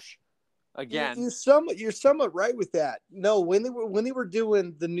Ash again. You're somewhat right with that. No, when they were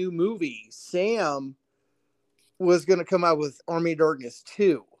doing the new movie, Sam was going to come out with Army of Darkness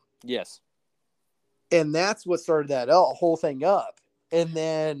 2. Yes. And that's what started that whole thing up. And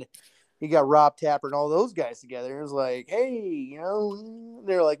then he got Rob Tapper and all those guys together. It was like, hey,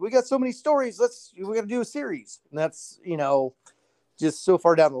 they're like, we got so many stories. We got to do a series. And that's, just so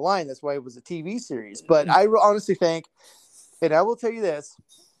far down the line. That's why it was a TV series. But I honestly think, and I will tell you this,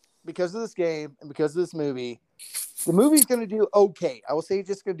 because of this game and because of this movie, the movie's going to do okay. I will say it's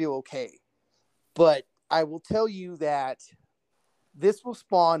just going to do okay. But I will tell you that this will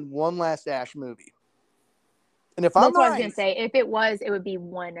spawn one last Ash movie. And if that's what I was going to say. If it was, it would be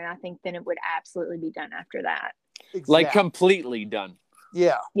one. And I think then it would absolutely be done after that. Exactly. Like completely done.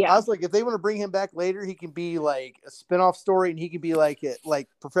 Yeah. I was like, if they want to bring him back later, he can be like a spinoff story, and he could be like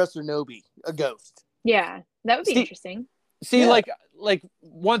Professor Nobi, a ghost. Yeah. That would be interesting. See, like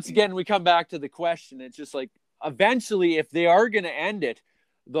once again, we come back to the question. It's just like, eventually, if they are going to end it,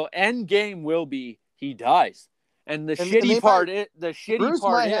 the end game will be he dies. And the shitty part is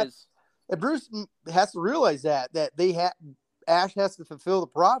Bruce has to realize that Ash has to fulfill the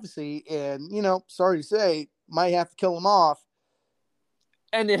prophecy, and sorry to say, might have to kill him off.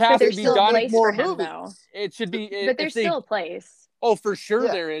 And it has to be done more movies. Though. It should be, but there's still a place. Oh, for sure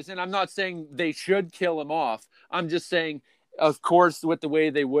there is, and I'm not saying they should kill him off. I'm just saying, of course, with the way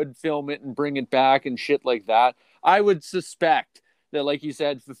they would film it and bring it back and shit like that, I would suspect that, like you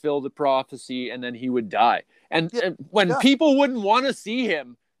said, fulfill the prophecy, and then he would die. And when people wouldn't want to see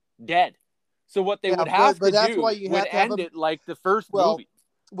him dead. So what they would have to do would end it like the first movie.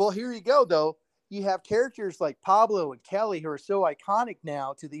 Well, here you go, though. You have characters like Pablo and Kelly who are so iconic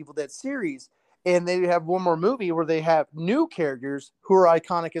now to the Evil Dead series, and they have one more movie where they have new characters who are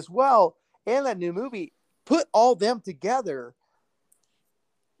iconic as well. And that new movie, put all them together.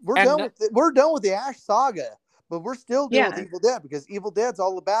 We're done with the Ash saga, but we're still dealing with Evil Dead, because Evil Dead's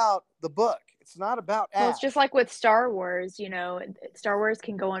all about the book. It's not about Ash. Well, it's just like with Star Wars. Star Wars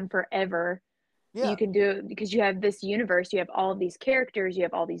can go on forever. Yeah. You can do it because you have this universe, you have all of these characters, you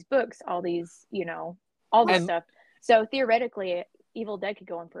have all these books, all these, all this stuff. So theoretically, Evil Dead could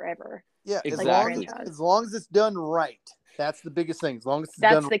go on forever. Yeah, exactly. As long as it's done right. That's the biggest thing. As long as it's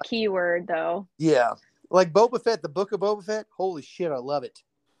done right. That's the key word, though. Yeah. Like Boba Fett, the Book of Boba Fett. Holy shit, I love it.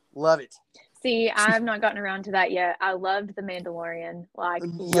 Love it. See, I've not gotten around to that yet. I loved The Mandalorian. If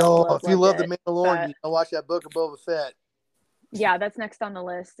you love The Mandalorian, you gotta watch that Book of Boba Fett. Yeah, that's next on the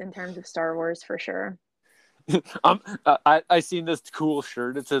list in terms of Star Wars for sure. I seen this cool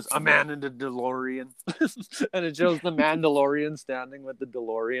shirt. It says "A man in a DeLorean," and it shows the Mandalorian standing with the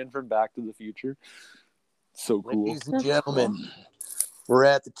DeLorean from Back to the Future. So cool. Ladies and gentlemen, we're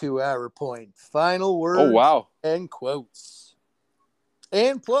at the 2-hour point. Final words. Oh wow! And quotes.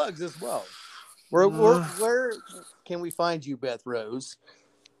 And plugs as well. Where can we find you, Beth Rose?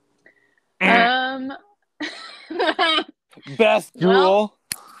 Beth Ghoul. Well,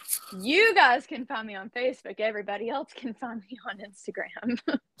 you guys can find me on Facebook. Everybody else can find me on Instagram.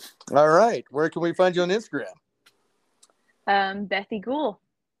 All right. Where can we find you on Instagram? Bethy Ghoul.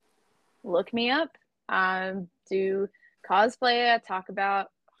 Look me up. I do cosplay. I talk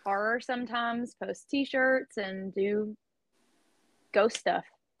about horror sometimes, post t-shirts, and do ghost stuff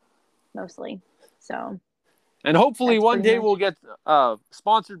mostly. So, and hopefully one day much. we'll get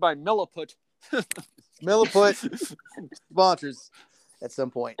sponsored by Milliput. Milliput sponsors at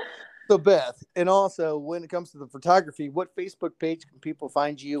some point. So Beth, and also when it comes to the photography, what Facebook page can people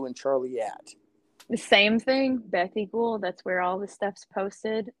find you and Charlie at? The same thing, Bethy Ghoul. That's where all the stuff's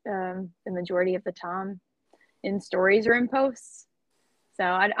posted the majority of the time, in stories or in posts. So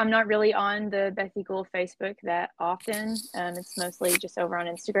I'm not really on the Bethy Ghoul Facebook that often. It's mostly just over on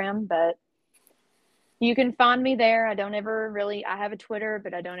Instagram, but you can find me there. I have a Twitter,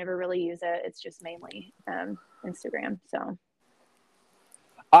 but I don't ever really use it. It's just mainly Instagram. So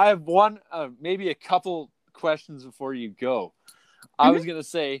I have maybe a couple questions before you go. I was going to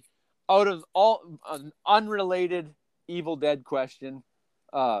say, out of all an unrelated Evil Dead question,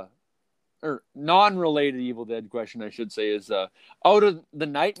 or non-related Evil Dead question, I should say, is out of the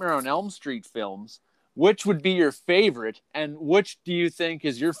Nightmare on Elm Street films, which would be your favorite, and which do you think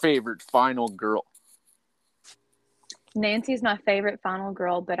is your favorite final girl? Nancy's my favorite final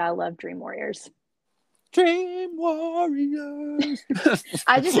girl, but I love Dream Warriors. Dream Warriors.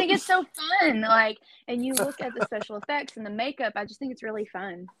 I just think it's so fun. And you look at the special effects and the makeup, I just think it's really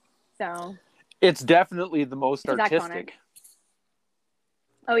fun. So it's definitely the most artistic. Iconic.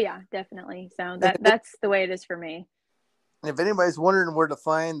 Oh yeah, definitely. So that's the way it is for me. If anybody's wondering where to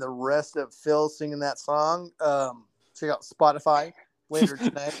find the rest of Phil singing that song, check out Spotify later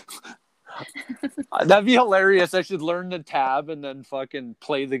tonight. That'd be hilarious. I should learn the tab and then fucking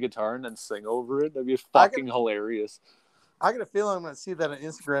play the guitar and then sing over it. That'd be fucking hilarious. I got a feeling I'm going to see that on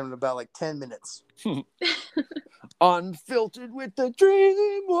Instagram in about 10 minutes. Unfiltered with the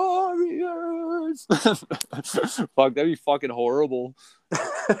Dream Warriors. Fuck, that'd be fucking horrible.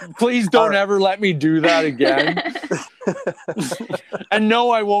 Please don't ever let me do that again. And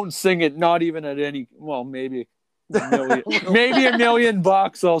no, I won't sing it. Not even at any. Well, maybe $1 million.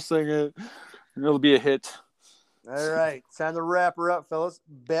 I'll sing it. It'll be a hit. All right, it's time to wrap her up, fellas.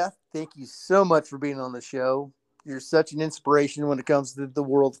 Beth, thank you so much for being on the show. You're such an inspiration when it comes to the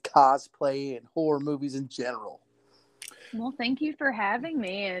world of cosplay and horror movies in general. Well, thank you for having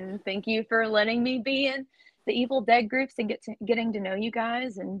me, and thank you for letting me be in the Evil Dead groups and getting to know you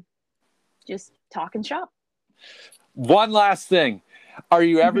guys and just talking shop. One last thing. Are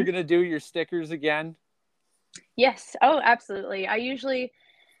you ever going to do your stickers again? Yes. Oh, absolutely. I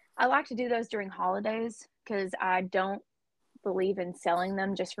like to do those during holidays because I don't believe in selling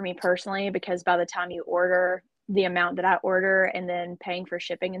them just for me personally, because by the time you order the amount that I order and then paying for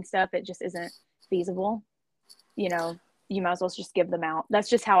shipping and stuff, it just isn't feasible. You might as well just give them out. That's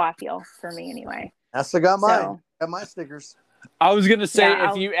just how I feel, for me anyway. I still got mine. Got my stickers. I was going to say,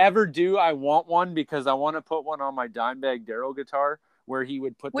 if you ever do, I want one because I want to put one on my Dimebag Darrell guitar where he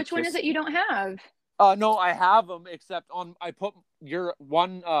would put Which one is it you don't have? No, I have them, except I put your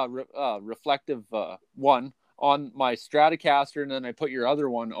one reflective one on my Stratocaster, and then I put your other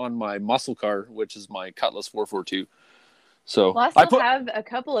one on my muscle car, which is my Cutlass 442. So I still have a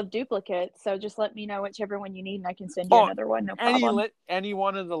couple of duplicates, so just let me know whichever one you need, and I can send you another one. No problem. Any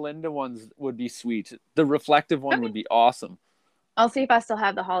one of the Linda ones would be sweet. The reflective one would be awesome. I'll see if I still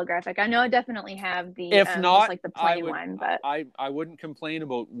have the holographic. I know I definitely have the if not, just the plain one, but I wouldn't complain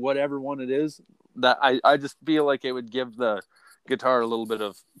about whatever one it is. That I just feel like it would give the guitar a little bit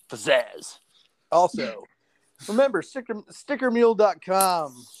of pizzazz. Also, remember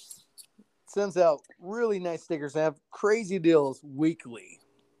stickermule.com sends out really nice stickers and have crazy deals weekly.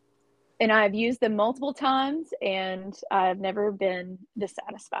 And I've used them multiple times and I've never been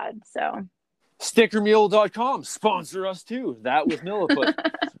dissatisfied. So stickermule.com, sponsor us too. That was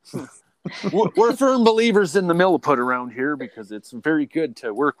Milliput. We're firm believers in the Milliput around here because it's very good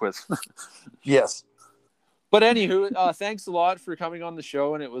to work with. Yes. But anywho, thanks a lot for coming on the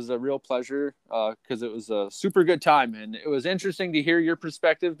show, and it was a real pleasure because it was a super good time, and it was interesting to hear your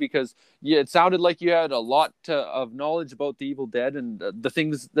perspective because it sounded like you had a lot of knowledge about the Evil Dead and the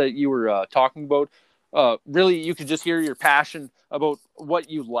things that you were talking about. Really, you could just hear your passion about what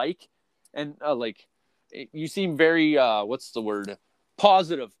you like, and you seem very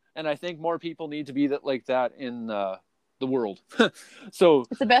positive, and I think more people need to be like that in the world. So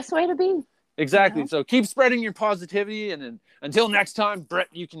it's the best way to be. Exactly. You know? So keep spreading your positivity, and then until next time, Brett,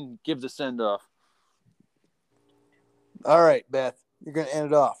 you can give the send off. All right, Beth, you're going to end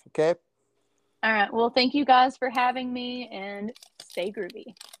it off, okay? All right. Well, thank you guys for having me, and stay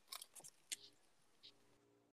groovy.